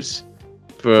feed of chips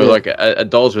for like a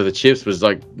dollar's worth of chips was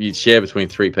like you'd share between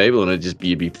 3 people, and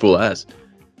you'd be full ass.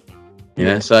 You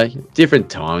know, so different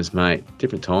times, mate.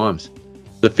 Different times.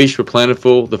 The fish were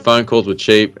plentiful, the phone calls were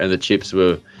cheap, and the chips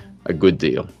were a good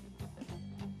deal.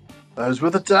 Those were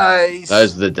the days.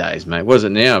 Those are the days, mate. What is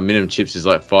it now? Minimum chips is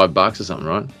like $5 or something,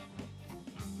 right?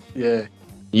 Yeah.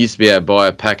 You used to be able to buy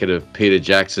a packet of Peter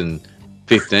Jackson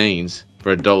 15s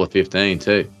for $1.15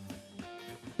 too.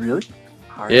 Really?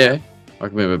 Yeah. I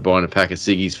can remember buying a pack of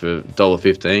ciggies for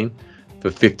 $1.15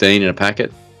 for 15 in a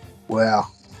packet. Wow.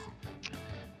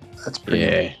 That's pretty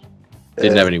good.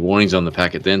 Didn't have any warnings on the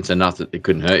packet then, so nothing, it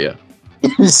couldn't hurt you.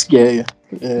 It scare you.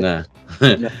 Yeah.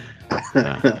 No.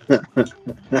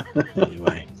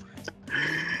 Anyway.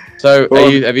 So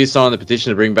have you signed the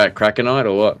petition to bring back Cracker Night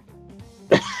or what?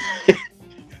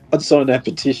 I'd sign that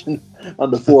petition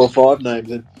under 4 or 5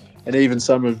 names, and even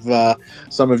some of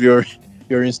your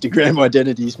Instagram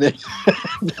identities, man.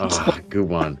 Oh, good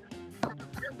one.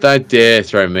 Don't dare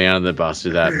throw me under the bus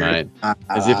with that, mate.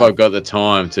 As if I've got the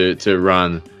time to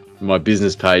run my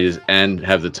business pages and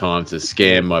have the time to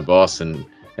scam my boss and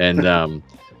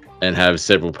have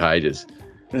several pages.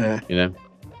 Yeah. You know,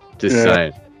 just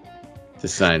saying.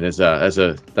 That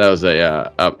was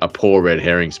a poor red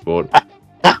herring sport.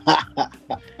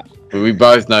 We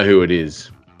both know who it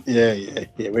is. Yeah.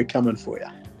 We're coming for you.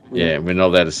 Yeah, we're not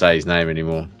allowed to say his name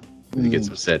anymore. He gets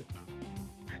upset.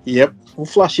 Yep, we'll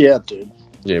flush you out, dude.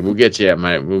 Yeah, we'll get you out,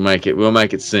 mate. We'll make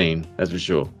it seen. That's for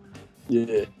sure.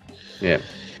 Yeah. Yeah.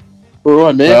 All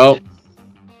right, man. Well,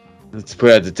 let's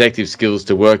put our detective skills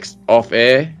to work off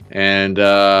air. And you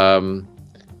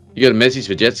got a message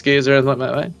for jet skiers or anything like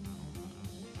that, mate?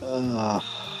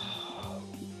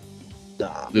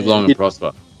 Live long and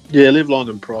prosper. Yeah, live long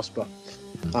and prosper.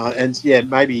 And yeah,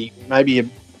 maybe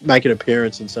make an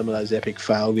appearance in some of those epic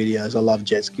fail videos. I love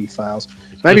jet ski fails.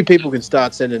 Maybe people can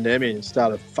start sending them in and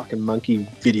start a fucking monkey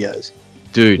videos.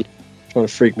 Dude. Trying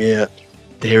to freak me out.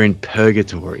 They're in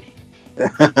purgatory.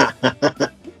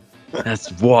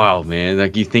 That's wild, man.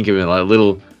 Like you think of it like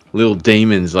little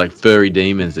demons, like furry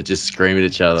demons that just scream at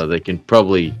each other. They can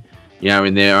probably,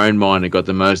 in their own mind have got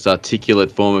the most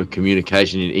articulate form of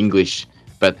communication in English,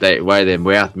 but the way their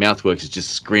mouth works is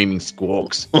just screaming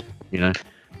squawks,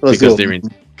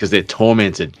 because they're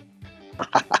tormented.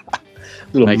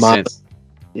 Makes sense.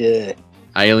 Yeah.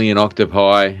 Alien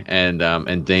octopi and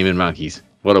demon monkeys.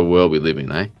 What a world we live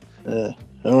in, eh? Yeah.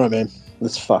 All right, man.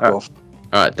 Let's fuck off.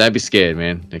 All right, don't be scared,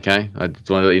 man. Okay, I just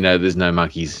want to let you know there's no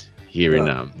monkeys here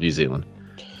in New Zealand.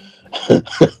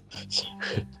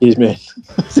 Cheers, man.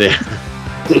 See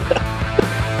ya.